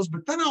X's and O's,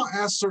 but then I'll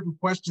ask certain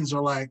questions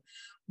or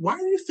why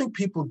do you think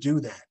people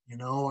do that?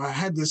 I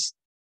had this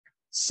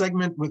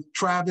segment with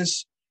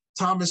Travis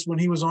Thomas when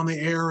he was on the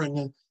air, and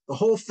then the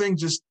whole thing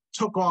just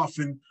took off.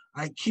 And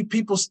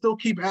people still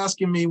keep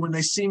asking me when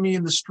they see me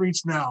in the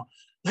streets now,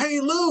 hey,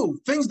 Lou,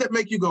 things that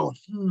make you go,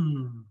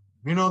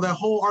 that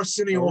whole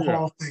Arsenio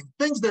Hall thing,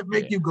 things that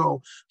make you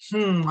go,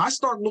 I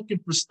start looking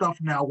for stuff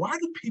now. Why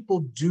do people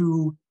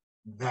do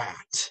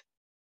that?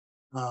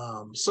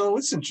 So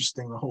it's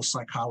interesting, the whole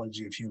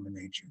psychology of human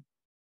nature.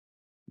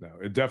 No,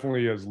 it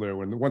definitely is,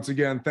 Lou. And once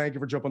again, thank you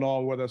for jumping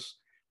on with us.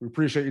 We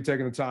appreciate you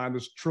taking the time.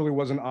 This truly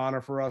was an honor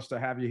for us to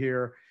have you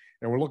here,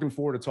 and we're looking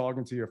forward to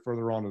talking to you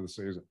further on in the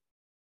season.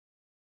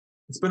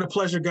 It's been a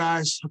pleasure,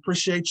 guys.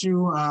 Appreciate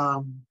you.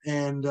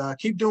 And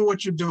keep doing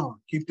what you're doing.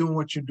 Keep doing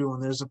what you're doing.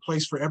 There's a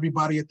place for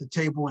everybody at the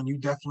table, and you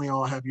definitely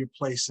all have your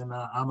place. And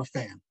I'm a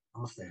fan.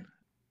 I'm a fan.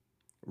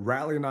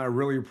 Riley and I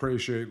really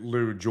appreciate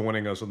Lou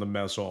joining us on the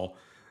Mess Hall.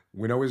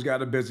 We know he's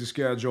got a busy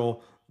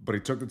schedule, but he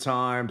took the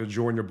time to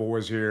join your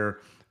boys here.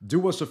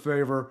 Do us a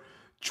favor,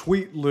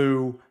 tweet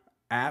Lou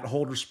at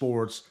Holder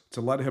Sports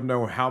to let him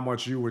know how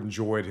much you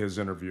enjoyed his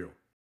interview.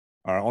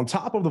 All right, on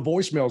top of the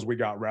voicemails we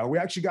got, Riley, we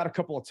actually got a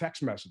couple of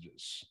text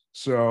messages.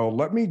 So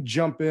let me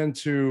jump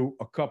into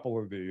a couple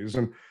of these.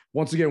 And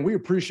once again, we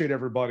appreciate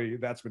everybody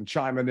that's been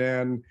chiming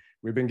in.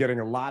 We've been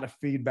getting a lot of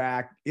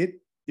feedback. It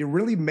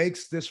really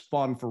makes this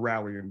fun for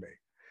Riley and me.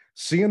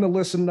 Seeing the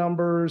listen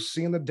numbers,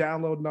 seeing the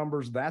download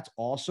numbers, that's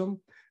awesome.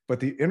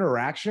 But the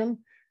interaction,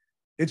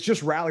 it's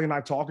just Riley and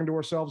I talking to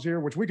ourselves here,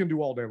 which we can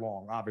do all day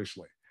long,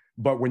 obviously.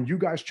 But when you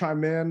guys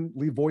chime in,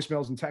 leave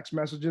voicemails and text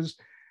messages,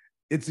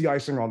 it's the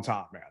icing on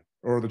top, man,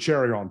 or the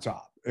cherry on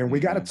top. And we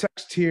got a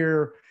text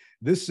here.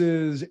 This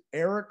is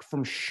Eric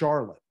from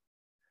Charlotte.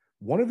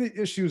 One of the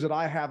issues that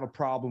I have a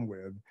problem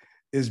with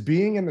is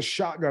being in the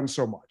shotgun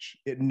so much.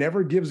 It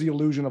never gives the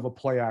illusion of a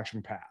play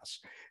action pass.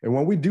 And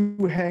when we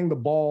do hang the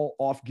ball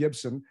off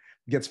Gibson,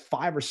 gets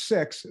 5 or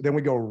 6, then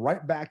we go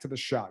right back to the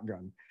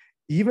shotgun.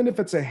 Even if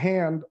it's a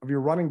hand of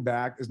your running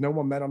back, there's no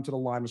momentum to the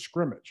line of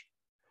scrimmage.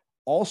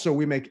 Also,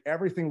 we make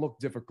everything look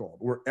difficult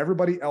where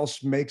everybody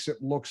else makes it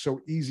look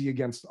so easy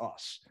against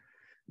us.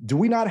 Do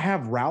we not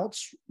have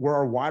routes where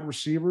our wide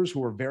receivers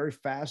who are very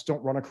fast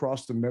don't run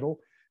across the middle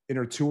in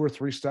a 2 or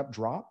 3 step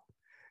drop?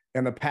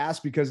 And the pass,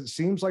 because it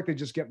seems like they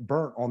just get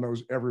burnt on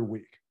those every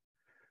week.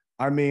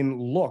 I mean,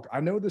 look,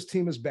 I know this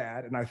team is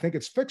bad and I think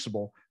it's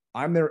fixable.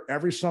 I'm there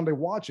every Sunday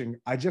watching.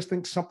 I just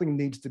think something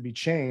needs to be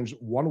changed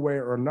one way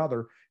or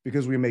another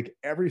because we make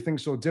everything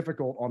so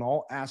difficult on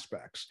all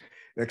aspects,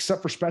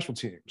 except for special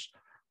teams.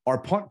 Our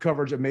punt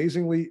coverage,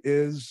 amazingly,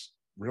 is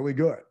really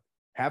good.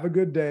 Have a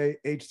good day,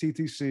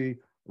 HTTC,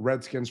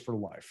 Redskins for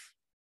life.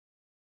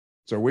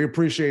 So we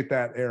appreciate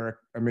that, Eric.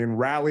 I mean,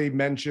 Riley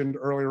mentioned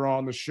earlier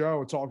on the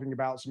show talking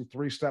about some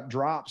 3-step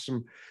drops,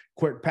 some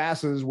quick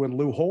passes with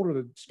Lou Holder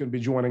that's going to be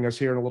joining us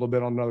here in a little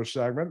bit on another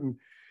segment. And,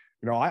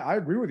 I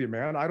agree with you,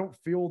 man. I don't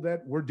feel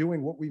that we're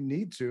doing what we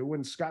need to.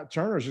 And Scott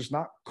Turner is just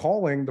not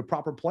calling the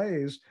proper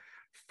plays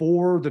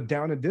for the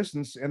down and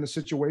distance and the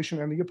situation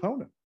and the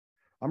opponent.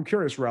 I'm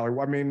curious, Riley.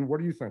 I mean,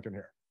 what are you thinking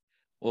here?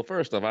 Well,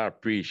 first off, I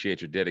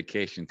appreciate your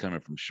dedication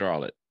coming from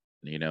Charlotte.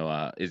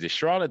 Is it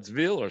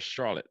Charlottesville or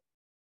Charlotte?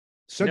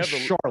 Said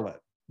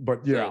Charlotte,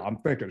 but yeah, I'm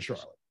thinking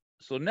Charlotte.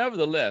 So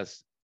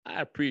nevertheless,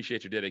 I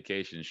appreciate your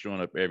dedication and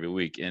showing up every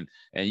week. And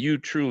you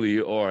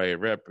truly are a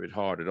rep it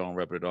hard or don't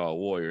rep it all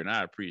warrior. And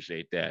I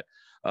appreciate that.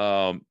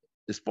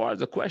 As far as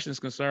the question is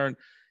concerned,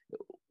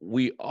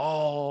 we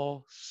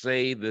all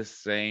say the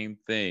same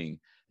thing.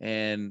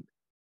 And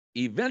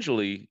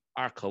eventually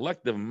our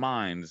collective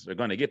minds are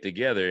going to get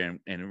together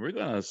and we're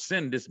going to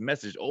send this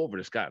message over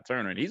to Scott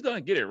Turner and he's going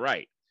to get it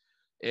right.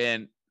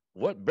 And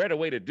what better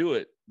way to do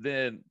it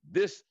than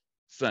this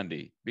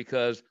Sunday?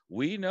 Because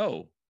we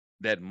know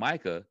that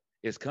Micah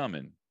is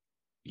coming.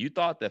 You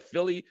thought that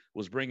Philly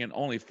was bringing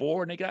only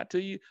 4 and they got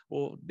to you?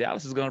 Well,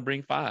 Dallas is going to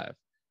bring 5.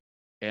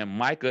 And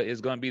Micah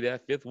is going to be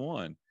that 5th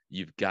one.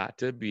 You've got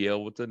to be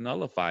able to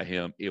nullify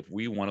him if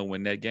we want to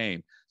win that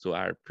game. So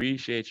I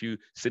appreciate you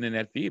sending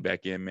that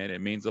feedback in, man.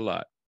 It means a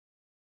lot.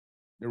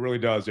 It really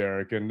does,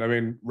 Eric. And I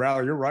mean,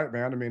 Rally, you're right,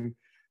 man. I mean,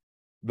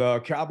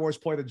 the Cowboys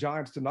play the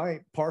Giants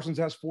tonight. Parsons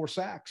has 4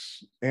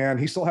 sacks, and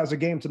he still has a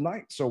game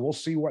tonight. So we'll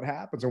see what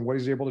happens and what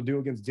he's able to do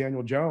against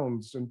Daniel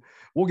Jones. And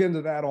we'll get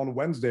into that on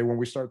Wednesday when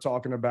we start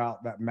talking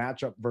about that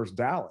matchup versus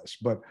Dallas.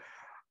 But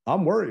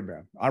I'm worried,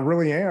 man. I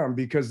really am,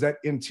 because that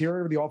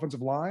interior of the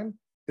offensive line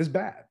is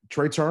bad.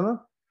 Trey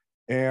Turner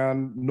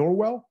and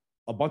Norwell,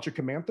 a bunch of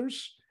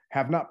Commanders,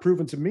 have not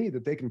proven to me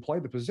that they can play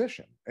the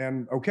position.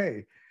 And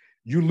okay,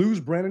 you lose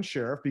Brandon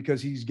Sheriff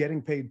because he's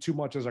getting paid too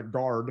much as a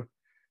guard,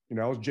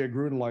 as Jay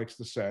Gruden likes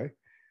to say,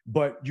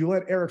 but you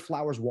let Eric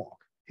Flowers walk.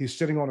 He's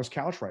sitting on his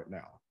couch right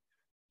now.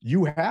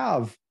 You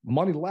have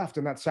money left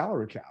in that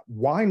salary cap.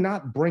 Why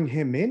not bring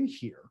him in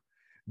here?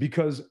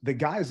 Because the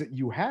guys that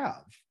you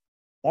have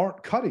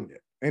aren't cutting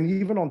it. And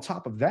even on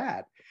top of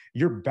that,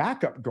 your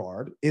backup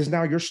guard is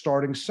now your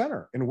starting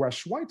center in Wes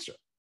Schweitzer.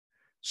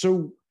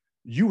 So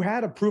you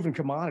had a proven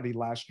commodity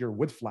last year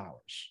with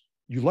Flowers.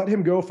 You let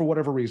him go for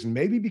whatever reason,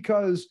 maybe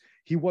because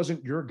he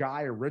wasn't your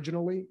guy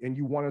originally and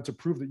you wanted to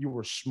prove that you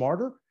were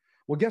smarter.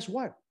 Well, guess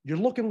what? You're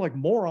looking like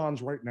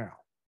morons right now.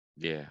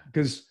 Yeah.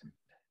 Because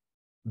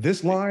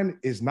this line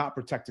is not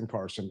protecting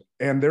Carson,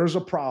 and there's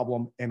a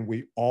problem, and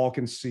we all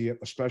can see it,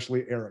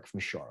 especially Eric from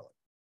Charlotte.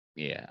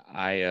 Yeah,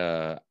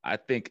 I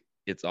think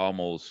it's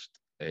almost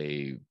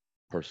a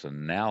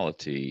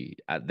personality.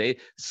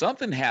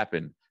 Something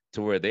happened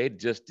to where they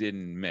just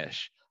didn't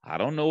mesh. I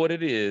don't know what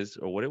it is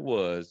or what it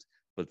was,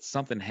 but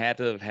something had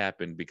to have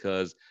happened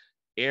because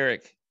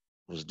Eric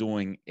was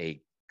doing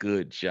a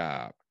good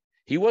job.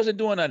 He wasn't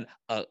doing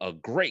a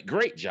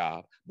great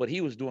job, but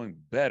he was doing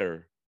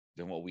better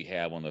than what we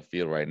have on the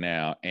field right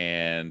now.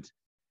 And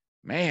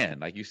man,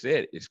 like you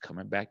said, it's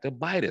coming back to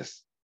bite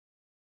us.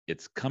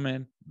 It's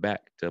coming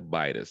back to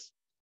bite us.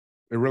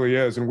 It really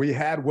is. And we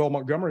had Will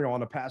Montgomery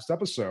on a past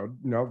episode.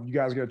 If you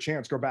guys get a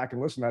chance, go back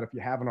and listen to that if you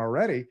haven't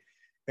already.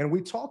 And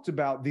we talked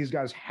about these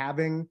guys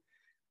having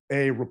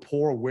a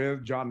rapport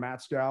with John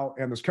Matskow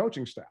and this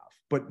coaching staff,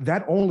 but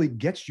that only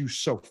gets you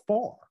so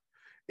far.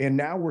 And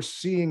now we're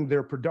seeing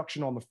their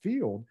production on the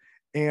field,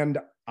 and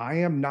I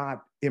am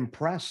not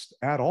impressed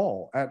at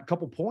all. At a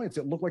couple points,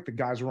 it looked like the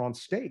guys are on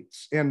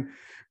skates. And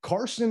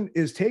Carson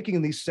is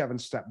taking these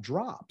 7-step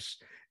drops.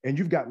 And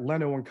you've got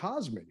Leno and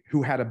Cosme,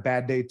 who had a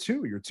bad day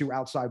too, your 2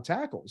 outside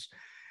tackles.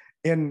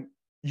 And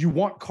you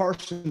want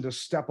Carson to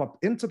step up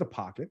into the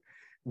pocket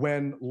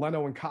when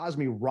Leno and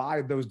Cosme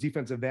ride those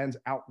defensive ends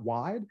out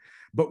wide.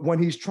 But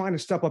when he's trying to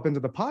step up into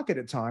the pocket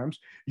at times,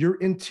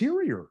 your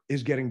interior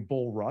is getting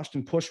bull rushed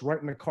and pushed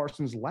right into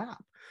Carson's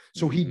lap.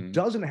 So he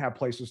doesn't have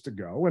places to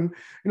go. And,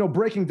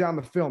 breaking down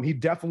the film, he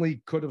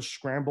definitely could have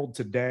scrambled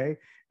today.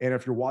 And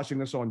if you're watching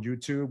this on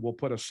YouTube, we'll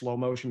put a slow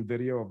motion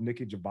video of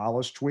Nikki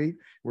Jabala's tweet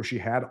where she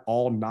had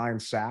all 9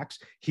 sacks.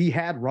 He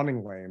had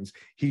running lanes.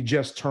 He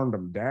just turned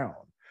them down.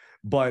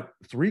 But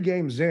 3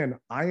 games in,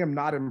 I am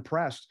not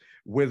impressed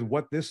with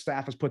what this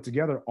staff has put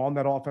together on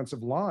that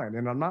offensive line.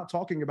 And I'm not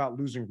talking about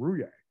losing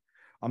Rouye.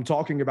 I'm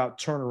talking about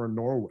Turner and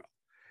Norwell.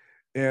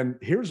 And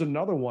here's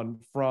another one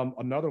from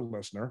another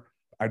listener.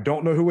 I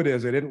don't know who it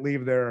is. They didn't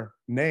leave their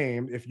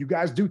name. If you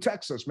guys do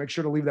text us, make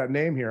sure to leave that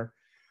name here.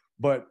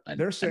 But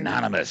they're saying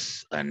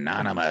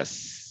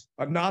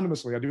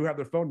anonymously. I do have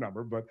their phone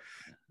number, but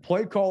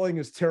play calling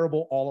is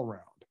terrible all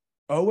around.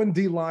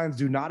 O&D lines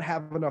do not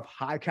have enough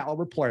high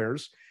caliber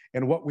players,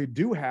 and what we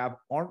do have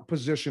aren't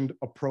positioned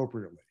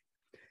appropriately.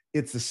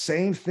 It's the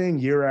same thing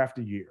year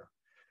after year.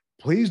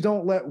 Please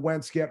don't let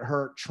Wentz get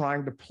hurt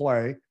trying to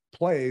play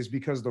plays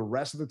because the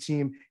rest of the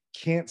team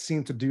can't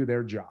seem to do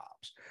their jobs.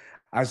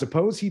 I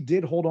suppose he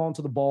did hold on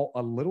to the ball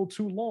a little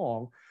too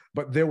long,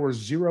 but there were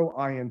 0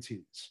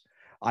 INTs.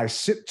 I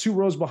sit 2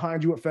 rows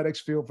behind you at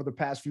FedEx Field for the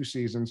past few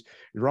seasons.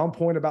 You're on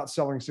point about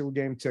selling single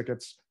game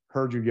tickets.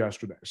 Heard you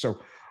yesterday.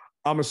 So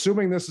I'm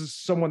assuming this is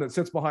someone that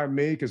sits behind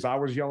me because I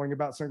was yelling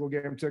about single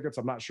game tickets.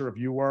 I'm not sure if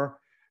you were,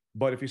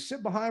 but if you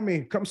sit behind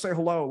me, come say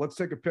hello. Let's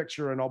take a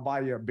picture and I'll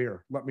buy you a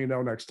beer. Let me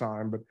know next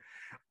time. But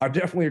I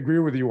definitely agree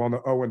with you on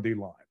the O&D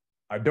line.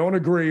 I don't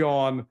agree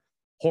on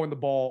holding the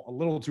ball a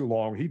little too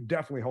long. He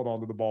definitely held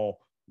on to the ball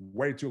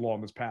way too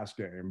long this past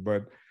game.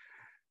 But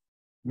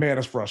man,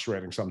 it's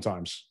frustrating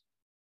sometimes.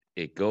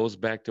 it goes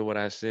back to what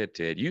I said,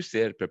 Ted. You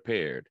said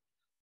prepared.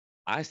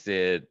 I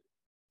said,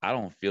 I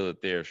don't feel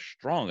that they're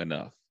strong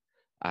enough.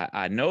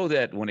 I know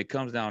that when it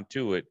comes down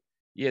to it,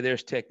 yeah,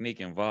 there's technique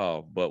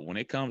involved, but when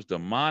it comes to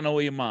mano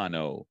a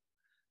mano,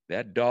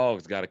 that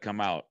dog's got to come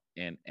out.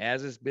 And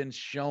as it's been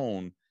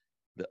shown,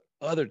 the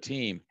other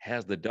team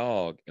has the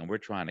dog, and we're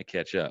trying to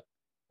catch up.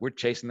 We're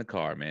chasing the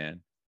car, man.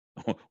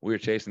 We're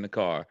chasing the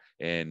car,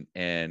 and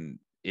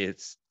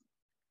it's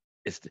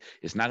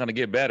not going to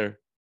get better.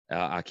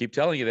 I keep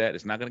telling you that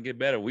it's not going to get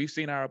better. We've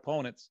seen our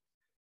opponents.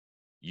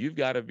 You've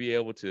got to be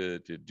able to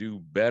do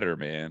better,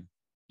 man.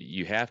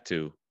 You have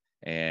to.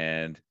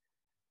 And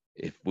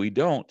if we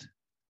don't,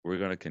 we're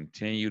going to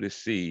continue to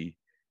see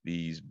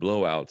these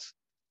blowouts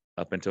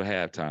up until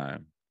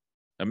halftime.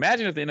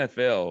 Imagine if the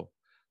NFL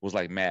was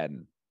like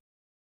Madden.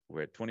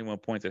 We're at 21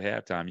 points at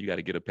halftime. You got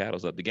to get the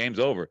paddles up. The game's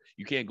over.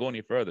 You can't go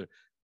any further.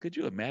 Could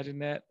you imagine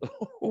that?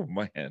 Oh,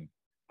 man.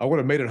 I would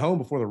have made it home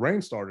before the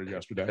rain started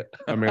yesterday.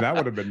 I mean, that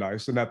would have been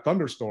nice. And that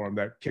thunderstorm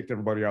that kicked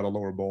everybody out of the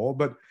lower bowl.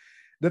 But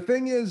the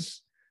thing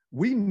is,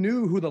 we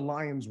knew who the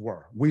Lions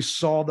were. We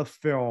saw the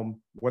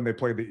film when they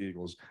played the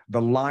Eagles.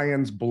 The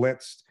Lions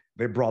blitzed.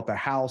 They brought the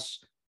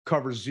house,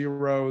 cover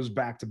zeros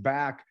back to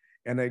back,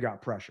 and they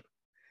got pressure.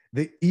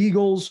 The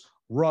Eagles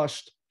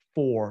rushed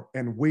 4,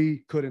 and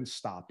we couldn't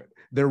stop it.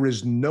 There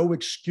is no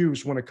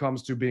excuse when it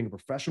comes to being a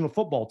professional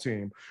football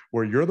team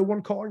where you're the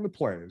one calling the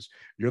plays,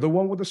 you're the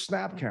one with the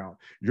snap count,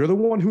 you're the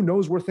one who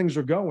knows where things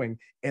are going,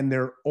 and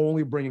they're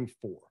only bringing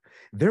 4.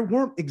 There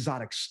weren't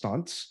exotic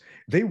stunts.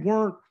 They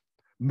weren't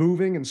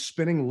moving and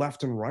spinning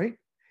left and right.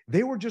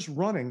 They were just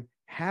running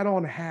hat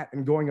on hat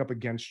and going up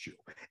against you.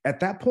 At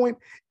that point,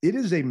 it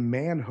is a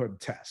manhood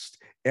test.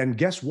 And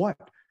guess what?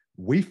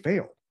 We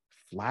failed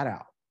flat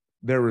out.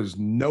 There is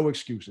no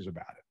excuses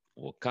about it.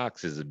 Well,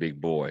 Cox is a big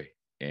boy,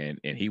 and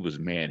he was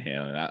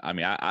manhandling. I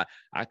mean,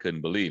 I couldn't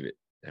believe it.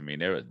 I mean,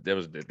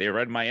 they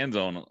were in my end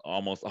zone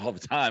almost all the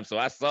time, so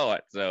I saw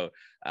it. So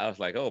I was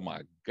like, oh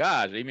my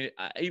gosh! I mean,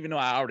 even though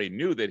I already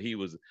knew that he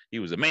was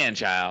a man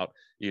child,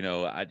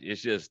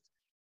 it's just,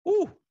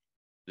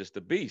 just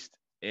a beast.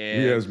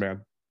 And he is,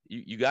 man.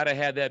 You got to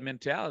have that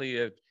mentality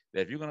that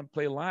if you're going to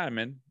play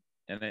lineman,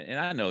 and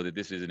I know that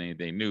this isn't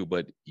anything new,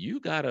 but you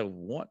got to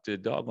want to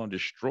doggone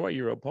destroy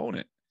your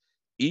opponent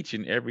each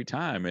and every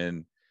time.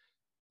 And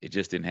it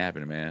just didn't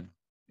happen, man.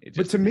 It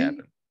just didn't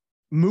happen.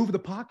 Move the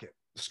pocket.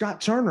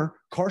 Scott Turner,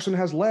 Carson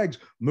has legs,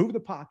 move the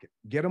pocket,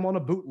 get him on a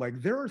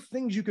bootleg. There are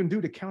things you can do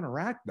to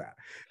counteract that.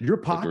 Your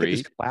pocket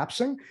is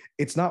collapsing.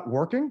 It's not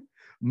working.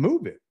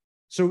 Move it.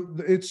 So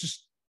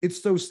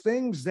it's those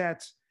things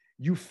that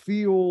you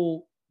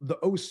feel the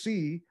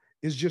OC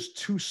is just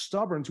too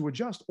stubborn to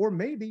adjust, or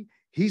maybe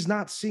he's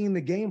not seeing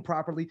the game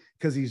properly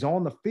because he's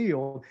on the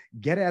field.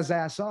 Get his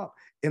ass up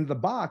in the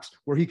box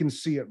where he can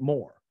see it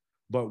more.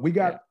 But we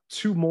got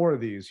 2 more of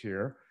these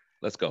here.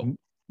 Let's go.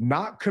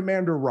 Not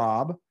Commander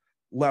Rob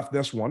left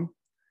this one.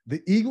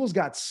 The Eagles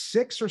got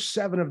 6 or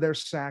 7 of their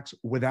sacks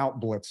without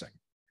blitzing.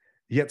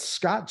 Yet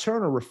Scott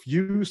Turner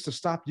refused to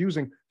stop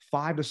using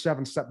 5 to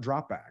 7 step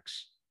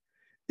dropbacks.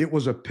 It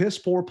was a piss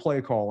poor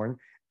play calling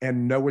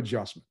and no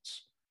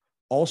adjustments.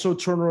 Also,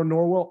 Turner and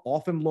Norwell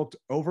often looked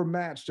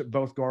overmatched at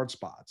both guard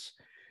spots.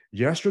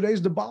 Yesterday's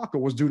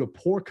debacle was due to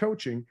poor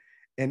coaching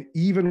and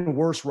even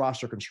worse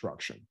roster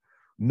construction.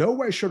 No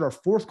way should our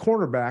 4th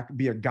cornerback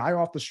be a guy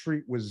off the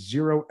street with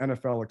 0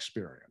 NFL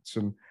experience.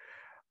 And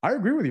I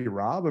agree with you,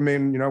 Rob. I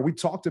mean, we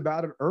talked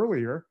about it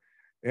earlier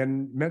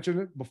and mentioned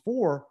it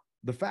before.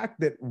 The fact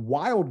that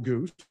Wild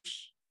Goose,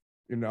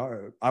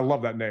 I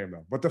love that name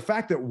though, but the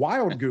fact that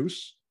Wild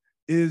Goose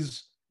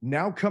is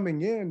now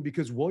coming in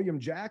because William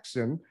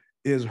Jackson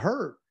is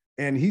hurt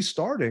and he's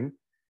starting,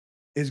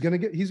 he's going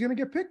to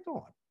get picked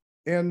on.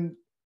 And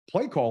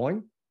play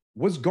calling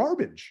was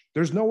garbage.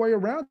 There's no way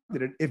around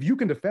it. And if you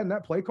can defend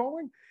that play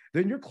calling,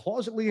 then you're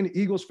closetly an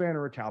Eagles fan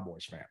or a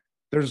Cowboys fan.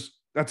 That's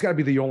got to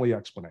be the only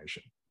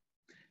explanation.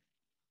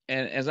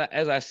 And as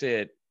I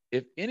said,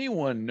 if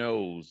anyone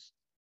knows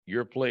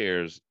your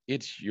players,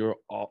 it's your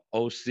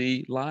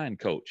OC line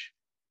coach.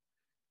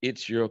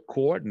 It's your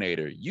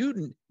coordinator.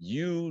 You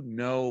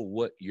know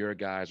what your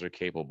guys are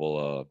capable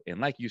of.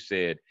 And like you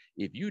said,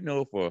 if you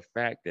know for a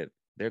fact that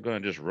they're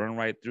going to just run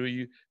right through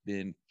you,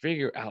 then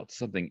figure out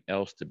something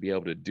else to be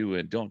able to do,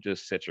 and don't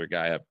just set your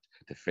guy up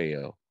to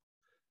fail.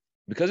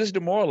 Because it's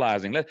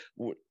demoralizing.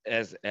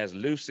 As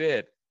Lou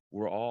said,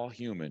 we're all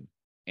human.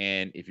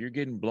 And if you're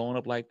getting blown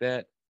up like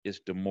that,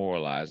 it's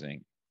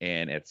demoralizing.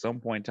 And at some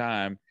point in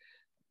time,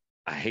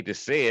 I hate to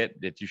say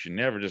it, that you should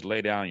never just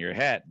lay down your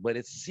hat, but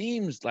it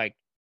seems like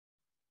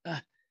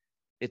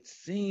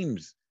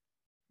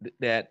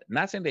that,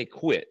 not saying they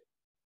quit,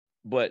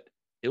 but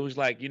it was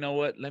like, you know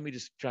what, let me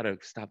just try to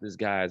stop this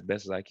guy as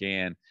best as I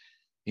can.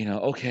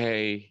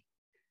 Okay.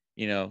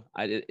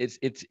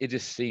 It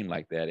just seemed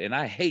like that. And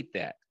I hate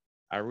that.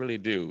 I really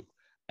do.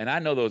 And I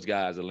know those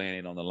guys are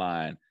landing on the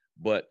line,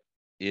 but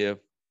if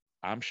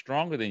I'm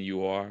stronger than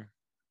you are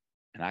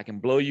and I can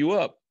blow you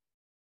up,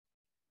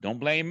 don't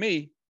blame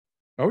me.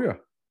 Oh yeah.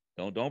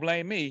 Don't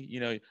blame me. You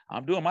know,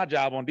 I'm doing my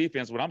job on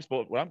defense, what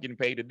I'm getting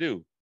paid to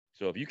do.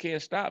 So if you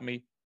can't stop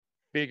me,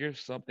 figure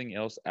something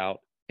else out.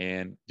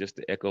 And just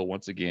to echo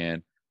once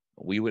again,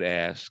 we would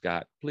ask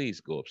Scott,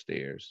 please go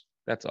upstairs.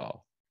 That's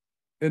all.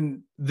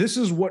 And this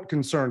is what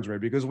concerns me,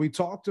 because we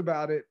talked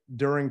about it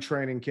during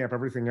training camp,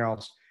 everything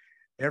else.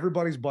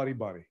 Everybody's buddy.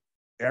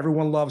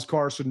 Everyone loves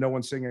Carson. No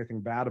one's saying anything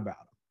bad about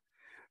him.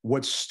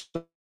 What's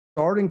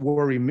starting to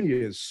worry me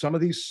is some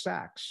of these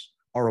sacks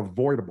are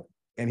avoidable,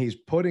 and he's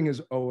putting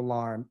his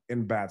O-line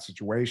in bad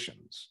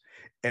situations.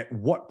 At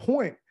what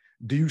point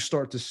do you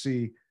start to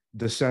see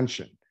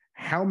dissension?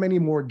 How many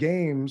more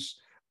games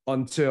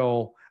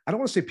until, I don't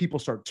want to say people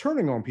start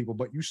turning on people,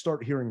 but you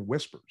start hearing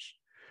whispers?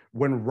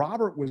 When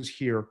Robert was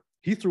here,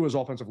 he threw his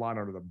offensive line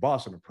under the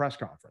bus in a press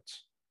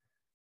conference.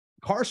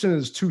 Carson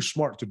is too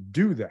smart to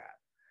do that.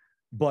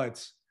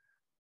 But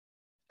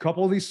a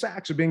couple of these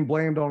sacks are being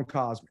blamed on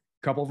Cosmi.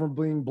 A couple of them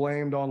being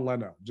blamed on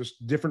Leno,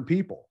 just different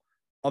people.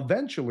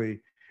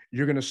 Eventually,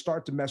 you're going to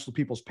start to mess with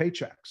people's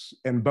paychecks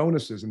and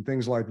bonuses and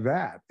things like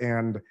that.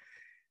 And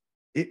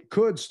it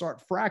could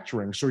start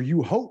fracturing. So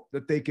you hope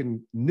that they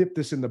can nip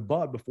this in the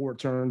bud before it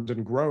turns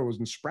and grows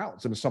and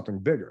sprouts into something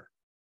bigger.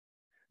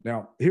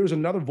 Now, here's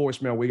another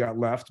voicemail we got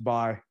left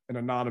by an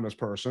anonymous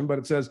person, but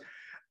it says,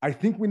 I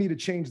think we need to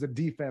change the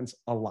defense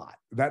a lot.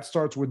 That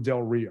starts with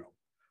Del Rio.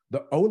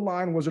 The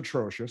O-line was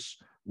atrocious.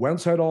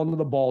 Wentz held on to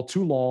the ball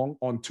too long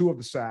on 2 of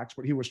the sacks,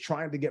 but he was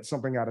trying to get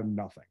something out of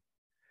nothing.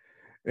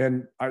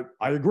 And I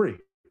agree.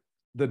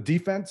 The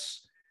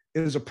defense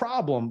is a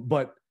problem,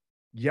 but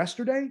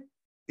yesterday,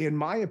 in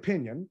my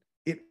opinion,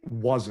 it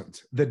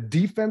wasn't. The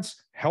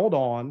defense held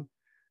on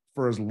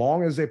for as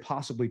long as they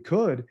possibly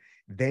could.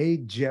 They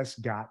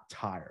just got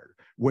tired.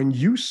 When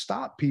you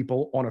stop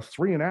people on a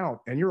 3-and-out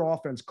and your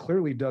offense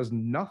clearly does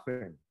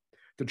nothing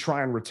to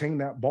try and retain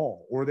that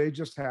ball, or they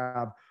just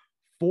have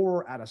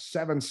 4 out of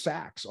 7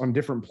 sacks on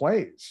different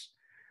plays,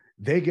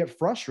 they get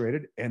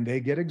frustrated and they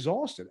get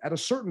exhausted. At a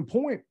certain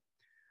point,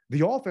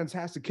 the offense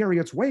has to carry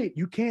its weight.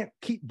 You can't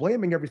keep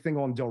blaming everything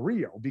on Del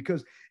Rio,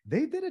 because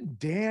they did a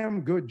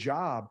damn good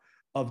job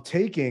of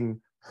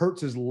taking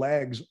Hurts's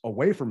legs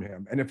away from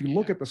him. And if you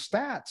look at the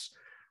stats,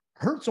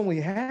 Hurts only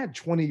had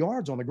 20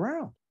 yards on the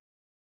ground.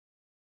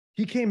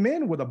 He came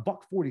in with a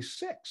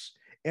 $146,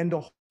 and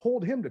to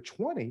hold him to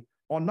 20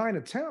 on 9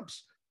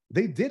 attempts,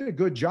 they did a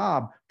good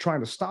job trying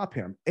to stop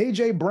him.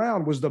 A.J.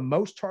 Brown was the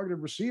most targeted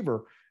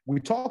receiver. We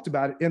talked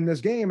about it in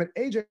this game, and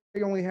A.J.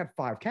 only had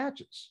 5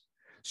 catches.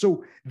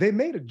 So they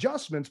made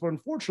adjustments, but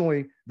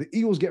unfortunately, the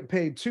Eagles get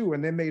paid too,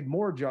 and they made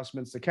more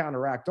adjustments to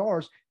counteract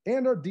ours,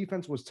 and our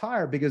defense was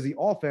tired because the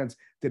offense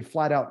did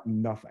flat out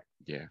nothing.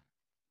 Yeah.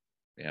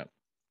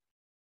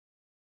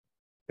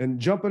 And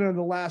jumping into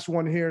the last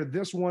one here,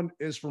 this one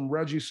is from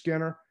Reggie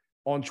Skinner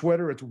on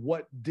Twitter. It's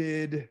what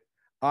did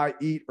I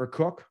eat or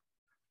cook?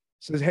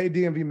 It says, hey,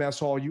 DMV Mess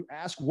Hall, you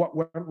asked what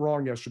went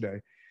wrong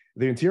yesterday.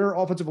 The interior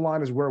offensive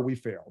line is where we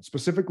failed,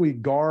 specifically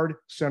guard,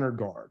 center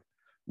guard.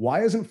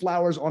 Why isn't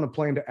Flowers on a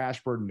plane to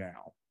Ashburn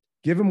now?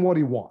 Give him what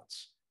he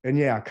wants. And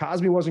yeah,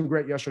 Cosmi wasn't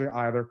great yesterday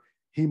either.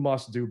 He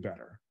must do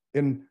better.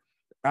 And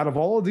out of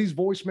all of these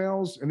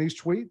voicemails and these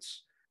tweets,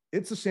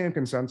 it's the same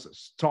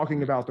consensus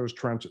talking about those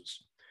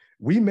trenches.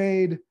 We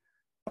made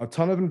a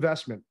ton of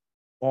investment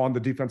on the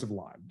defensive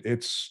line.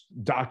 It's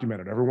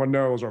documented. Everyone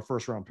knows our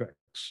first round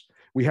picks.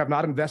 We have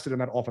not invested in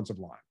that offensive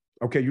line.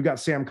 Okay, you got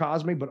Sam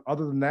Cosmi, but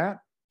other than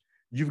that,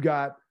 you've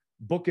got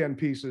bookend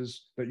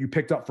pieces that you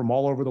picked up from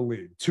all over the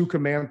league. 2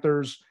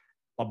 Comanthers,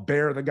 a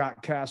Bear that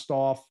got cast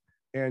off,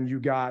 and you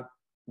got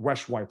Wes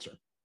Schweitzer.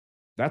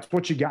 That's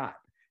what you got.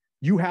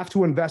 You have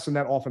to invest in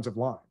that offensive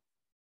line.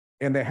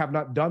 And they have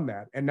not done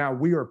that. And now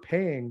we are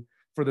paying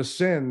for the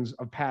sins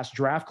of past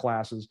draft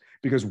classes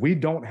because we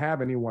don't have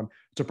anyone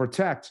to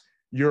protect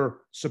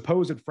your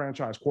supposed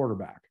franchise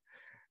quarterback.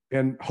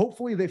 And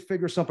hopefully they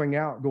figure something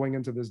out going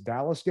into this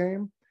Dallas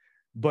game,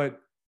 but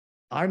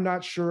I'm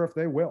not sure if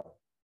they will,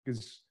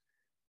 because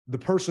the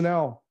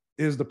personnel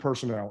is the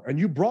personnel. And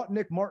you brought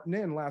Nick Martin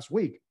in last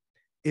week.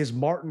 Is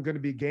Martin going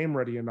to be game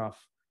ready enough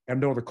and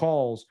know the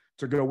calls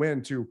to go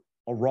into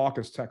a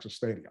raucous Texas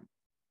stadium?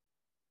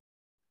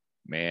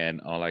 Man,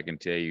 all I can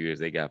tell you is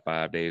they got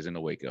 5 days in the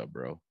wake up,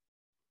 bro.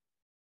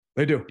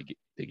 They do.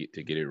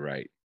 To get it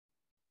right.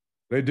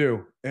 They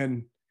do.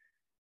 And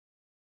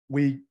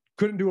we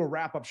couldn't do a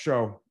wrap-up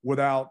show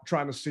without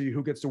trying to see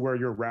who gets to wear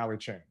your rally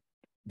chain.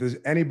 Does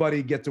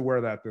anybody get to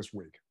wear that this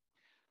week?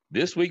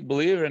 This week,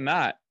 believe it or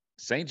not,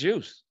 St.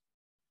 Juice.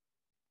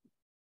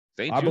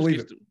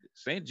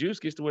 St. Juice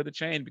gets to wear the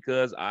chain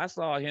because I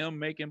saw him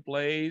making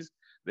plays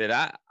that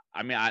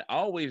I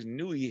always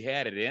knew he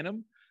had it in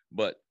him,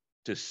 but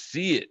to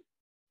see it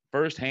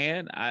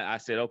firsthand, I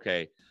said,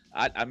 okay,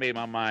 I made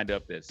my mind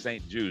up that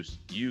St. Juice,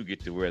 you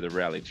get to wear the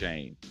rally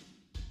chain.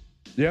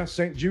 Yeah,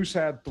 St. Juice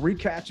had 3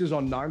 catches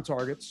on 9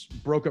 targets,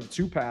 broke up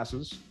 2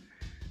 passes,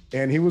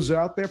 and he was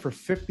out there for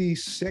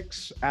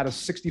 56 out of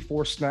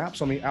 64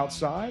 snaps on the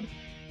outside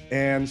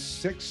and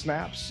 6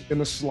 snaps in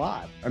the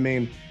slot. I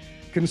mean,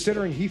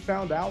 considering he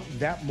found out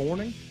that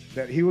morning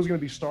that he was going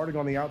to be starting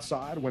on the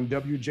outside when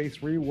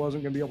WJ3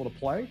 wasn't going to be able to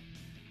play,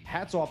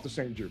 hats off to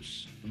St.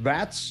 Juice.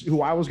 That's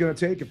who I was going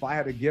to take if I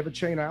had to give a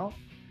chain out.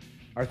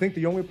 I think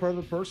the only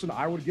other person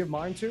I would give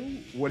mine to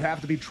would have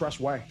to be Tress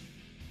Way.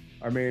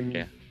 I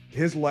mean,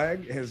 his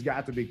leg has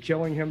got to be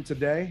killing him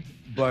today,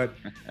 but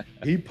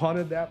he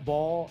punted that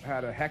ball,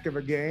 had a heck of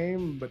a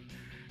game. But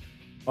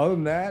other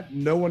than that,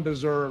 no one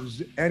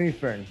deserves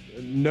anything.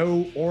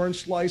 No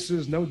orange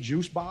slices, no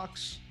juice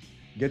box.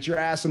 Get your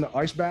ass in the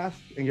ice bath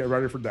and get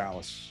ready for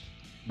Dallas.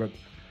 But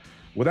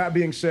with that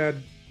being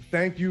said,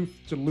 thank you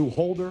to Lou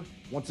Holder.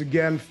 Once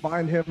again,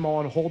 find him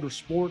on Holder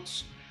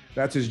Sports.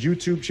 That's his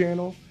YouTube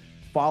channel.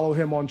 Follow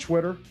him on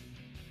Twitter.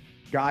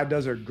 Guy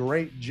does a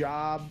great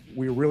job.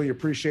 We really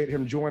appreciate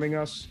him joining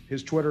us.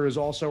 His Twitter is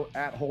also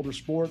 @Holder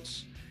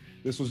Sports.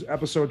 This was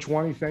episode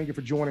 20. Thank you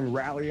for joining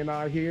Rally and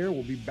I here.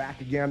 We'll be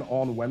back again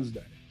on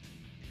Wednesday.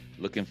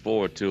 Looking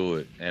forward to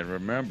it. And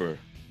remember,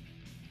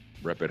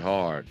 rep it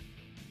hard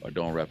or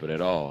don't rep it at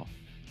all.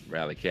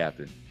 Rally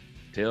Captain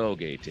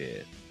Tailgate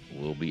Ted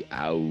will be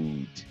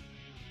out.